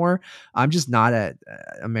bit more, I'm just not a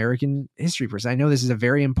American history person. I know this is a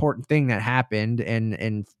very important thing that happened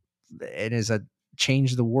and it is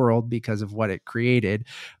changed the world because of what it created.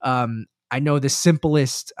 I know the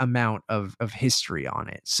simplest amount of history on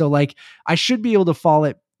it. So like I should be able to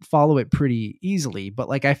follow it pretty easily, but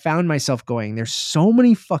like I found myself going, there's so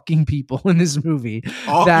many fucking people in this movie.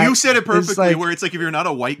 Oh, you said it perfectly, where it's like, if you're not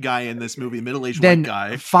a white guy in this movie, middle-aged white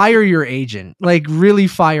guy, fire your agent. Like really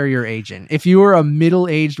fire your agent. If you were a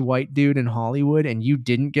middle-aged white dude in Hollywood and you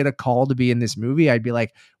didn't get a call to be in this movie, I'd be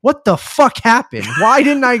like, what the fuck happened? Why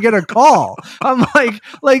didn't I get a call? I'm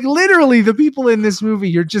like literally the people in this movie,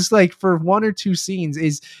 you're just like, for 1 or 2 scenes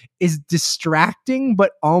is distracting,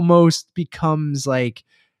 but almost becomes like,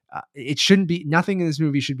 it shouldn't be, nothing in this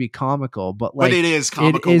movie should be comical, but like, but it is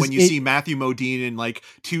comical when you see Matthew Modine in like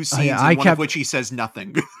 2 scenes, one of which he says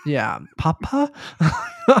nothing. Yeah. Papa.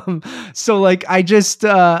 So like, I just,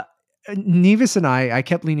 Nevis and I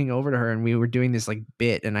kept leaning over to her and we were doing this like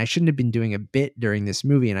bit, and I shouldn't have been doing a bit during this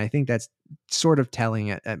movie. And I think that's sort of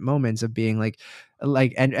telling at moments of being like,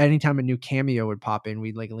 and anytime a new cameo would pop in,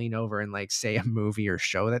 we'd like lean over and like say a movie or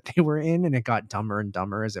show that they were in, and it got dumber and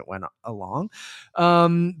dumber as it went along.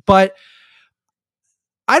 But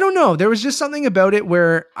I don't know. There was just something about it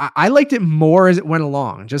where I liked it more as it went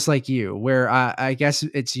along, just like you, where I guess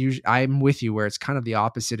it's usually, I'm with you, where it's kind of the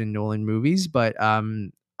opposite in Nolan movies. But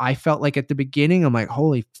I felt like at the beginning, I'm like,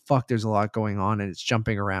 holy fuck, there's a lot going on and it's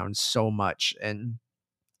jumping around so much.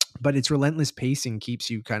 But its relentless pacing keeps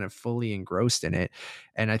you kind of fully engrossed in it.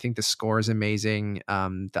 And I think the score is amazing.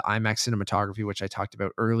 The IMAX cinematography, which I talked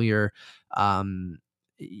about earlier, that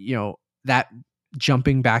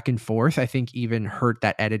jumping back and forth, I think even hurt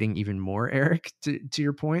that editing even more, Eric, to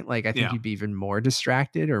your point. Like, I think you'd be even more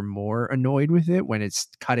distracted or more annoyed with it when it's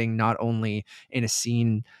cutting not only in a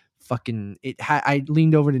scene, I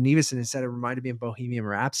leaned over to Nevis and it said it reminded me of Bohemian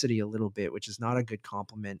Rhapsody a little bit, which is not a good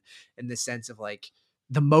compliment in the sense of like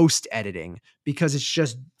the most editing, because it's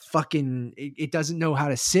just fucking, it doesn't know how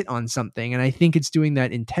to sit on something. And I think it's doing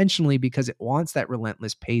that intentionally because it wants that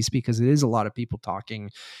relentless pace, because it is a lot of people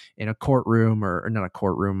talking in a courtroom or not a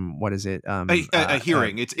courtroom. What is it? A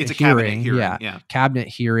hearing. It's a cabinet hearing. Yeah. Cabinet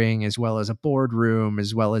hearing, as well as a boardroom,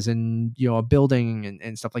 as well as in, a building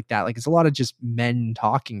and stuff like that. Like, it's a lot of just men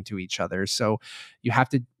talking to each other. So you have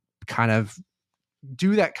to kind of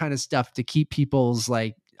do that kind of stuff to keep people's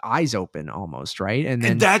like eyes open almost, right?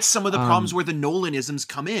 And that's some of the problems where the Nolanisms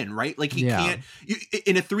come in, right? Like he can't,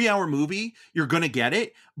 in a 3-hour movie, you're gonna get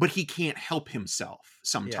it, but he can't help himself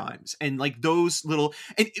sometimes. And like those little,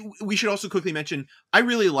 and we should also quickly mention, I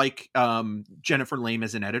really like Jennifer Lame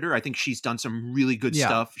as an editor. I think she's done some really good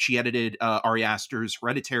stuff. She edited Ari Aster's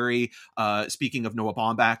Hereditary, speaking of Noah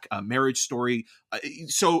Baumbach, Marriage Story.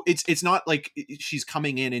 So it's not like she's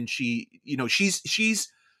coming in and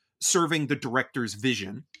she's serving the director's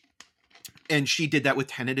vision, and she did that with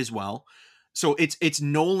Tenet as well. So it's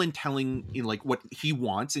Nolan telling like what he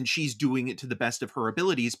wants, and she's doing it to the best of her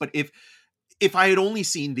abilities. But if I had only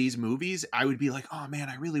seen these movies, I would be like, oh man,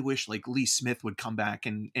 I really wish like Lee Smith would come back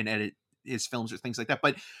and edit his films or things like that.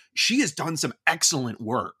 But she has done some excellent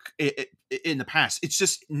work in the past. It's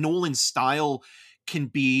just Nolan's style can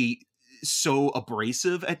be so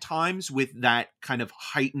abrasive at times with that kind of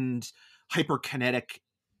heightened, hyperkinetic,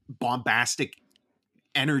 bombastic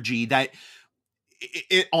energy that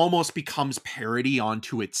it almost becomes parody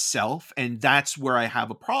onto itself. And that's where I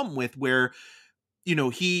have a problem with, where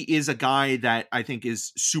he is a guy that I think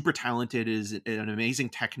is super talented, is an amazing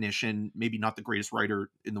technician, maybe not the greatest writer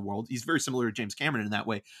in the world. He's very similar to James Cameron in that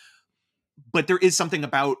way, but there is something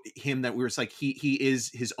about him that we're just like, he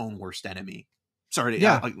is his own worst enemy. Sorry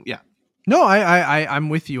to, no, I'm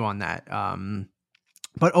with you on that.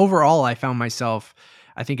 But overall I found myself,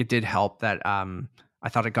 I think it did help that I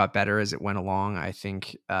thought it got better as it went along. I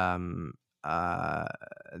think that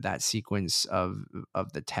sequence of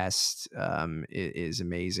the test is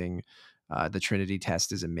amazing. The Trinity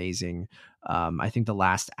test is amazing. I think the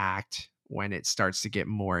last act, when it starts to get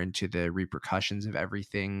more into the repercussions of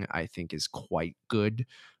everything, I think is quite good.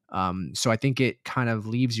 So I think it kind of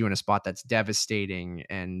leaves you in a spot that's devastating,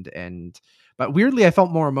 but weirdly, I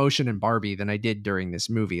felt more emotion in Barbie than I did during this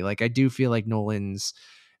movie. Like, I do feel like Nolan's,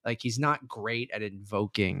 like, he's not great at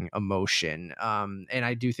invoking emotion. And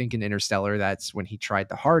I do think in Interstellar, that's when he tried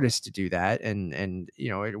the hardest to do that. And, you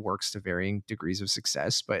know, it works to varying degrees of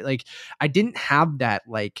success, but like, I didn't have that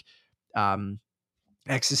like,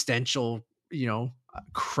 existential, you know,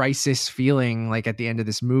 crisis feeling like at the end of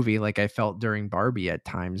this movie, like I felt during Barbie at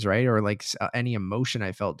times, right? Or like any emotion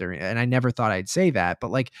I felt during, and I never thought I'd say that, but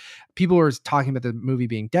like people were talking about the movie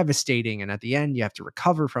being devastating, and at the end you have to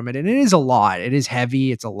recover from it, and it is a lot. It is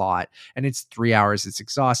heavy, it's a lot, and it's 3 hours. It's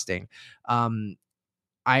exhausting.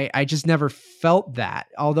 I just never felt that,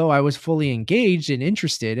 although I was fully engaged and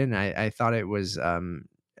interested, and I thought it was a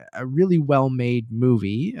really well made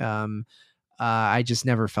movie. I just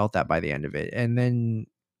never felt that by the end of it. And then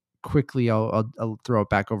quickly, I'll throw it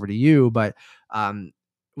back over to you. But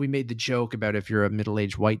we made the joke about if you're a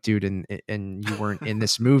middle-aged white dude and you weren't in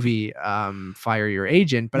this movie, fire your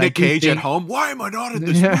agent. But Nick Cage at home. Why am I not in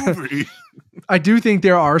this movie? I do think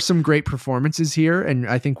there are some great performances here, and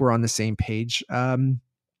I think we're on the same page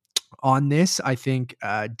on this. I think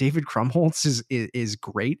David Krumholtz is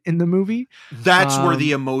great in the movie. That's where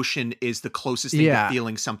the emotion is the closest thing to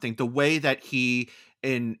feeling something. The way that he,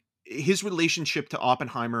 in his relationship to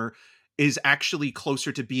Oppenheimer, is actually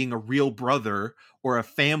closer to being a real brother or a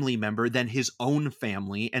family member than his own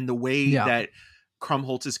family. And the way that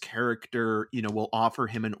Krumholtz's character, you know, will offer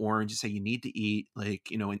him an orange and say, you need to eat, like,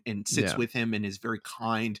 you know, and sits with him and is very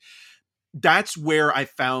kind. That's where I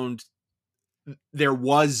found there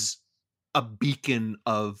was a beacon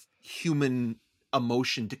of human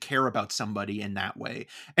emotion to care about somebody in that way.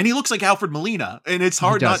 And he looks like Alfred Molina, and it's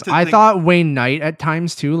hard not to I thought Wayne Knight at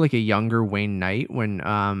times too, like a younger Wayne Knight, when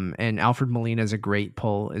and Alfred Molina is a great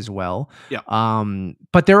pull as well.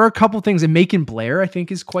 But there are a couple things, and Macon Blair I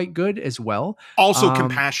think is quite good as well. Also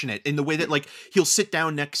compassionate in the way that, like, he'll sit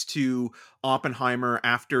down next to Oppenheimer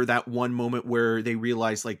after that one moment where they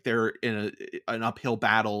realize like they're in an uphill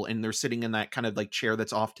battle, and they're sitting in that kind of like chair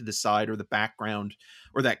that's off to the side or the background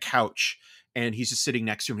or that couch, and he's just sitting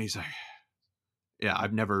next to him, and he's like, yeah,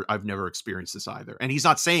 I've never experienced this either. And he's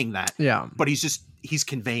not saying that, but he's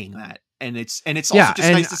conveying that. And it's also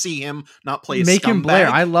just nice to see him not play a Macon scumbag. Blair.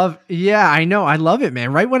 I love it,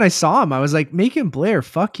 man. Right when I saw him, I was like, Macon Blair,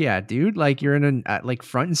 fuck yeah, dude. Like, you're in a like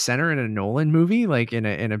front and center in a Nolan movie, like in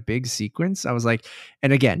a big sequence. I was like,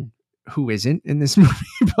 and again, who isn't in this movie?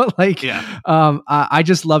 But like, I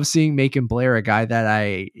just love seeing Macon Blair, a guy that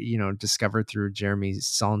I, you know, discovered through Jeremy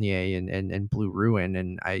Saulnier and Blue Ruin,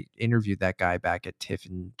 and I interviewed that guy back at TIFF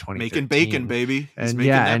in 2013. Making bacon, baby. He's and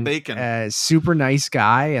making that bacon. Super nice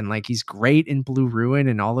guy, and like he's great in Blue Ruin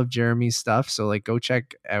and all of Jeremy's stuff. So like, go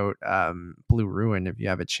check out Blue Ruin if you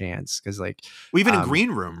have a chance, because like, even in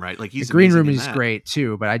Green Room, right? Like, he's the Green Room is great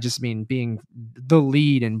too. But I just mean being the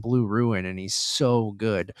lead in Blue Ruin, and he's so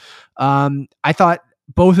good. I thought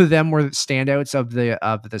both of them were standouts of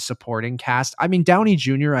the supporting cast. I mean, Downey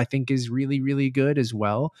Jr. I think is really, really good as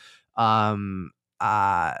well. The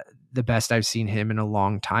best I've seen him in a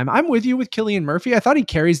long time. I'm with you with Cillian Murphy. I thought he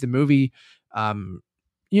carries the movie. You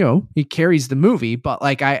know, he carries the movie, but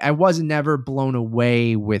like I was never blown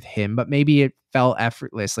away with him, but maybe it felt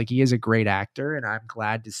effortless. Like, he is a great actor, and I'm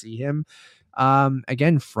glad to see him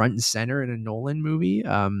again front and center in a Nolan movie.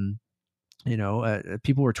 You know,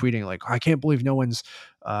 people were tweeting like, I can't believe no one's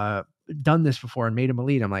done this before and made him a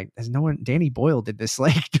lead. I'm like, has no one? Danny Boyle did this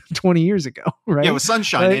like 20 years ago, right? Yeah, with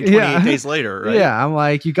Sunshine and 28 Days Later, right? Yeah, I'm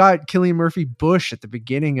like, you got Cillian Murphy Bush at the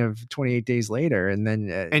beginning of 28 Days Later, and then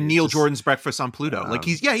and Neil Jordan's Breakfast on Pluto. Like,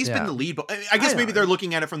 he's been the lead, but I guess maybe they're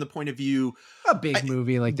looking at it from the point of view a big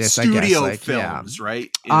movie like this, studio I guess, films, right?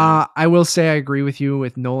 You know? I will say I agree with you.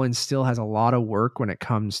 With Nolan, still has a lot of work when it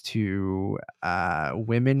comes to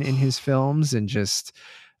women in his films, and just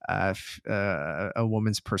a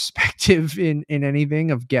woman's perspective in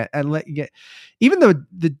anything of even though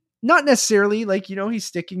the not necessarily like, you know, he's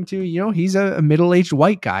sticking to, you know, he's a middle-aged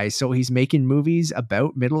white guy, so he's making movies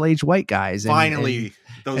about middle-aged white guys. Finally,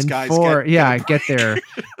 those guys get there.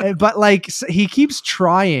 But like, he keeps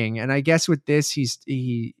trying, and I guess with this,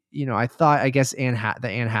 he you know, I guess the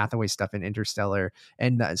Anne Hathaway stuff in Interstellar,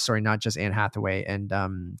 and not just Anne Hathaway and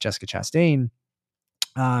Jessica Chastain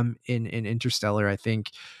in Interstellar, I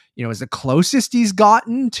think, is the closest he's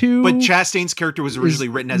gotten to. But Chastain's character was originally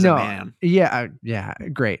written as a man. Yeah,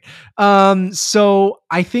 great. So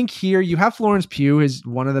I think here you have Florence Pugh is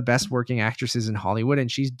one of the best working actresses in Hollywood,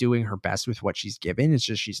 and she's doing her best with what she's given. It's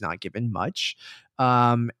just she's not given much.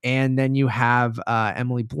 And then you have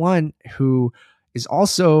Emily Blunt, who is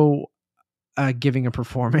also giving a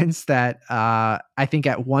performance that I think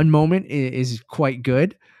at one moment is quite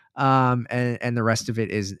good, and the rest of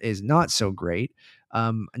it is not so great.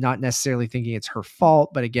 Not necessarily thinking it's her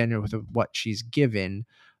fault, but again, with what she's given,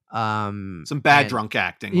 some bad drunk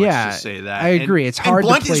acting. Let's just say that. I agree. It's hard. And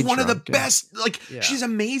Blunt to play is one of the drunk best. She's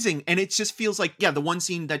amazing, and it just feels like the one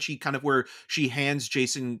scene that she kind of where she hands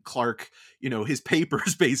Jason Clarke, his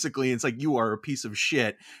papers basically. And it's like, you are a piece of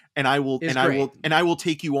shit, and I will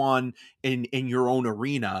take you on in your own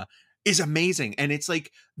arena, is amazing. And it's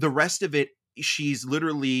like the rest of it, she's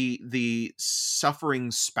literally the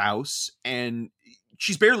suffering spouse, and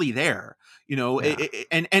she's barely there,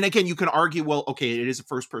 and again, you can argue, well, okay, it is a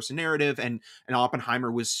first person narrative, and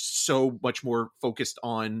Oppenheimer was so much more focused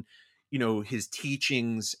on, his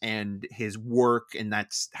teachings and his work, and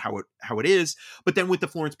that's how it is. But then with the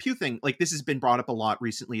Florence Pugh thing, like, this has been brought up a lot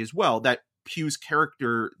recently as well, that Pugh's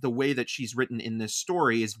character, the way that she's written in this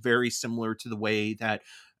story is very similar to the way that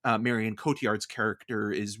Marion Cotillard's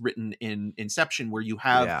character is written in Inception, where you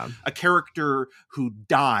have a character who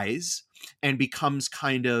dies and becomes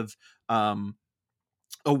kind of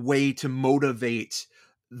a way to motivate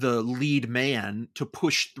the lead man to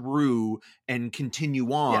push through and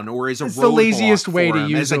continue on, or as it's the laziest way to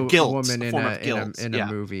use a guilt, woman in a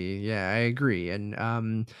movie. Yeah, I agree.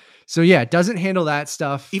 And so it doesn't handle that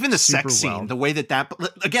stuff. Even the sex scene, the way that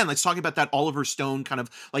again, let's talk about that Oliver Stone kind of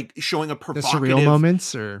like showing a provocative the surreal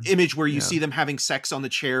moments or image where you see them having sex on the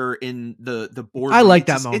chair in the board. I like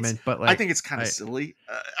that moment, but I think it's kind of silly.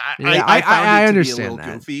 I understand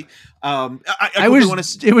to be a little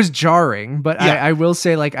goofy. It was jarring, but Yeah. I will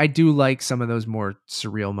say, like, I do like some of those more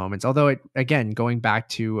surreal moments. Although again, going back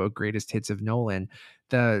to a greatest hits of Nolan,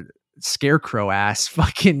 the scarecrow ass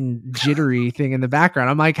fucking jittery thing in the background.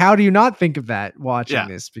 I'm like, how do you not think of that watching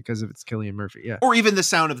this because of it's Cillian Murphy? Yeah. Or even the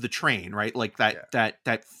sound of the train, right? Like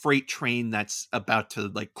that freight train that's about to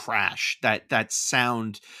like crash, that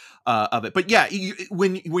sound of it. But yeah,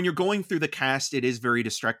 when you're going through the cast, it is very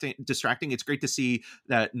distracting. It's great to see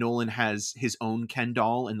that Nolan has his own Ken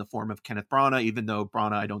doll in the form of Kenneth Branagh, even though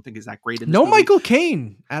Branagh I don't think is that great in this movie. Michael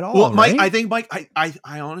Caine at all. Well, right? I think Mike,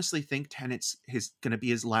 I honestly think Tenet's going to be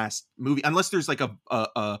his last movie, unless there's like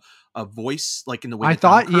a voice, like in the way I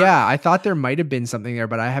thought there might have been something there,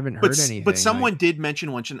 but I haven't heard anything. But someone did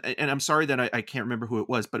mention once, and I'm sorry that I can't remember who it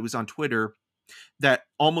was, but it was on Twitter, that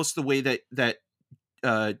almost the way that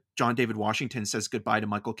John David Washington says goodbye to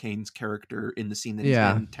Michael Caine's character in the scene that he's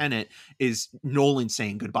in Tenet is Nolan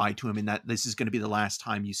saying goodbye to him, and that this is going to be the last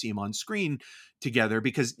time you see him on screen together,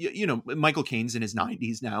 because Michael Caine's in his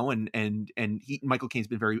 90s now, and Michael Caine's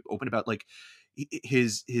been very open about like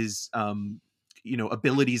his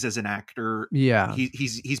abilities as an actor.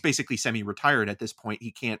 He's basically semi-retired at this point.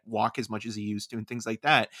 He can't walk as much as he used to and things like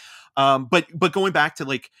that. But going back to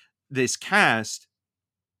like this cast,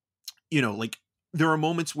 like there are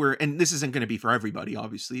moments where, and this isn't going to be for everybody,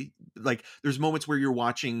 obviously, like there's moments where you're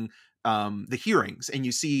watching the hearings and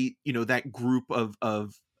you see, that group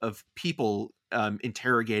of people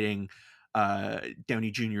interrogating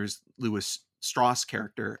Downey Jr.'s Louis Strauss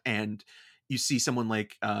character, and you see someone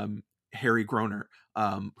like Harry Groener,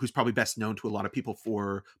 who's probably best known to a lot of people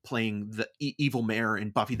for playing the evil mayor in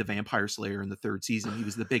Buffy the Vampire Slayer in the 3rd season. He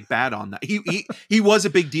was the big bad on that. He was a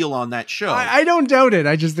big deal on that show. I don't doubt it.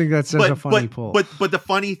 I just think that's such a funny pull. But the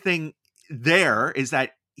funny thing there is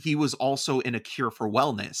that he was also in A Cure for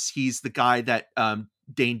Wellness. He's the guy that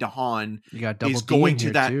Dane DeHaan is going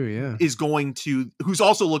to that too, is going to, who's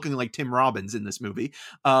also looking like Tim Robbins in this movie,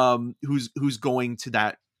 who's going to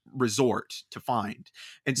that resort to find.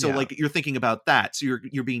 And so like you're thinking about that, so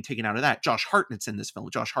you're being taken out of that. Josh Hartnett's in this film.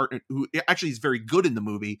 Josh Hartnett, who actually is very good in the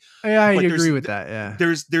movie. I agree with that. Yeah,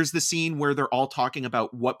 there's the scene where they're all talking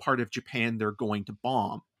about what part of Japan they're going to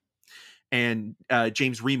bomb, and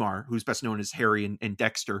James Remar, who's best known as Harry and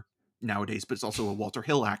Dexter nowadays, but it's also a Walter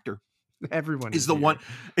Hill actor. Everyone is the one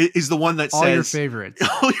that all says your favorites.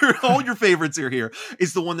 all your favorites are here.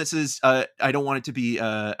 Is the one that says I don't want it to be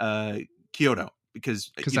Kyoto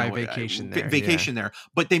because I vacation there. There.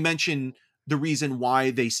 But they mention the reason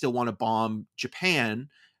why they still want to bomb Japan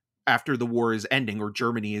after the war is ending, or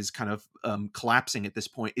Germany is kind of collapsing at this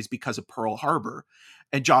point, is because of Pearl Harbor.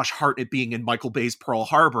 And Josh Hartnett being in Michael Bay's Pearl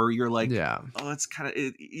Harbor, you're like, oh, it's kind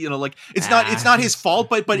of, like it's not his fault,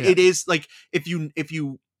 but it is like if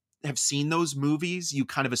you have seen those movies, you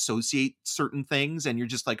kind of associate certain things, and you're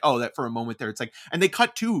just like, oh, that for a moment there, it's like, and they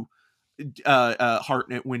cut to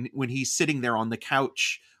Hartnett when he's sitting there on the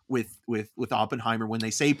couch with Oppenheimer when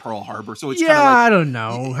they say Pearl Harbor. So it's kind of like, I don't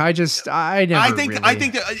know. I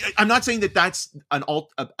think that I'm not saying that that's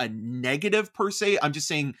a negative per se. I'm just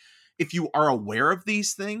saying if you are aware of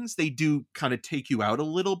these things, they do kind of take you out a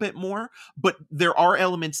little bit more. But there are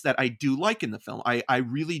elements that I do like in the film. I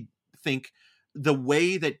really think the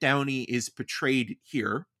way that Downey is portrayed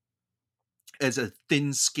here as a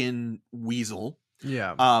thin-skinned weasel,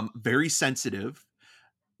 very sensitive,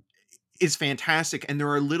 is fantastic. And there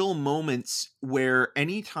are little moments where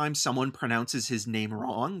anytime someone pronounces his name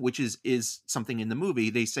wrong, which is something in the movie,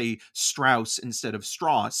 they say Strauss instead of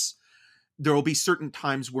Strauss. There will be certain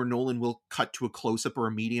times where Nolan will cut to a close-up or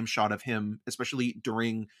a medium shot of him, especially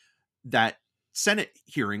during that Senate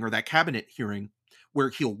hearing or that cabinet hearing, where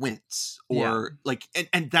he'll wince or like,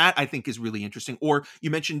 and that I think is really interesting. Or you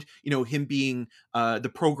mentioned, him being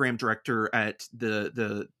the program director at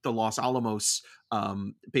the Los Alamos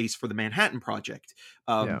base for the Manhattan Project.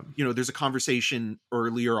 There's a conversation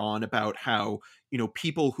earlier on about how,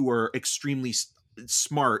 people who are extremely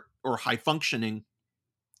smart or high functioning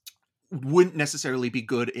wouldn't necessarily be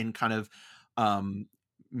good in kind of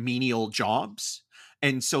menial jobs.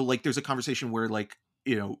 And so like, there's a conversation where like,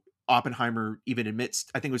 Oppenheimer even admits,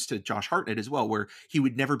 I think it was to Josh Hartnett as well, where he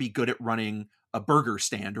would never be good at running a burger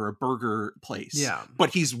stand or a burger place. Yeah.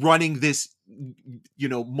 But he's running this,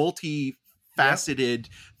 multifaceted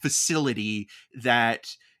facility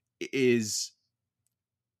that is,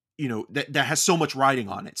 that has so much riding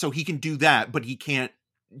on it. So he can do that, but he can't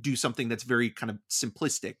do something that's very kind of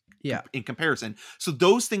simplistic in comparison. So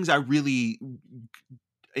those things I really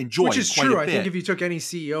enjoy. Which is true. I think if you took any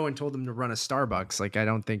CEO and told them to run a Starbucks, like I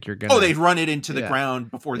don't think you're gonna. Oh, they'd run it into the ground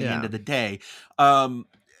before the end of the day.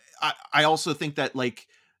 I also think that like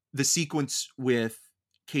the sequence with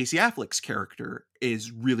Casey Affleck's character is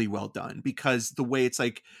really well done, because the way it's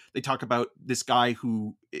like they talk about this guy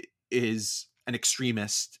who is an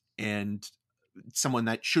extremist and someone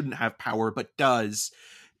that shouldn't have power but does,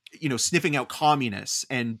 sniffing out communists,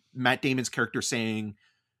 and Matt Damon's character saying.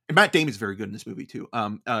 And Matt Damon's very good in this movie too.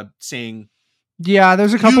 Saying,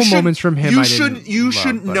 there's a couple moments from him. You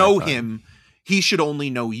shouldn't know him. He should only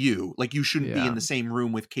know you. Like you shouldn't be in the same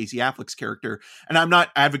room with Casey Affleck's character. And I'm not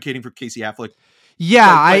advocating for Casey Affleck.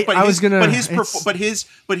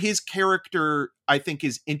 But his character, I think,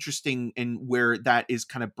 is interesting in where that is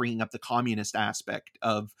kind of bringing up the communist aspect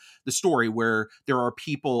of the story, where there are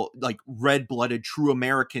people like red-blooded true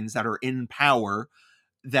Americans that are in power,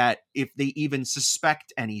 that if they even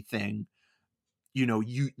suspect anything,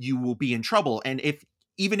 you will be in trouble. And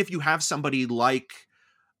even if you have somebody like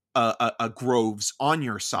a Groves on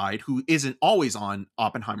your side, who isn't always on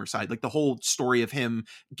Oppenheimer's side, like the whole story of him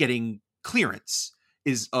getting clearance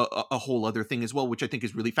is a whole other thing as well, which I think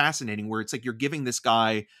is really fascinating, where it's like you're giving this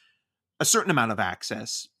guy a certain amount of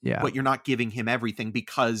access, but you're not giving him everything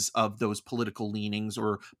because of those political leanings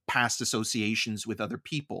or past associations with other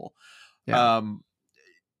people.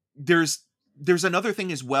 There's another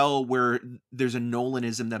thing as well, where there's a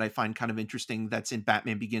Nolanism that I find kind of interesting that's in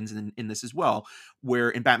Batman Begins and in this as well, where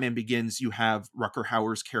in Batman Begins you have Rutger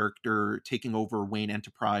Hauer's character taking over Wayne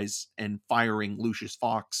Enterprise and firing Lucius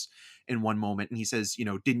Fox in one moment, and he says,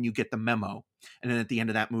 didn't you get the memo? And then at the end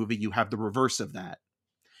of that movie you have the reverse of that.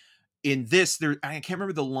 In this, I can't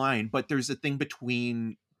remember the line, but there's a thing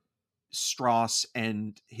between Strauss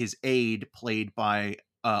and his aide, played by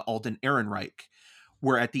Alden Ehrenreich,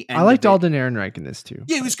 where at the end I liked Alden Ehrenreich in this too.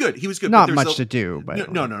 Yeah, he was good. Not much to do,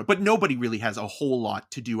 but no. But nobody really has a whole lot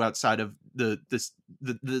to do outside of the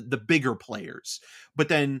bigger players. But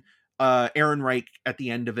then Ehrenreich at the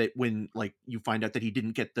end of it, when like you find out that he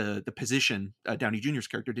didn't get the position, Downey Jr.'s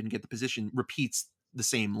character didn't get the position, repeats the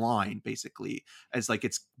same line basically, as like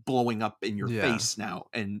it's blowing up in your face now.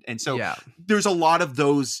 And so there's a lot of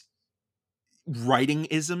those writing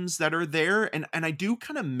isms that are there. And I do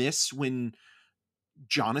kind of miss when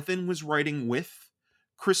Jonathan was writing with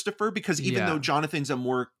Christopher, because even though Jonathan's a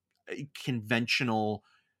more conventional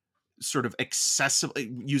sort of accessible,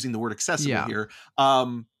 using the word accessible here,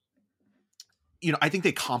 I think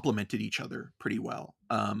they complemented each other pretty well.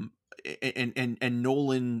 And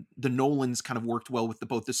Nolan, the Nolans kind of worked well with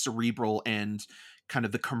both the cerebral and kind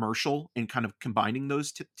of the commercial, and kind of combining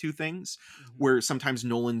those two things, where sometimes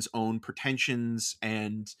Nolan's own pretensions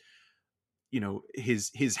and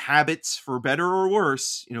his habits, for better or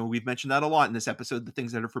worse, we've mentioned that a lot in this episode, the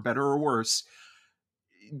things that are for better or worse,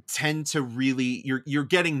 tend to really, you're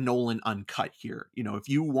getting Nolan uncut here. If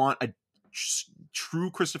you want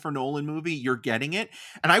true Christopher Nolan movie, you're getting it.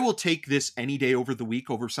 And I will take this any day over the week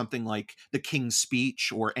over something like The King's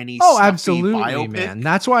Speech or any stuffy absolutely, biopic. man.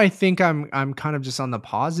 That's why I think I'm kind of just on the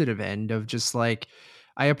positive end of just like,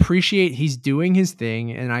 I appreciate he's doing his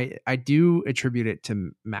thing, and I do attribute it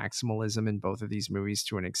to maximalism in both of these movies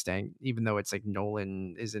to an extent, even though it's like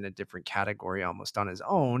Nolan is in a different category almost on his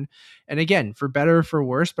own. And again, for better or for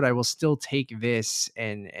worse, but I will still take this,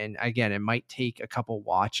 and again, it might take a couple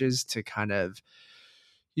watches to kind of,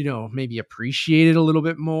 you know, maybe appreciate it a little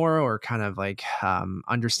bit more, or kind of like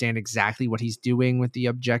understand exactly what he's doing with the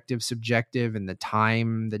objective, subjective, and the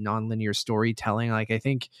time, the nonlinear storytelling. Like, I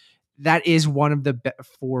think that is one of the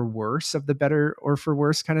for worse of the better or for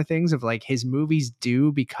worse kind of things of like his movies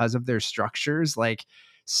do, because of their structures. Like,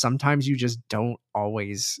 sometimes you just don't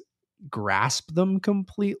always grasp them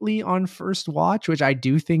completely on first watch, which I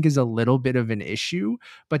do think is a little bit of an issue,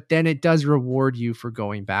 but then it does reward you for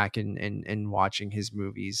going back and watching his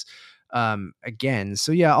movies again.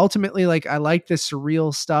 So yeah, ultimately, like, I like the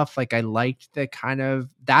surreal stuff. Like, I liked the kind of,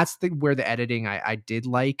 that's the where the editing I did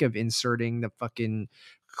like, of inserting the fucking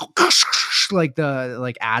like the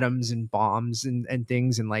like atoms and bombs and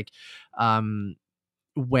things, and like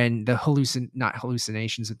when the not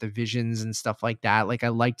hallucinations, with the visions and stuff like that. Like, I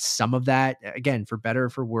liked some of that, again, for better or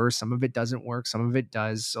for worse. Some of it doesn't work, some of it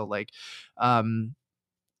does. So like I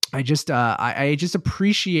just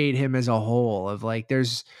appreciate him as a whole, of like,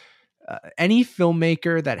 there's any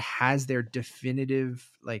filmmaker that has their definitive,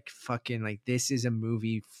 like, fucking, like, this is a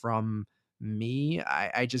movie from me,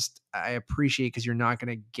 I appreciate, because you're not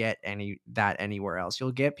going to get that anywhere else.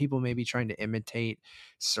 You'll get people maybe trying to imitate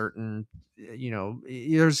certain, you know,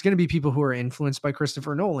 there's going to be people who are influenced by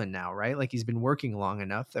Christopher Nolan now, right? Like, he's been working long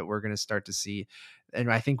enough that we're going to start to see,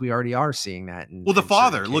 and I think we already are seeing that. Well, The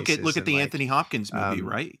Father, look at the like, Anthony Hopkins movie,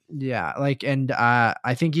 right? Yeah, like, and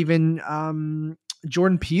I think even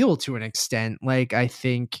Jordan Peele, to an extent, like, I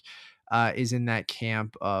think is in that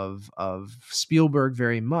camp of Spielberg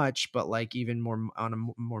very much, but like even more on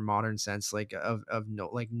a more modern sense, like of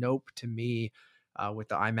like Nope, to me, with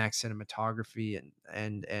the IMAX cinematography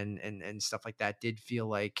and stuff like that, did feel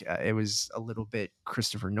like it was a little bit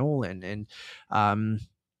Christopher Nolan. And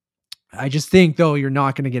I just think, though, you're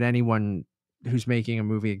not going to get anyone who's making a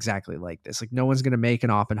movie exactly like this. Like, no one's going to make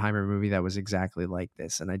an Oppenheimer movie that was exactly like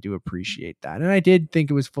this. And I do appreciate that. And I did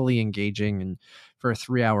think it was fully engaging, and for a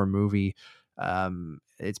 3-hour movie,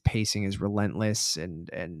 its pacing is relentless,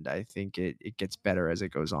 and I think it gets better as it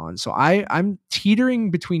goes on. So I'm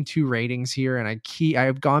teetering between two ratings here, and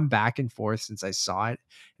I've gone back and forth since I saw it,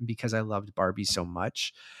 and because I loved Barbie so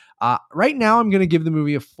much. Right now I'm going to give the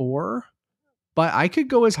movie a 4. But I could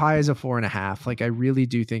go as high as a 4.5. Like, I really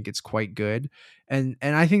do think it's quite good. And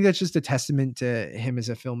I think that's just a testament to him as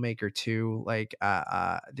a filmmaker too. Like,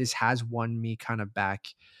 this has won me kind of back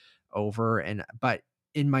over. But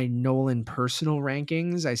in my Nolan personal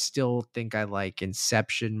rankings, I still think I like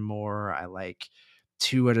Inception more. I like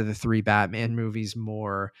 2 out of the 3 Batman movies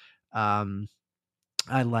more. I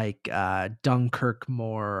like Dunkirk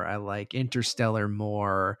more. I like Interstellar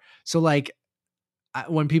more. So like,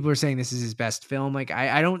 when people are saying this is his best film, like,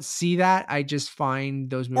 I don't see that. I just find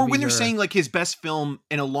those movies, or when they're saying like his best film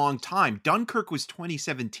in a long time, Dunkirk was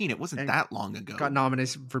 2017. It wasn't that long ago. Got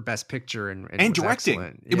nominated for Best Picture and directing.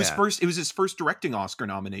 Excellent. It was his first directing Oscar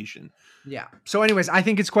nomination. Yeah. So anyways, I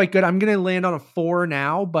think it's quite good. I'm going to land on a 4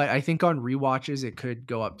 now, but I think on rewatches it could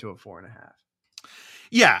go up to a 4.5.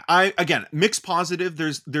 Yeah, again, mixed positive.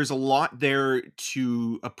 There's a lot there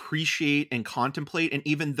to appreciate and contemplate, and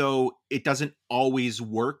even though it doesn't always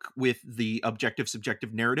work with the objective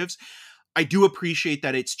subjective narratives, I do appreciate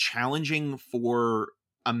that it's challenging for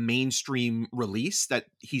a mainstream release, that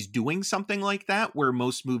he's doing something like that, where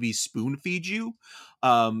most movies spoon feed you.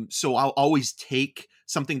 So I'll always take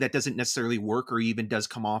something that doesn't necessarily work, or even does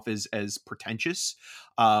come off as pretentious,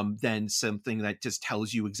 than something that just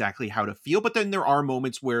tells you exactly how to feel. But then there are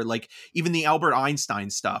moments where, like, even the Albert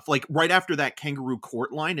Einstein stuff, like right after that kangaroo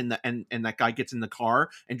court line, and that guy gets in the car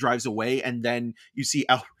and drives away, and then you see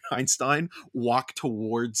Albert Einstein walk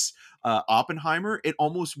towards Oppenheimer, it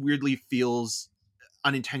almost weirdly feels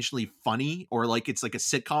unintentionally funny, or like it's like a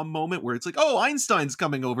sitcom moment where it's like, oh, Einstein's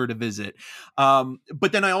coming over to visit.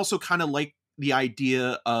 But then I also kind of like the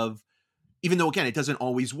idea of, even though again it doesn't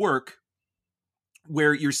always work,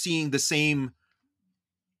 where you're seeing the same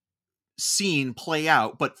scene play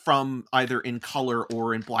out, but from either in color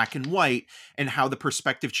or in black and white, and how the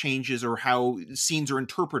perspective changes or how scenes are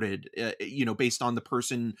interpreted, based on the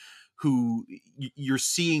person who you're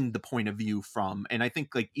seeing the point of view from. And I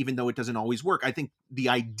think, like, even though it doesn't always work, I think the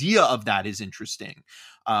idea of that is interesting.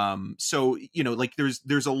 So, like,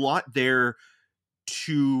 there's a lot there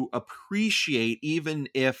to appreciate, even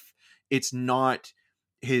if it's not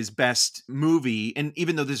his best movie. And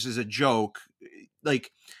even though this is a joke,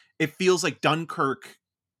 like, it feels like Dunkirk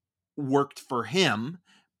worked for him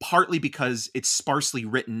partly because it's sparsely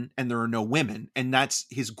written and there are no women, and that's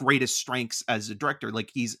his greatest strengths as a director. Like,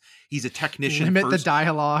 he's a technician. Limit the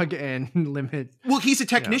dialogue and limit. Well, he's a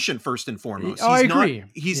technician first and foremost. I agree.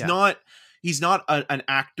 He's not an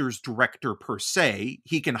actor's director per se.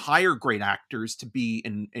 He can hire great actors to be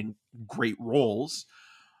in great roles,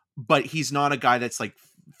 but he's not a guy that's like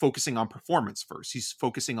focusing on performance first. He's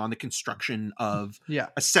focusing on the construction of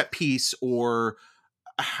a set piece or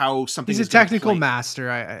how something. He's a technical master.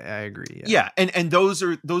 I agree. Yeah. And those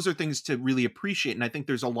are things to really appreciate. And I think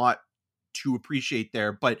there's a lot to appreciate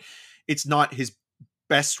there, but it's not his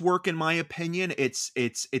best work, in my opinion. It's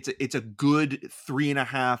a good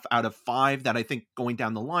 3.5 out of 5 that I think going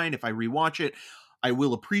down the line, if I rewatch it, I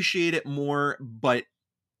will appreciate it more. But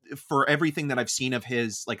for everything that I've seen of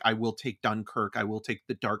his, like, I will take Dunkirk, I will take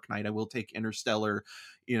The Dark Knight, I will take Interstellar,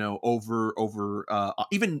 over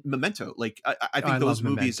even Memento. Like, I think those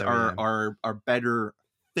movies are better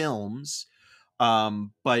films.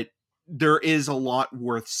 But there is a lot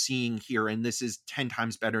worth seeing here, and this is 10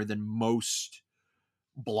 times better than most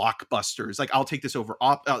blockbusters. Like, I'll take this over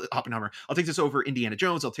Oppenheimer. I'll take this over Indiana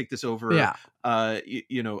Jones. I'll take this over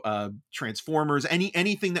Transformers.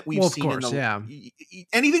 Anything that we've seen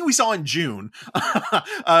anything we saw in June.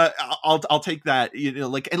 I'll take that.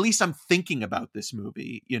 Like, at least I'm thinking about this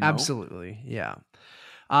movie. Absolutely, yeah.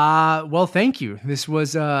 Well, thank you. This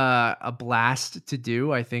was a blast to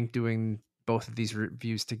do. I think doing both of these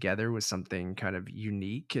reviews together was something kind of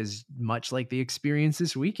unique, as much like the experience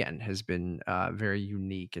this weekend has been very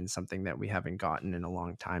unique and something that we haven't gotten in a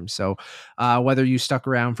long time. So whether you stuck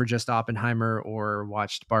around for just Oppenheimer or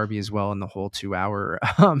watched Barbie as well in the whole 2-hour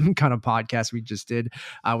kind of podcast we just did,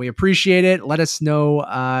 we appreciate it. Let us know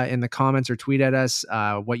in the comments or tweet at us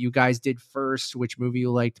what you guys did first, which movie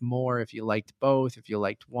you liked more, if you liked both, if you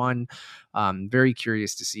liked one. Very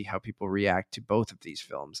curious to see how people react to both of these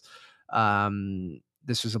films.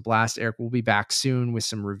 This was a blast. Eric will be back soon with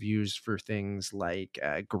some reviews for things like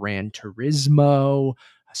Gran Turismo,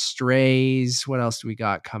 Strays. What else do we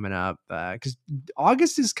got coming up? Because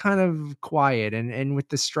August is kind of quiet, and with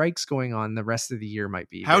the strikes going on, the rest of the year might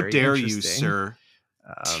be. How dare you, sir?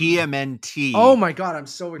 TMNT. Oh my god, I'm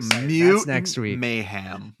so excited. Mutant That's next week.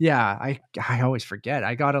 Mayhem. Yeah, I always forget.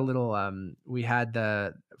 I got a little we had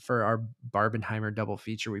for our Barbenheimer double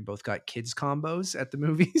feature, we both got kids combos at the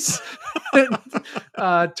movies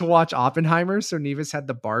to watch Oppenheimer. So Nevis had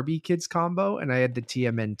the Barbie kids combo and I had the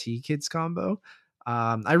TMNT kids combo.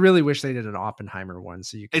 I really wish they did an Oppenheimer one.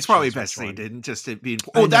 So it's probably best they didn't, just to be.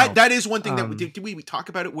 Oh, that is one thing that we did. Did we talk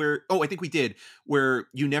about it? Where I think we did. Where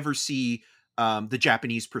you never see the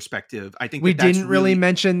Japanese perspective. I think we didn't really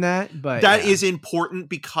mention that, but that is important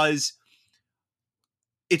because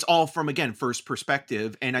it's all from, again, first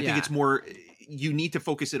perspective. And I think it's more, you need to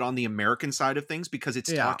focus it on the American side of things because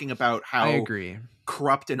it's talking about how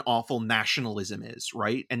corrupt and awful nationalism is,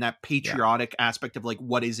 right? And that patriotic aspect of like,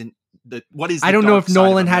 what is I don't know if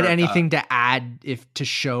Nolan had anything to add to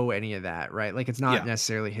show any of that, right? Like, it's not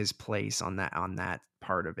necessarily his place on that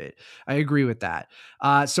part of it. I agree with that.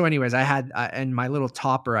 So anyways, I had and my little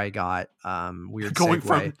topper I got weird going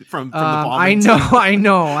segue. from the bombing. I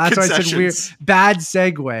know. That's why I said weird bad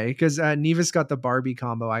segue, because Nevis got the Barbie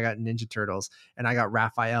combo, I got Ninja Turtles, and I got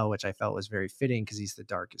Raphael, which I felt was very fitting because he's the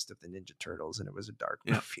darkest of the Ninja Turtles, and it was a dark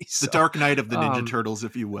movie. So, the Dark Knight of the Ninja Turtles,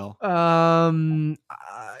 if you will.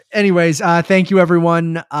 Anyways, thank you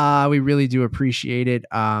everyone. We really do appreciate it.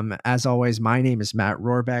 As always, my name is Matt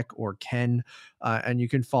Rohrbeck, or Ken. And you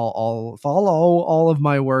can follow all of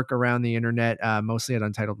my work around the internet, mostly at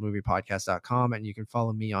untitledmoviepodcast.com. And you can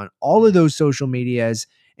follow me on all of those social medias,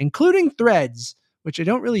 including Threads, which I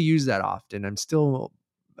don't really use that often. I'm still.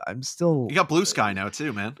 You got Blue Sky now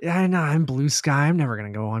too, man. Yeah, I know. I'm Blue Sky. I'm never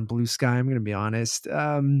going to go on Blue Sky. I'm going to be honest.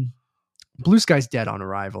 Blue Sky's dead on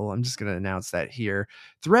arrival. I'm just going to announce that here.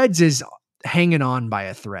 Threads is hanging on by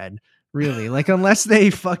a thread, really. Like, unless they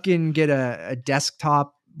fucking get a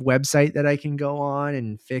desktop website that I can go on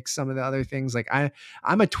and fix some of the other things. Like,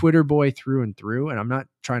 I'm a Twitter boy through and through, and I'm not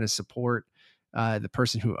trying to support the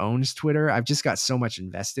person who owns Twitter. I've just got so much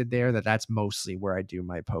invested there that's mostly where I do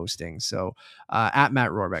my posting. So at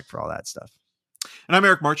Matt Rohrbeck for all that stuff. And I'm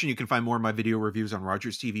Eric Marchin. You can find more of my video reviews on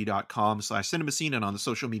rogerstv.com/cinemascene and on the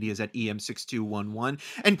social medias at EM6211.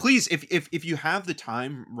 And please, if you have the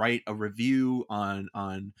time, write a review on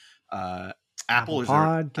Apple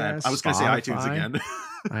Podcasts, I was going to say iTunes again.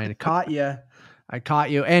 I caught you.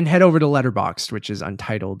 And head over to Letterboxd, which is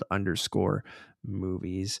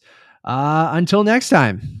untitled_movies. Until next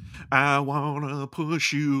time. I wanna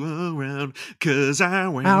push you around cause I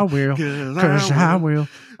will. I will. Cause I will.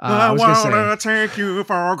 I wanna take you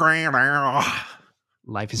for granted.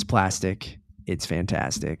 Life is plastic. It's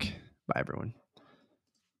fantastic. Bye, everyone.